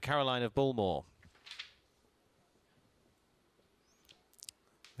Grimes now, Caroline of Bullmore.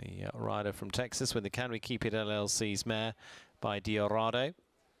 the rider from Texas, with the Can We Keep It LLC's mare by Diorado.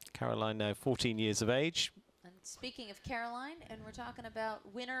 Caroline, now 14 years of age. And speaking of Caroline, and we're talking about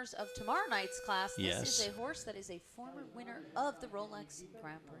winners of tomorrow night's class, this is a horse that is a former winner of the Rolex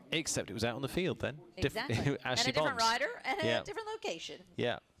Grand Prix. Except it was out on the field then. Exactly. And a different rider and a different location.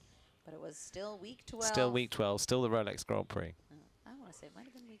 Yeah. But it was still week 12. Still week 12, still the Rolex Grand Prix. I want to say it might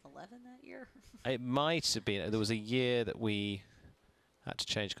have been week 11 that year. It might have been. There was a year that we had to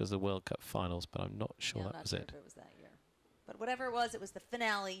change because of the World Cup finals, but I'm not sure that was it. If it was that year. But whatever it was the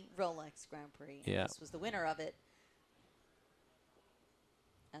finale Rolex Grand Prix. Yeah. This was the winner of it.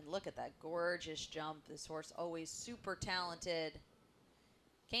 And look at that gorgeous jump. This horse always super talented.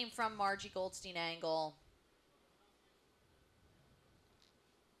 Came from Margie Goldstein Angle.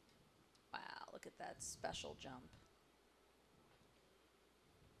 Wow, look at that special jump.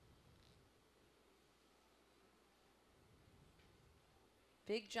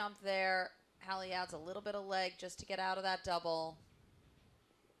 Big jump there. Hallie adds a little bit of leg just to get out of that double.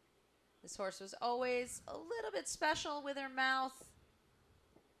 This horse was always a little bit special with her mouth.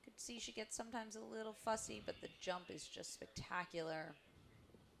 Could see she gets sometimes a little fussy, but the jump is just spectacular.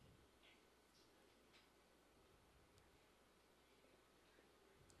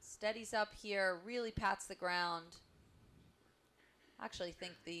 Steadies up here, really pats the ground. Actually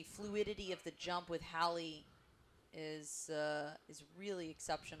think the fluidity of the jump with Hallie is really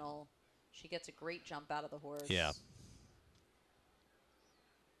exceptional. She gets a great jump out of the horse. Yeah.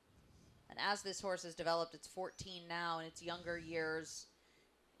 And as this horse has developed, it's 14 now, in its younger years,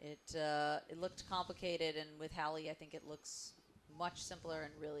 it looked complicated, and with Hallie, I think it looks much simpler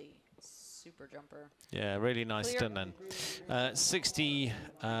and really super jumper. Yeah, really nice done then. 60,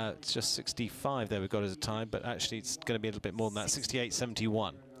 it's just 65 there we've got as a time, but actually it's going to be a little bit more than that.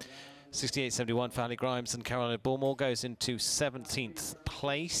 68.71. 68.71 for Hallie Grimes, and Caroline Bullmore goes into 17th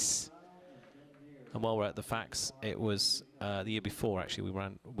place. And while we're at the facts, it was the year before, actually, we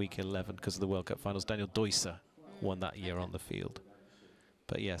ran week 11 because of the World Cup finals. Daniel Deusser won that year on the field.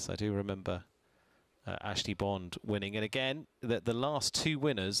 But yes, I do remember Ashley Bond winning. And again, the last two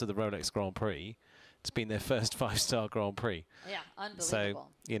winners of the Rolex Grand Prix, it's been their first five-star Grand Prix. Yeah, unbelievable. So,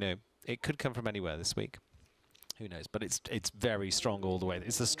 you know, it could come from anywhere this week. Who knows? But it's very strong all the way.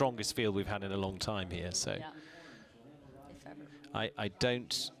 It's the strongest field we've had in a long time here. So yeah. If ever. I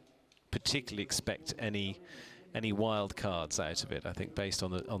don't particularly expect any wild cards out of it, I think, based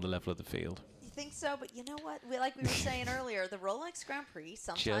on the level of the field. You think so? But you know what? Like we were saying earlier, the Rolex Grand Prix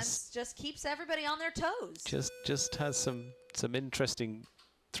sometimes just keeps everybody on their toes. Just has some interesting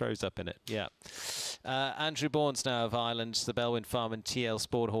throws up in it. Yeah. Andrew Bourne's now of Ireland, the Belwyn Farm and TL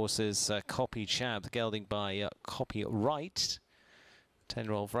Sport Horses Copy Champ, gelding by Copyright.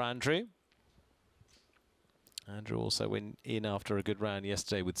 10-year-old for Andrew. Andrew also went in after a good round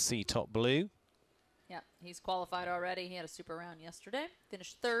yesterday with C Top Blue. Yeah, he's qualified already. He had a super round yesterday.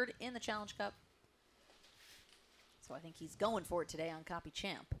 Finished third in the Challenge Cup. So I think he's going for it today on Copy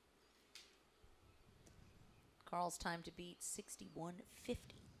Champ. Carl's time to beat 61.50.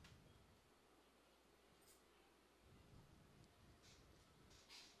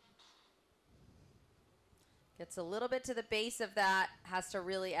 Gets a little bit to the base of that, has to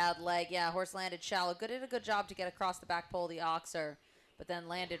really add leg. Yeah, horse landed shallow. Did a good job to get across the back pole of the oxer, but then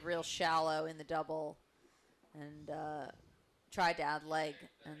landed real shallow in the double and tried to add leg,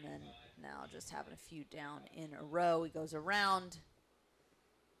 and then now just having a few down in a row. He goes around.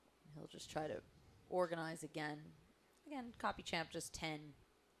 He'll just try to organize again. Again, Copy Champ just 10.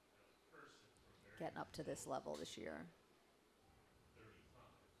 Getting up to this level this year.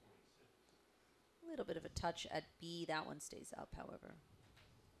 A little bit of a touch at B. That one stays up, however.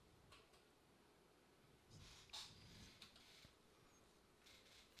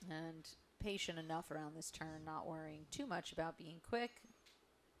 And patient enough around this turn, not worrying too much about being quick.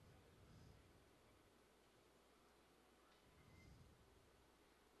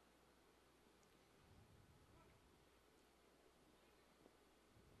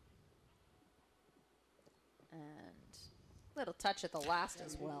 Little touch at the last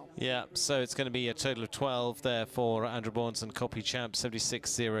as well. Yeah, so it's going to be a total of 12 there for Andrew Bournes and Copy Champ,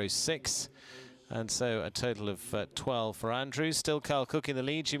 76.06. And so a total of 12 for Andrew. Still Carl Cook in the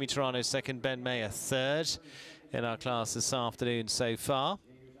lead, Jimmy Torano second, Ben Mayer third in our class this afternoon so far.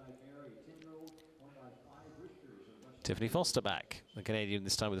 Tiffany Foster back, the Canadian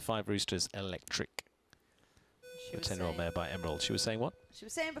this time with the 5 Roosters Electric. The 10-year-old mare by Emerald. She was saying what? She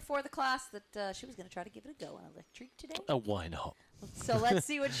was saying before the class that she was going to try to give it a go on Electric today. Oh, why not? So let's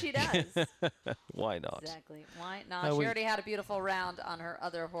see what she does. Why not? Exactly. Why not? She already had a beautiful round on her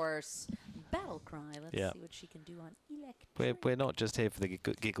other horse, battle cry. Let's see what she can do on electric. We're not just here for the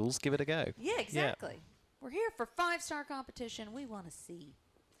giggles. Give it a go. Yeah, exactly. Yeah. We're here for 5-star competition. We want to see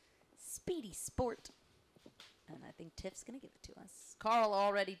speedy sport. And I think Tiff's going to give it to us. Carl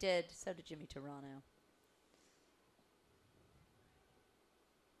already did. So did Jimmy Toronto.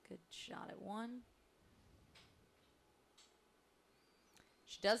 Good shot at 1.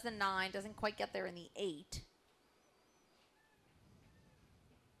 She does the 9. Doesn't quite get there in the 8.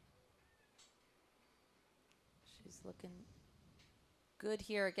 She's looking good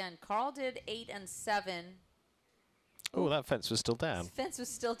here again. Carl did 8 and 7. Oh, that fence was still down. Fence was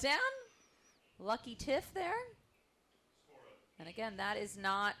still down. Lucky Tiff there. And again, that is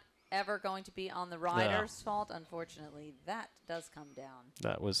not ever going to be on the rider's fault. Unfortunately, that does come down.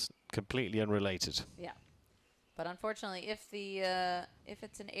 That was completely unrelated. Yeah. But unfortunately, if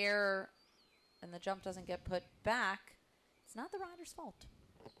it's an error and the jump doesn't get put back, it's not the rider's fault.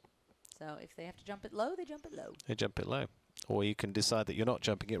 So if they have to jump it low, they jump it low. They jump it low. Or you can decide that you're not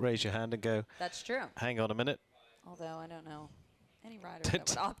jumping it, raise your hand and go, that's true. Hang on a minute. Although I don't know any rider that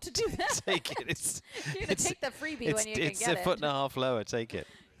would opt to do that. Take it. You're going to take the freebie when you can get it. It's a foot and a half lower. Take it.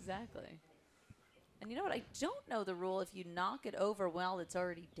 Exactly. And you know what? I don't know the rule. If you knock it over while it's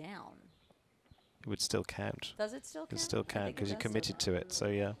already down, it would still count. Does it still count? It would still count because you committed to it. So,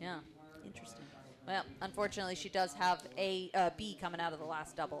 yeah. Yeah. Interesting. Well, unfortunately, she does have a B coming out of the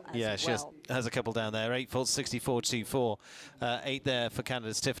last double as well. Yeah, she has a couple down there. 8 faults, 64-24. 8 there for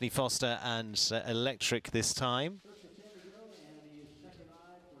Canada's Tiffany Foster and electric this time.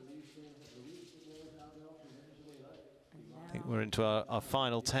 I think we're into our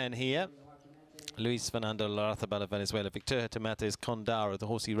final 10 here. Luis Fernando Larrazabal of Venezuela, Victoria Tomates Condara, the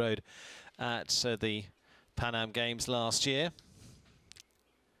horse he rode at the Pan Am Games last year.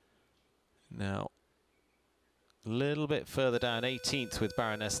 Now, a little bit further down, 18th with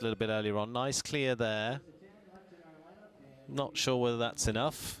Baroness a little bit earlier on. Nice clear there. Not sure whether that's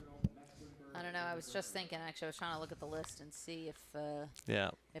enough. I don't know. I was just thinking, actually, I was trying to look at the list and see if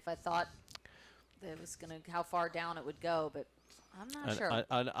if I thought it was going to, how far down it would go, but I'm not sure.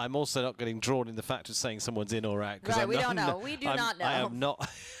 I'm also not getting drawn in the fact of saying someone's in or out. Right, we don't know. We do not know. I am not,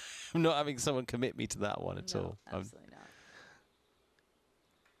 I'm not having someone commit me to that one at all. Absolutely not.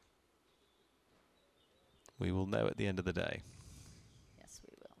 We will know at the end of the day. Yes, we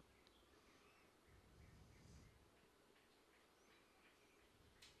will.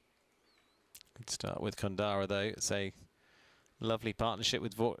 Good start with Condara, though. It's a lovely partnership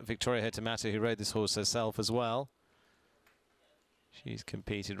with Victoria Hertamata, who rode this horse herself as well. She's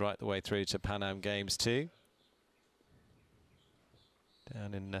competed right the way through to Pan Am Games too.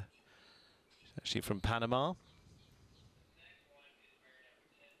 Down in, actually from Panama.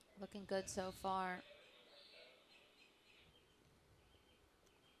 Looking good so far.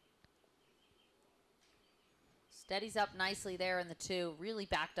 Steadies up nicely there in the 2. Really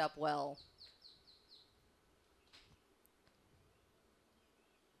backed up well.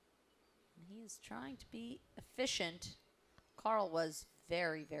 And he is trying to be efficient. Carl was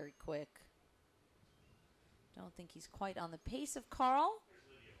very, very quick. Don't think he's quite on the pace of Carl.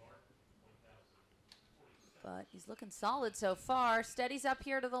 But he's looking solid so far. Steadies up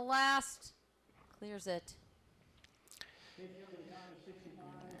here to the last. Clears it.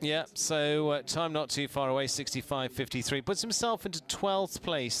 Yeah, so time not too far away, 65.53. Puts himself into 12th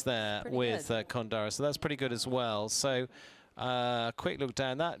place there with Condara, so that's pretty good as well. So quick look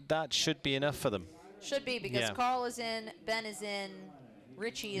down, that should be enough for them. Should be, because Carl is in, Ben is in,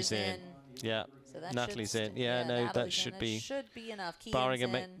 Richie is in. Yeah, so that Natalie's in. Yeah, no, that should be enough.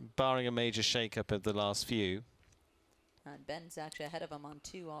 Barring a major shake-up of the last few. And Ben's actually ahead of him on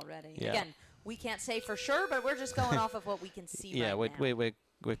 2 already. Yeah. Again, we can't say for sure, but we're just going off of what we can see right now.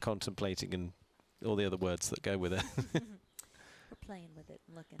 We're contemplating and all the other words that go with it. We're playing with it,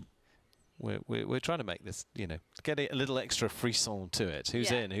 looking. We're trying to make this, you know, get a little extra frisson to it.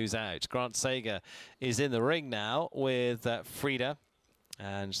 Who's in, who's out? Grant Sager is in the ring now with Frida.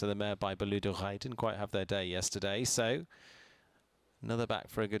 And so the mare by Balou de Rai didn't quite have their day yesterday. So another back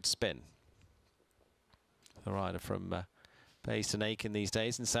for a good spin. The rider from Payson Aiken these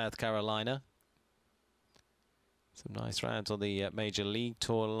days in South Carolina. Some nice rounds on the Major League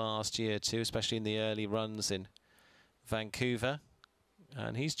Tour last year too, especially in the early runs in Vancouver.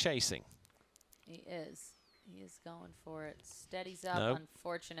 And he's chasing. He is. He is going for it. Steadies up.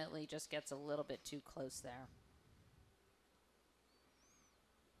 Unfortunately, just gets a little bit too close there.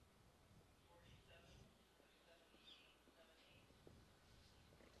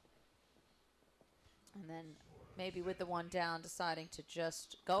 And then maybe with the 1 down, deciding to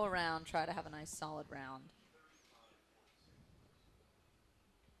just go around, try to have a nice solid round.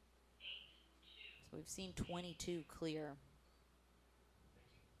 So we've seen 22 clear.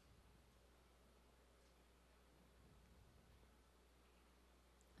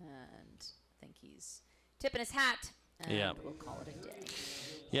 And I think he's tipping his hat, and we'll call it a day.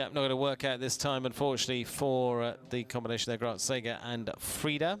 Yeah, not going to work out this time, unfortunately, for the combination there, Grant Sager and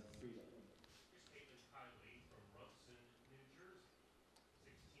Frida.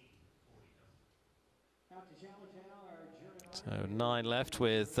 So 9 left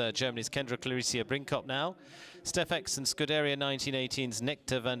with Germany's Kendra Clarissa Brinkhoff now. Stefex and Scuderia 1918's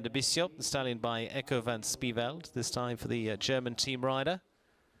Nectar van der Bischop, the stallion by Echo van Spieveld, this time for the German team rider.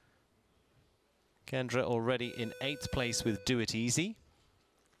 Kendra already in 8th place with Do It Easy.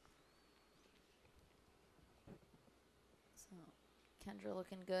 So Kendra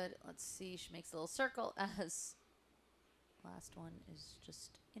looking good. Let's see, she makes a little circle as last one is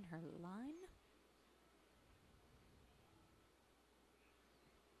just in her line.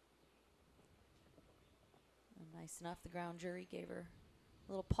 Nice enough, the ground jury gave her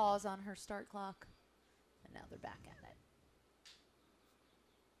a little pause on her start clock, and now they're back at it.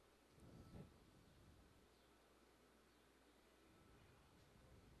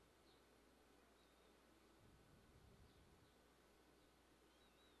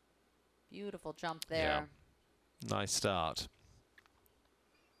 Beautiful jump there. Yeah. Nice start.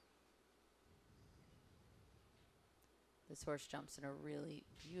 This horse jumps in a really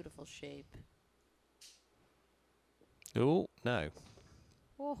beautiful shape. Oh, no.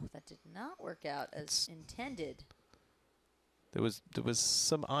 Oh, that did not work out as intended. There was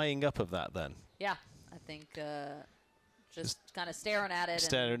some eyeing up of that then. Yeah, I think just kind of staring at it.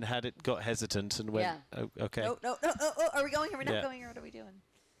 Staring at it, got hesitant and went, yeah. Oh, okay. No, are we going here? We're not going here. What are we doing?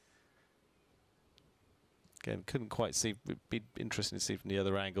 Again, couldn't quite see. It'd be interesting to see from the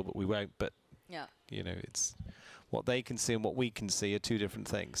other angle, but we won't. But, yeah, you know, it's what they can see and what we can see are two different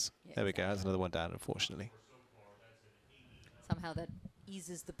things. Yeah, there we go. That's another one down, unfortunately. Somehow that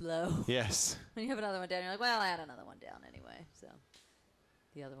eases the blow. Yes. When you have another one down, you're like, well, I had another one down anyway, so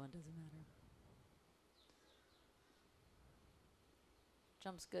the other one doesn't matter.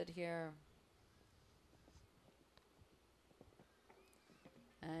 Jumps good here.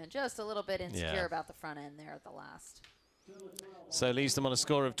 And just a little bit insecure about the front end there at the last. So leaves them on a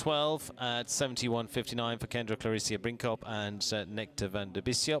score of 12 at 71.59 for Kendra Clarissa Brinkhoff and Nectar van der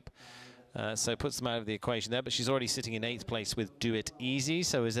Bischop. So puts them out of the equation there, but she's already sitting in 8th place with Do It Easy,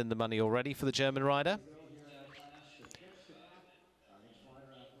 so is in the money already for the German rider.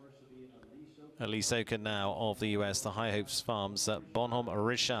 Elise Oken now of the US, the High Hopes Farms, Bonhomme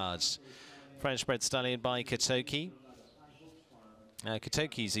Richard. French-bred stallion by Katoki.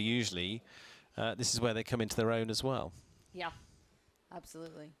 Katokis are usually, this is where they come into their own as well. Yeah,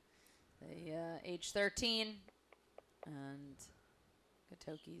 absolutely. They age 13, and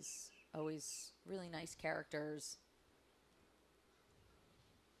Katokis always really nice characters.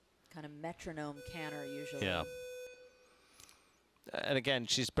 Kind of metronome canter usually. Yeah. And again,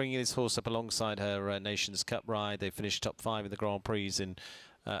 she's bringing this horse up alongside her Nations Cup ride. They finished top 5 in the Grand Prix in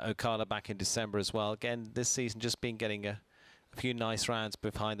Ocala back in December as well. Again, this season just been getting a few nice rounds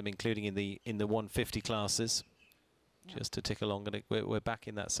behind them, including in the 150 classes, just to tick along. And we're back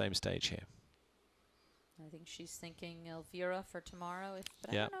in that same stage here. I think she's thinking Elvira for tomorrow.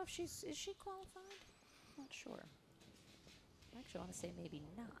 But I don't know if is she qualified? I'm not sure. I actually want to say maybe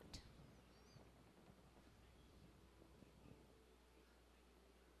not.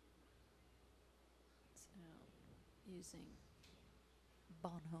 So using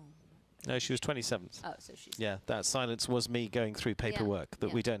Bonhomme. No, she was 27th. Oh, so she's... Yeah, that silence was me going through paperwork,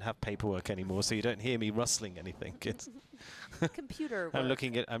 that we don't have paperwork anymore, so you don't hear me rustling anything. It's computer work. I'm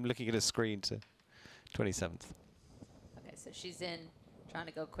looking at a screen to 27th. Okay, so she's in, trying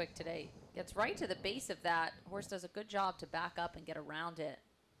to go quick today. Gets right to the base of that. Horse does a good job to back up and get around it.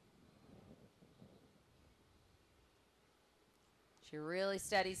 She really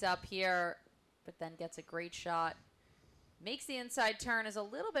steadies up here, but then gets a great shot. Makes the inside turn, is a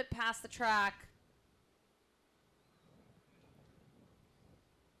little bit past the track.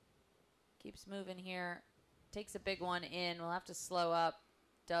 Keeps moving here. Takes a big one in. We'll have to slow up.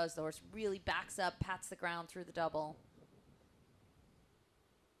 Does. The horse really backs up, pats the ground through the double.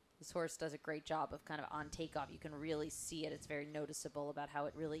 This horse does a great job of kind of on takeoff. You can really see it. It's very noticeable about how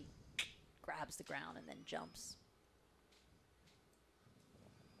it really grabs the ground and then jumps.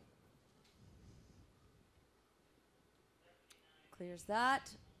 Clears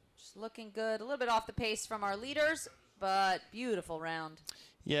that. Just looking good. A little bit off the pace from our leaders, but beautiful round.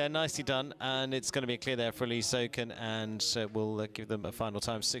 Yeah, nicely done. And it's going to be a clear there for Elise Oken, and we'll give them a final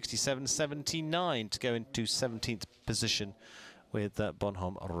time, 67.79, to go into 17th position with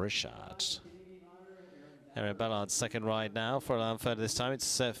Bonhomme Richard. Erin Ballard's second ride now for Alain Further this time. It's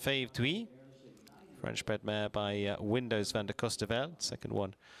Fave Tui, French bred mare by Windows van der Kosterveld. Second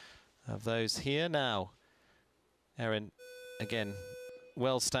one of those here now. Erin, again,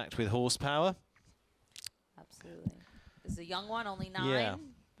 well stacked with horsepower. Absolutely. This is a young one, only 9, yeah,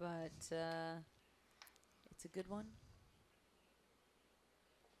 but it's a good one.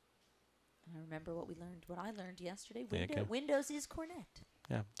 I remember what I learned yesterday. Windows is cornet.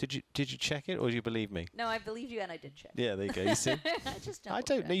 Yeah. Did you check it, or do you believe me? No, I believed you, and I did check. Yeah, there you go. You see? I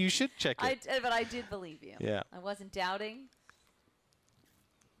don't know. You should check it. But I did believe you. Yeah. I wasn't doubting.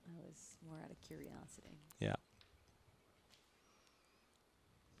 I was more out of curiosity. Yeah.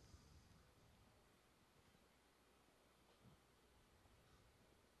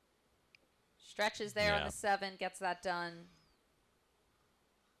 Stretches there on the 7, gets that done.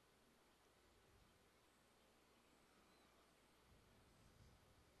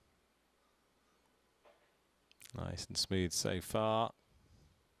 Nice and smooth so far.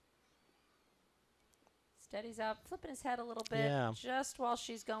 Steadies up, flipping his head a little bit. Yeah. Just while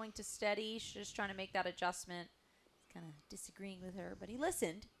she's going to steady, she's just trying to make that adjustment. He's kind of disagreeing with her, but he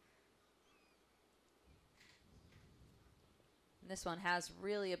listened. And this one has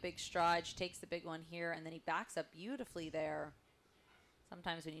really a big stride. She takes the big one here, and then he backs up beautifully there.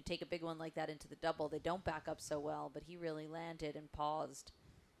 Sometimes when you take a big one like that into the double, they don't back up so well, but he really landed and paused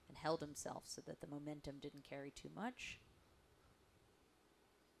and held himself so that the momentum didn't carry too much.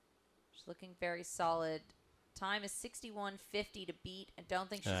 She's looking very solid. Time is 61.50 to beat. I don't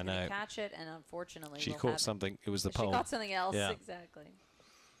think she's going to catch it, and unfortunately, she caught something. It was the pole. She caught something else, yeah. Exactly.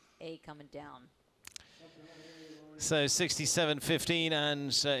 A coming down. So 67.15,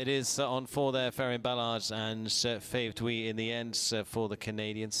 and it is on 4 there, Erin Ballard and Fave Tui in the end for the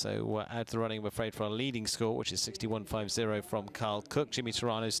Canadians. So out of the running, I'm afraid, for our leading score, which is 61.50 from Carl Cook. Jimmy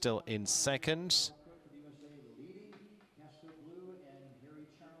Turano still in second.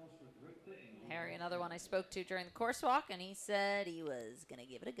 Harry, another one I spoke to during the course walk, and he said he was going to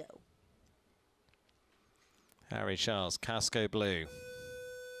give it a go. Harry Charles, Casco Blue.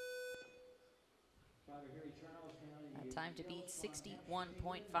 Time to beat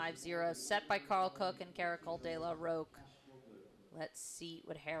 61.50, set by Carl Cook and Caracol de la Roque. Let's see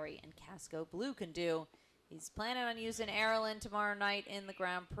what Harry and Casco Blue can do. He's planning on using Airlin tomorrow night in the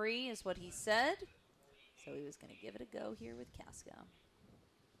Grand Prix, is what he said. So he was going to give it a go here with Casco.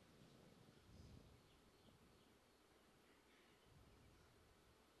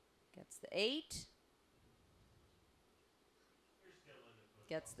 Gets the 8.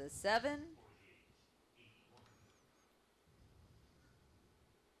 Gets the 7.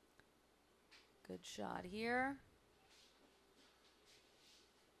 Good shot here.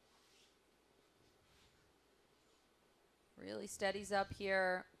 Really steadies up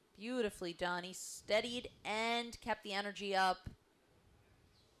here. Beautifully done. He steadied and kept the energy up.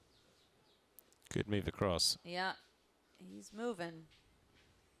 Good move across. Yeah, he's moving.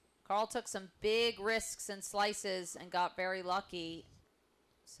 Carl took some big risks and slices and got very lucky.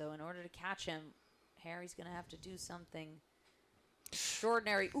 So in order to catch him, Harry's going to have to do something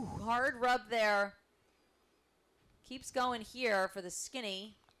extraordinary. Ooh, hard rub there. Keeps going here for the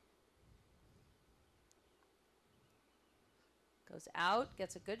skinny. Goes out,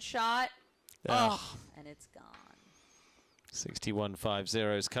 gets a good shot. Oh, and it's gone.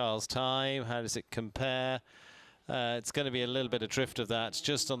 61.50 is Carl's time. How does it compare? It's going to be a little bit of drift of that. It's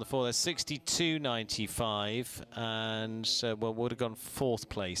just on the 4 there, 62.95, and well, would have gone 4th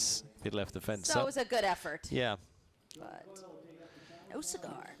place if he'd left the fence up. So it was a good effort. Yeah. But no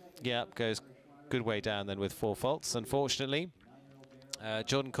cigar. Yeah, goes good way down then with 4 faults, unfortunately.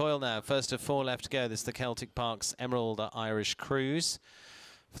 Jordan Coyle now, first of 4 left to go. This is the Celtic Parks Emerald Irish Cruise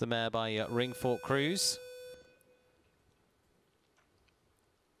for the mare by Ringfort Cruise.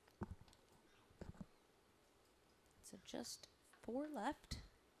 So just 4 left.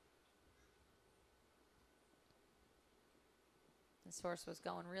 This horse was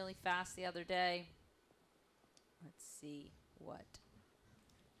going really fast the other day. Let's see what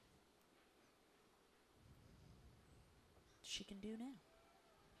she can do now.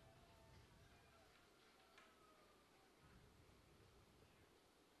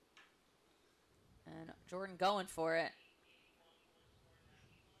 And Jordan going for it.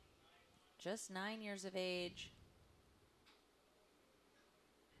 Just 9 years of age.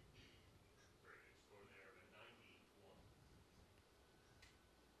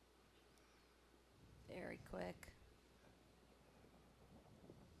 Very quick.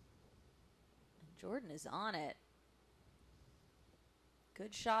 And Jordan is on it.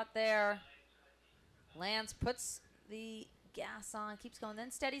 Good shot there. Lance puts the gas on, keeps going,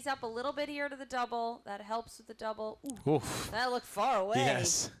 then steadies up a little bit here to the double. That helps with the double. Ooh, Oof. that looked far away.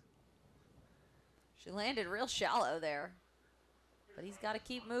 Yes. She landed real shallow there. But he's got to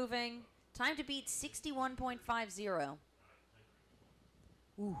keep moving. Time to beat 61.50.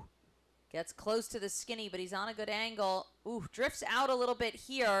 Ooh. Gets close to the skinny, but he's on a good angle. Ooh, drifts out a little bit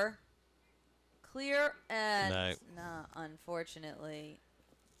here. Clear and no, unfortunately.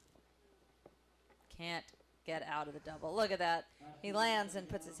 Can't get out of the double. Look at that. He lands and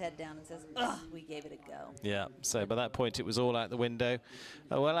puts his head down and says, ugh, we gave it a go. Yeah, so by that point it was all out the window.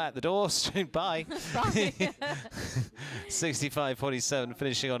 Oh, well, out the door. Bye. Bye. 65.47,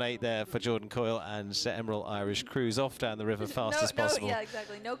 finishing on 8 there for Jordan Coyle, and Emerald Irish cruise off down the river fast as possible. Yeah,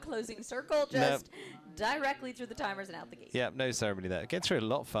 exactly. No closing circle, just directly through the timers and out the gate. Yeah, no ceremony there. Get through a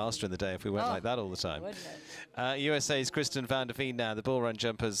lot faster in the day if we went like that all the time. USA's Kristen van der Veen now. The bull run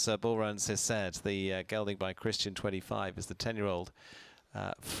jumpers, bull runs has said. The gelding by Christian 25 is the 10-year-old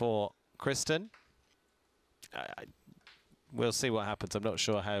for Kristen. We'll see what happens. I'm not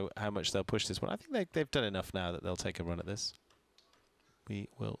sure how much they'll push this one. I think they've done enough now that they'll take a run at this. We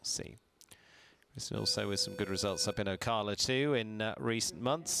will see. Kristen also with some good results up in Ocala too in recent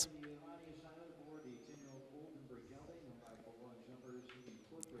months.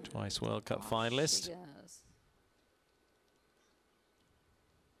 Twice World Cup finalist. Yes.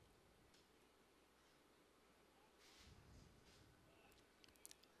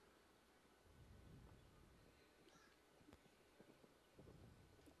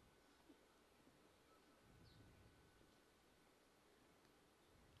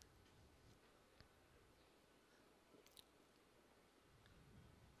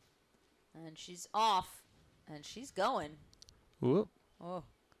 And she's off, and she's going. Whoop. Oh.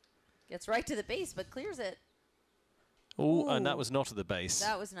 Gets right to the base, but clears it. Ooh, and that was not to the base.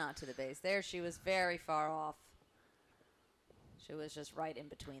 That was not to the base. There she was very far off. She was just right in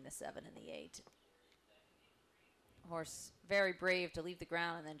between the 7 and the 8. Horse very brave to leave the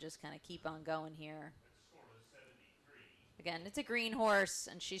ground and then just kind of keep on going here. Again, it's a green horse,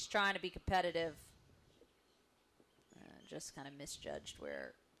 and she's trying to be competitive. Just kind of misjudged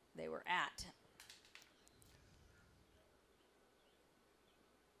where they were at.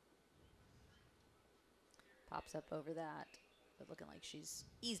 Pops up over that, but looking like she's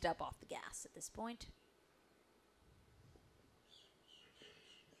eased up off the gas at this point.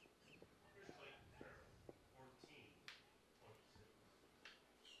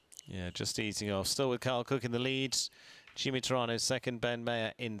 Yeah, just easing off. Still with Carl Cook in the lead. Jimmy Torano second, Ben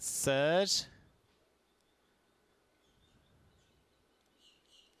Mayer in third.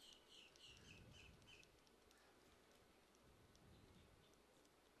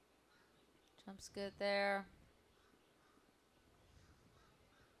 Jump's good there.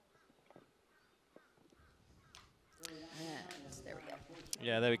 There we go.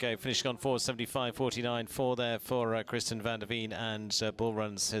 Yeah, there we go. Finishing on 475.49. 4 there for Kristen van der Veen, and bull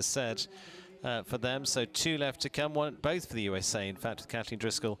runs has said for them. So 2 left to come. Both for the USA, in fact, with Kathleen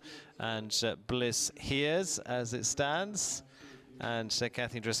Driscoll and Bliss Hears as it stands. And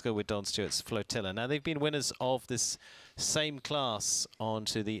Kathleen Driscoll with Don Stewart's Flotilla. Now, they've been winners of this same class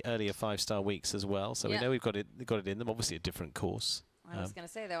onto the earlier 5-star weeks as well. So we know we've got it in them. Obviously, a different course. I was going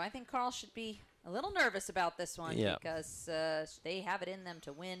to say, though, I think Carl should be a little nervous about this one because they have it in them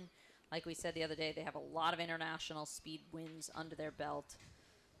to win. Like we said the other day, they have a lot of international speed wins under their belt.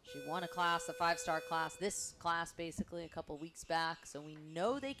 She won a class, a 5-star class, this class basically a couple weeks back. So we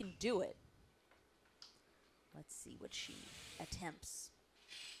know they can do it. Let's see what she attempts.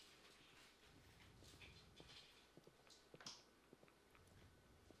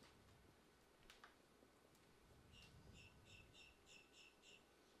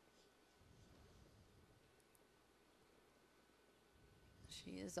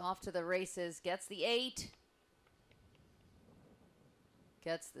 She is off to the races, gets the 8,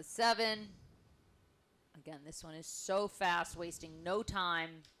 gets the 7. Again, this one is so fast, wasting no time,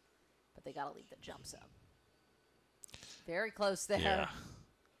 but they got to leave the jumps up. Very close there. Yeah.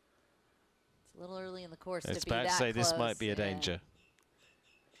 It's a little early in the course to be that close. It's about to say this might be a danger.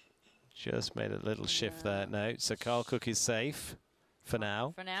 Just made a little shift there. No, so Carl Cook is safe for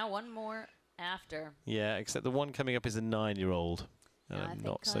now. For now, one more after. Yeah, except the one coming up is a 9-year-old. And I'm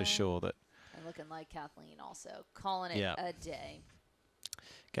not so sure that. And looking like Kathleen also. Calling it a day.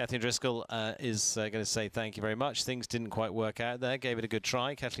 Kathleen Driscoll is going to say thank you very much. Things didn't quite work out there. Gave it a good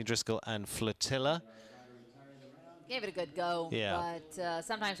try. Kathleen Driscoll and Flotilla. Gave it a good go. Yeah. But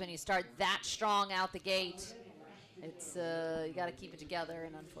sometimes when you start that strong out the gate, it's you got to keep it together.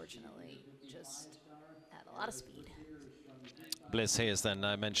 And unfortunately, just had a lot of speed. Bliss Hears then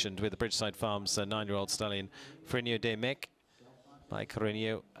I mentioned with the Bridgeside Farms 9-year-old stallion Frinio de Mick. by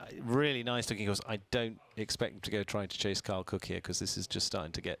Carreño. Really nice looking horse. I don't expect him to go trying to chase Carl Cook here, because this is just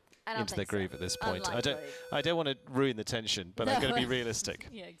starting to get into their groove at this point. I don't want to ruin the tension, but I'm going to be realistic.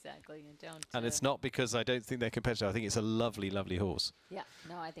 Yeah, exactly. And it's not because I don't think they're competitive. I think it's a lovely, lovely horse. Yeah,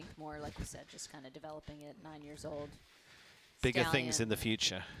 no, I think more, like you said, just kind of developing it, 9 years old. Bigger things in the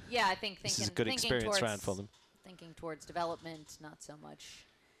future. Yeah, I think this is a good experience round for them. Thinking towards development, not so much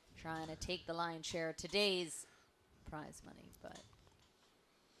trying to take the lion's share of today's prize money, but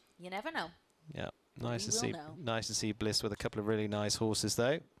you never know. Yeah, nice to see. Nice to see Bliss with a couple of really nice horses,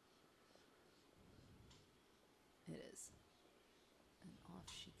 though. It is. And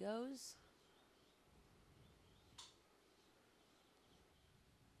off she goes.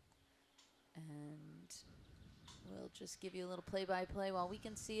 And we'll just give you a little play-by-play while we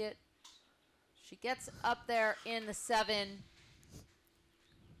can see it. She gets up there in the 7.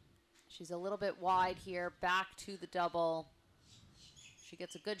 She's a little bit wide here, back to the double. She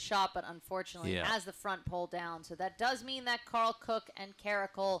gets a good shot, but unfortunately has the front pole down. So that does mean that Carl Cook and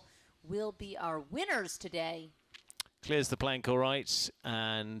Caracol will be our winners today. Clears the plank all right,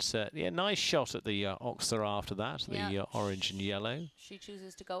 and yeah, nice shot at the Oxer after that, the orange and yellow. She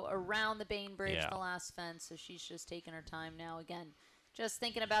chooses to go around the Bainbridge, the last fence, so she's just taking her time now. Again, just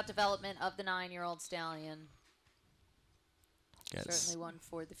thinking about development of the 9-year-old stallion. Certainly one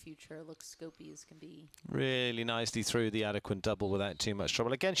for the future. Looks scopy as can be. Really nicely through the adequate double without too much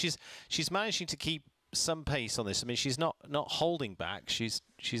trouble. Again, she's managing to keep some pace on this. I mean, she's not holding back. She's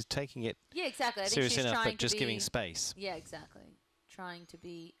taking it exactly. I think serious she's enough, trying but just to giving space. Yeah, exactly. Trying to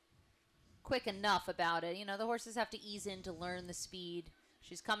be quick enough about it. You know, the horses have to ease in to learn the speed.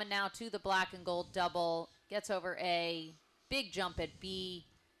 She's coming now to the black and gold double. Gets over A. Big jump at B.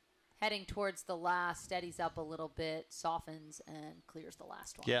 Heading towards the last, steadies up a little bit, softens, and clears the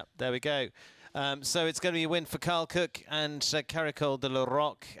last one. Yeah, there we go. So it's going to be a win for Carl Cook and Caracol de la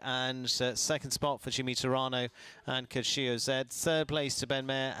Roque, and second spot for Jimmy Turano and Kashio Z. Third place to Ben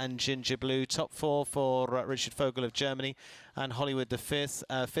Mayer and Ginger Blue. Top 4 for Richard Vogel of Germany and Hollywood the fifth.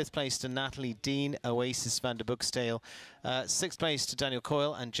 Fifth place to Natalie Dean, Oasis van der Boeksteel. Sixth place to Daniel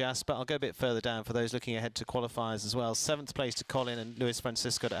Coyle and Jasper. I'll go a bit further down for those looking ahead to qualifiers as well. Seventh place to Colin and Luis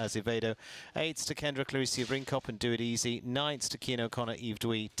Francisco de Azevedo. Eighth to Kendra Clarissa Brinkop and Do It Easy. Ninth to Keane O'Connor, Yves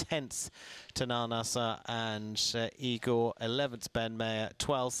Dewey. 10th to Nal Nasser and Igor. 11th Ben Mayer.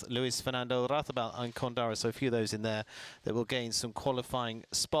 12th Luis Fernando Rathabal and Condara. So a few of those in there that will gain some qualifying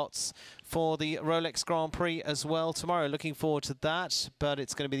spots for the Rolex Grand Prix as well tomorrow. Looking forward to that, but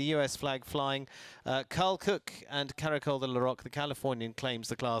it's going to be the US flag flying. Carl Cook and Caracol de la Roque, the Californian, claims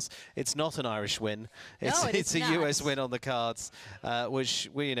the class. It's not an Irish win. It's a US win on the cards, which,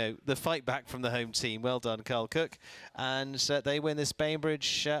 you know, the fight back from the home team. Well done, Carl Cook. And they win this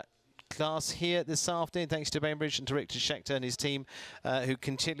Bainbridge class here this afternoon, thanks to Bainbridge and to Richter Schechter and his team, who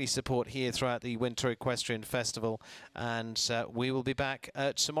continually support here throughout the Winter Equestrian Festival. And we will be back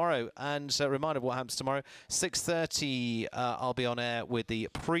tomorrow. And a reminder of what happens tomorrow: 6:30 I'll be on air with the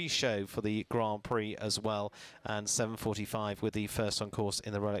pre-show for the Grand Prix as well, and 7:45 with the first on course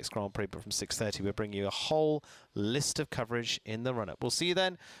in the Rolex Grand Prix. But from 6:30 we'll bring you a whole list of coverage in the run-up. We'll see you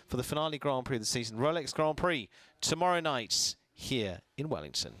then for the finale Grand Prix of the season, Rolex Grand Prix, tomorrow night here in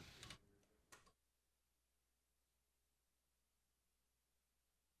Wellington.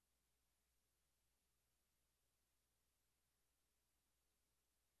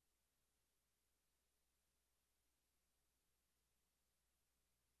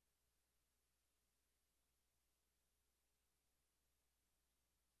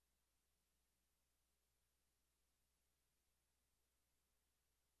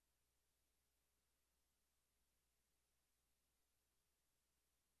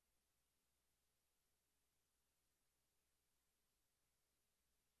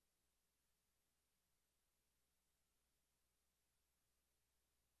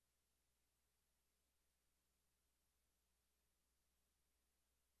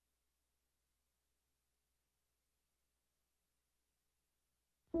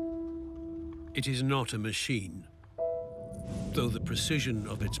 It is not a machine, though the precision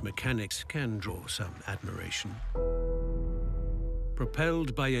of its mechanics can draw some admiration.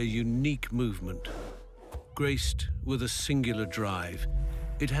 Propelled by a unique movement, graced with a singular drive,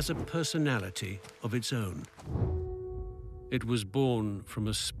 it has a personality of its own. It was born from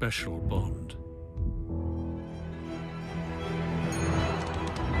a special bond.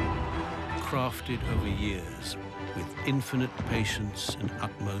 Crafted over years with infinite patience and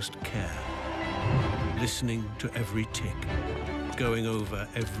utmost care. Listening to every tick, going over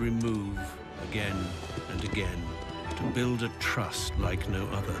every move again and again to build a trust like no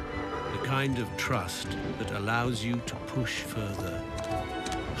other. The kind of trust that allows you to push further,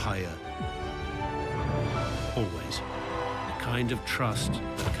 higher, always. The kind of trust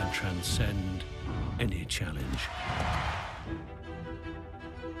that can transcend any challenge.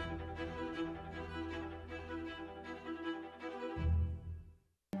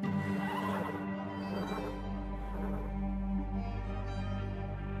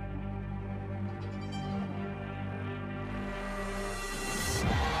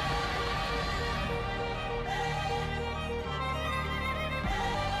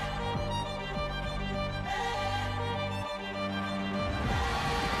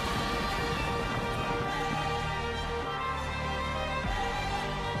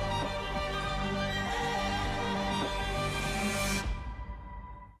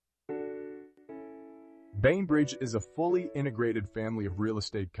 Bainbridge is a fully integrated family of real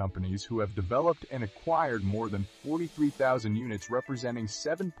estate companies who have developed and acquired more than 43,000 units representing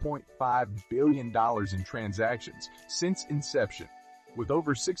 $7.5 billion in transactions since inception. With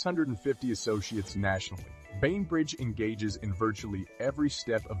over 650 associates nationally, Bainbridge engages in virtually every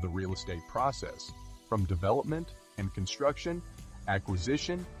step of the real estate process, from development and construction,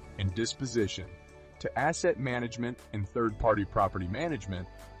 acquisition and disposition, to asset management and third-party property management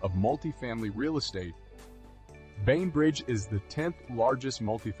of multifamily real estate. Bainbridge is the 10th largest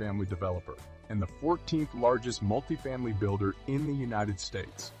multifamily developer and the 14th largest multifamily builder in the United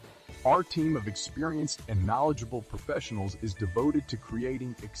States. Our team of experienced and knowledgeable professionals is devoted to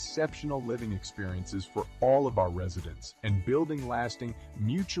creating exceptional living experiences for all of our residents and building lasting,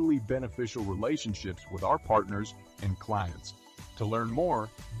 mutually beneficial relationships with our partners and clients. To learn more,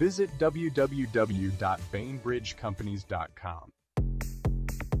 visit www.bainbridgecompanies.com.